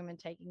his room and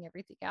taking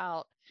everything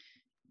out.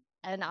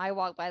 And I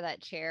walk by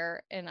that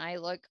chair and I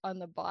look on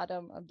the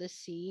bottom of the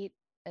seat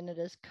and it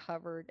is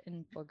covered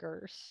in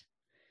boogers.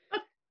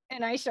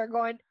 And I start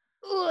going,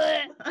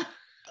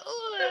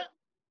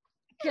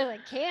 because I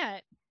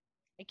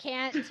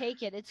can't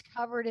take it. It's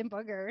covered in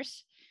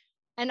boogers.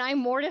 And I'm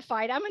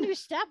mortified. I'm a new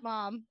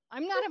stepmom.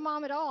 I'm not a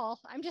mom at all.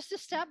 I'm just a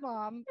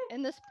stepmom.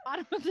 And this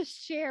bottom of this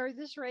chair,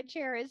 this red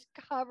chair, is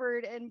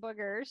covered in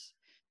boogers.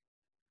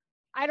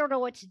 I don't know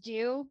what to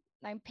do.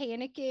 I'm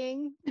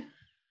panicking.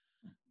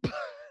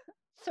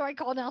 So I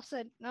call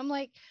Nelson and I'm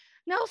like,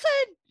 "Nelson,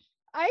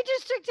 I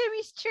just took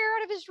Timmy's chair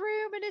out of his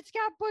room and it's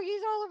got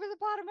boogies all over the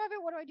bottom of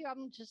it. What do I do?"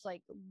 I'm just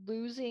like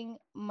losing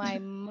my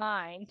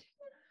mind.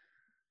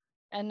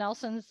 And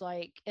Nelson's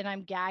like, and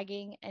I'm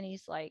gagging, and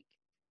he's like,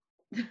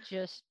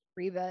 "Just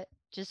Reba,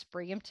 just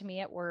bring him to me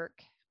at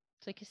work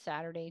It's like a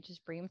Saturday.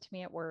 Just bring him to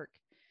me at work.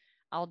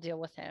 I'll deal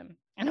with him.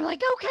 And I'm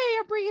like, okay,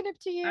 I'm bringing him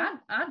to you.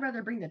 I'd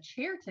rather bring the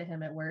chair to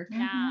him at work.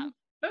 Yeah.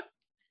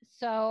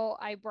 So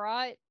I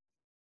brought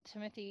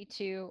Timothy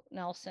to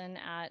Nelson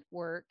at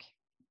work.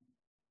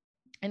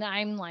 And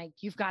I'm like,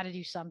 you've got to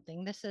do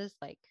something. This is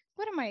like,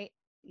 what am I?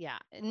 Yeah.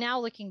 Now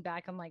looking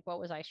back, I'm like, what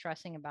was I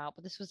stressing about?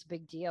 But this was a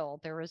big deal.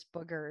 There was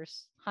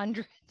boogers,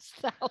 hundreds,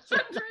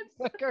 thousands of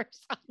boogers.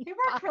 You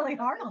worked really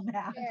hard on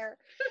that.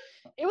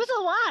 It was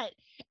a lot.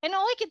 And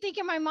all I could think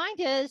in my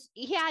mind is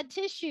he had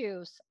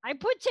tissues. I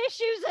put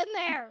tissues in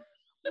there.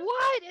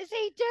 What is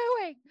he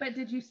doing? But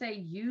did you say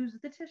use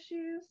the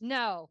tissues?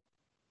 No,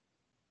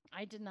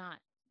 I did not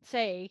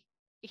say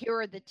here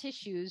are the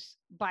tissues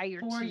by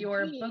your for TV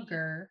your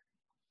booger.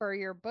 For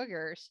your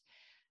boogers.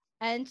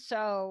 And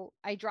so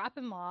I drop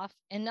him off,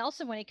 and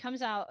Nelson, when he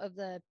comes out of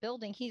the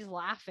building, he's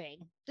laughing.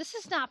 This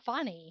is not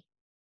funny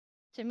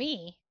to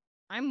me.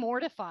 I'm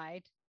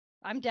mortified.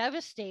 I'm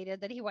devastated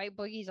that he white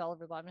boogies all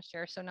over the bottom of his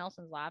chair. So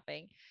Nelson's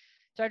laughing.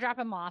 So I drop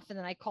him off, and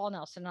then I call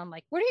Nelson. And I'm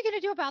like, what are you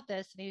going to do about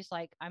this? And he's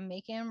like, I'm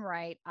making him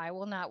right. I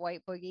will not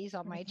white boogies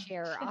on my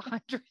chair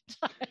 100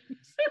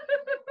 times.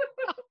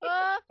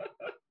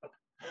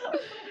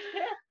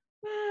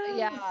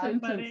 Yeah,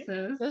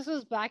 this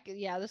was back in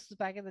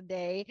the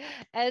day.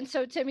 And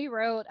so Timmy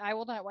wrote, I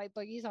will not white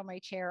boogies on my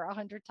chair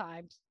 100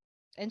 times.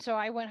 And so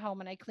I went home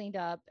and I cleaned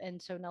up.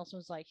 And so Nelson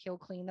was like, he'll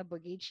clean the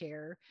boogie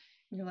chair.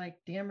 You're like,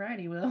 damn right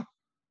he will.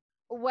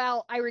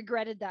 Well, I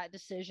regretted that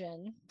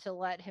decision to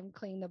let him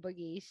clean the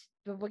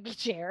boogie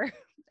chair.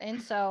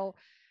 And so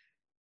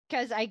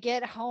because I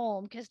get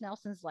home, because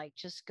Nelson's like,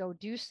 just go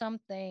do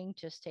something,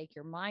 just take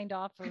your mind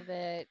off of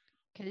it.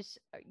 Because,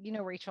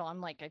 Rachel,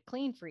 I'm like a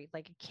clean freak.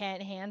 Like, I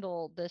can't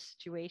handle this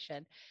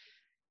situation.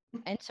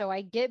 And so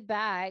I get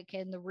back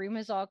and the room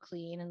is all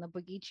clean and the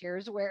boogie chair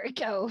is where it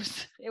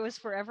goes. It was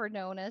forever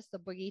known as the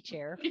boogie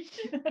chair.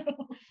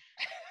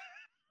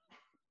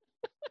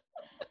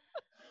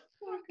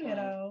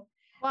 Kiddo.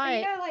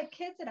 But like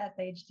kids at that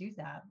age do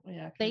that.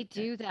 Yeah, they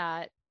do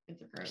that.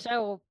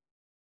 So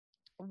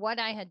what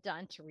I had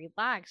done to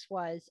relax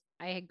was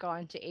I had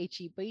gone to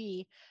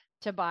HEB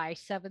to buy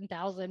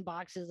 7,000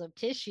 boxes of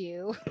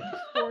tissue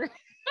for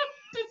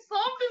to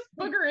solve this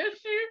booger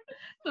issue,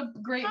 the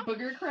great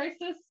booger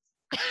crisis.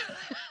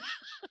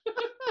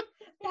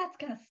 That's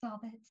gonna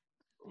solve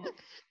it.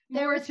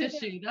 More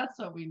tissue. That's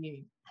what we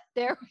need.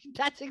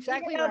 That's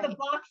exactly right. The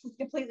box is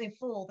completely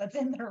full. That's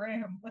in the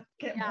room.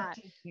 Yeah,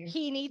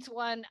 he needs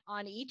one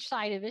on each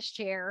side of his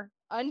chair,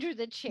 under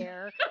the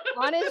chair,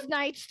 on his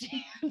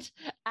nightstand,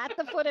 at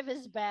the foot of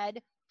his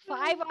bed.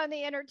 5 on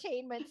the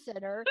entertainment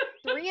center,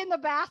 3 in the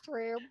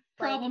bathroom.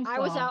 Problem I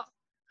solved.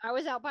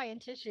 was out buying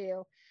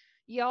tissue.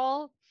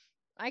 Y'all,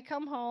 I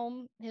come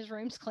home, his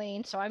room's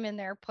clean, so I'm in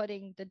there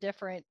putting the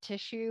different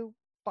tissue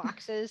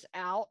boxes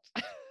out.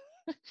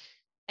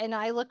 And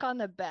I look on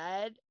the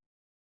bed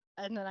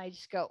and then I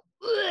just go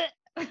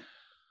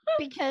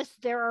because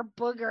there are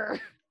booger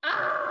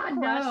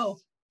no,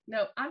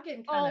 I'm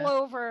getting all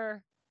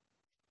over.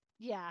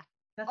 Yeah,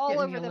 that's all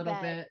over me a the little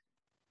bed. bit.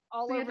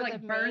 All so you over have to,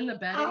 the burn the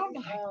bedding. Oh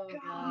my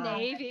God.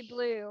 Navy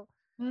blue.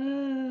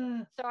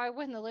 So I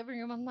went in the living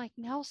room. I'm like,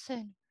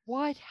 Nelson,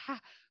 what?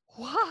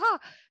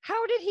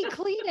 How did he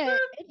clean it?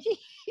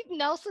 And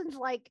Nelson's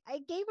like, I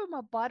gave him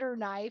a butter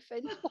knife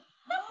and sit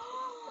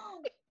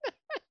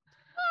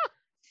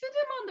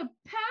him on the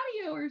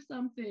patio or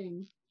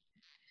something.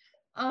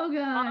 Oh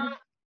God.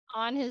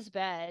 On his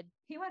bed.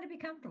 He wanted to be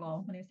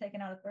comfortable when he was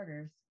taking out his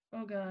burgers.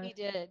 Oh God. He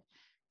did.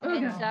 Oh,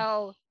 and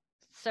God.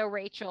 so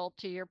Rachel,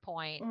 to your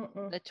point,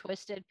 the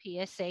twisted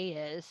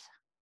PSA is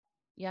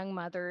young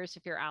mothers,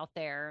 if you're out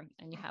there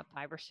and you have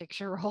 5 or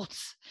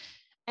 6-year-olds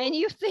and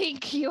you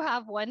think you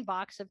have 1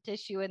 box of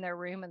tissue in their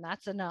room and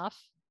that's enough.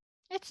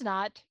 It's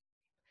not.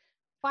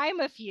 Buy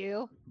them a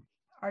few.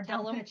 Or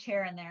don't put a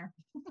chair in there.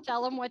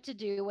 Tell them what to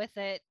do with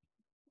it.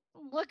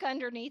 Look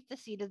underneath the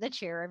seat of the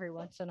chair every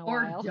once in a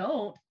while. Or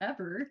don't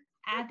ever.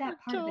 Add that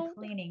part of the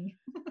cleaning.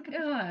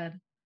 God.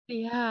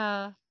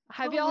 Yeah.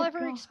 Have y'all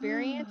ever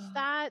experienced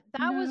that?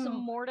 That was No.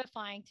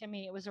 mortifying to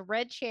me. It was a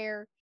red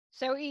chair.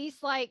 So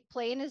he's like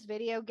playing his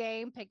video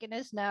game, picking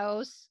his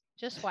nose,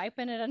 just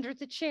wiping it under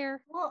the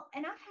chair. Well,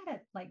 and I've had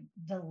it like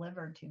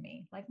delivered to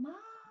me, like, Mom,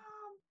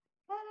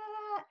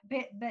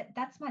 but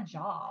that's my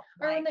job.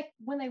 Or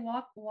when they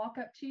walk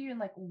up to you and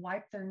like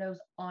wipe their nose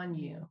on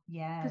you.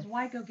 Yeah. Because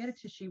why go get a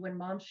tissue when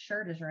Mom's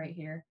shirt is right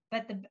here?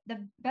 But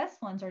the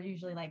best ones are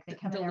usually like they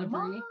come in there,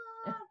 Mom,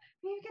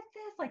 you get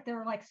this. Like they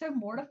were like so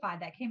mortified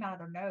that came out of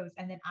their nose,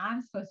 and then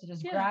I'm supposed to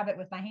just grab it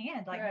with my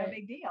hand, like no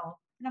big deal.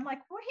 And I'm like,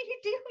 what are you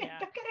doing?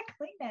 Go get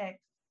a Kleenex.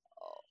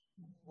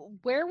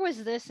 Where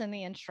was this in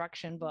the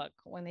instruction book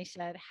when they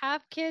said,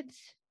 have kids?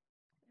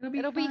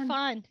 It'll be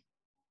fun.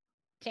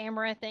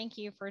 Tamara, thank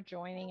you for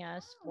joining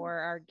us for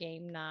our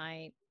game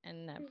night.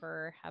 And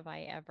never have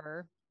I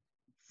ever.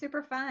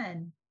 Super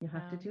fun. You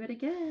have to do it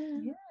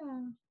again.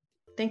 Yeah.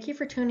 Thank you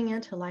for tuning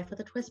in to Life with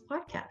a Twist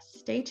podcast.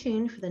 Stay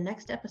tuned for the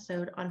next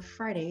episode on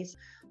Fridays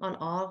on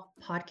all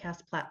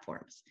podcast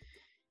platforms.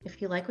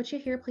 If you like what you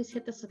hear, please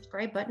hit the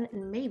subscribe button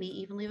and maybe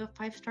even leave a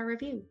 5-star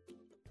review.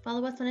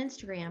 Follow us on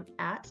Instagram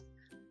at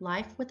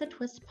Life with a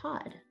Twist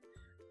Pod.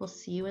 We'll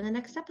see you in the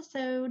next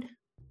episode.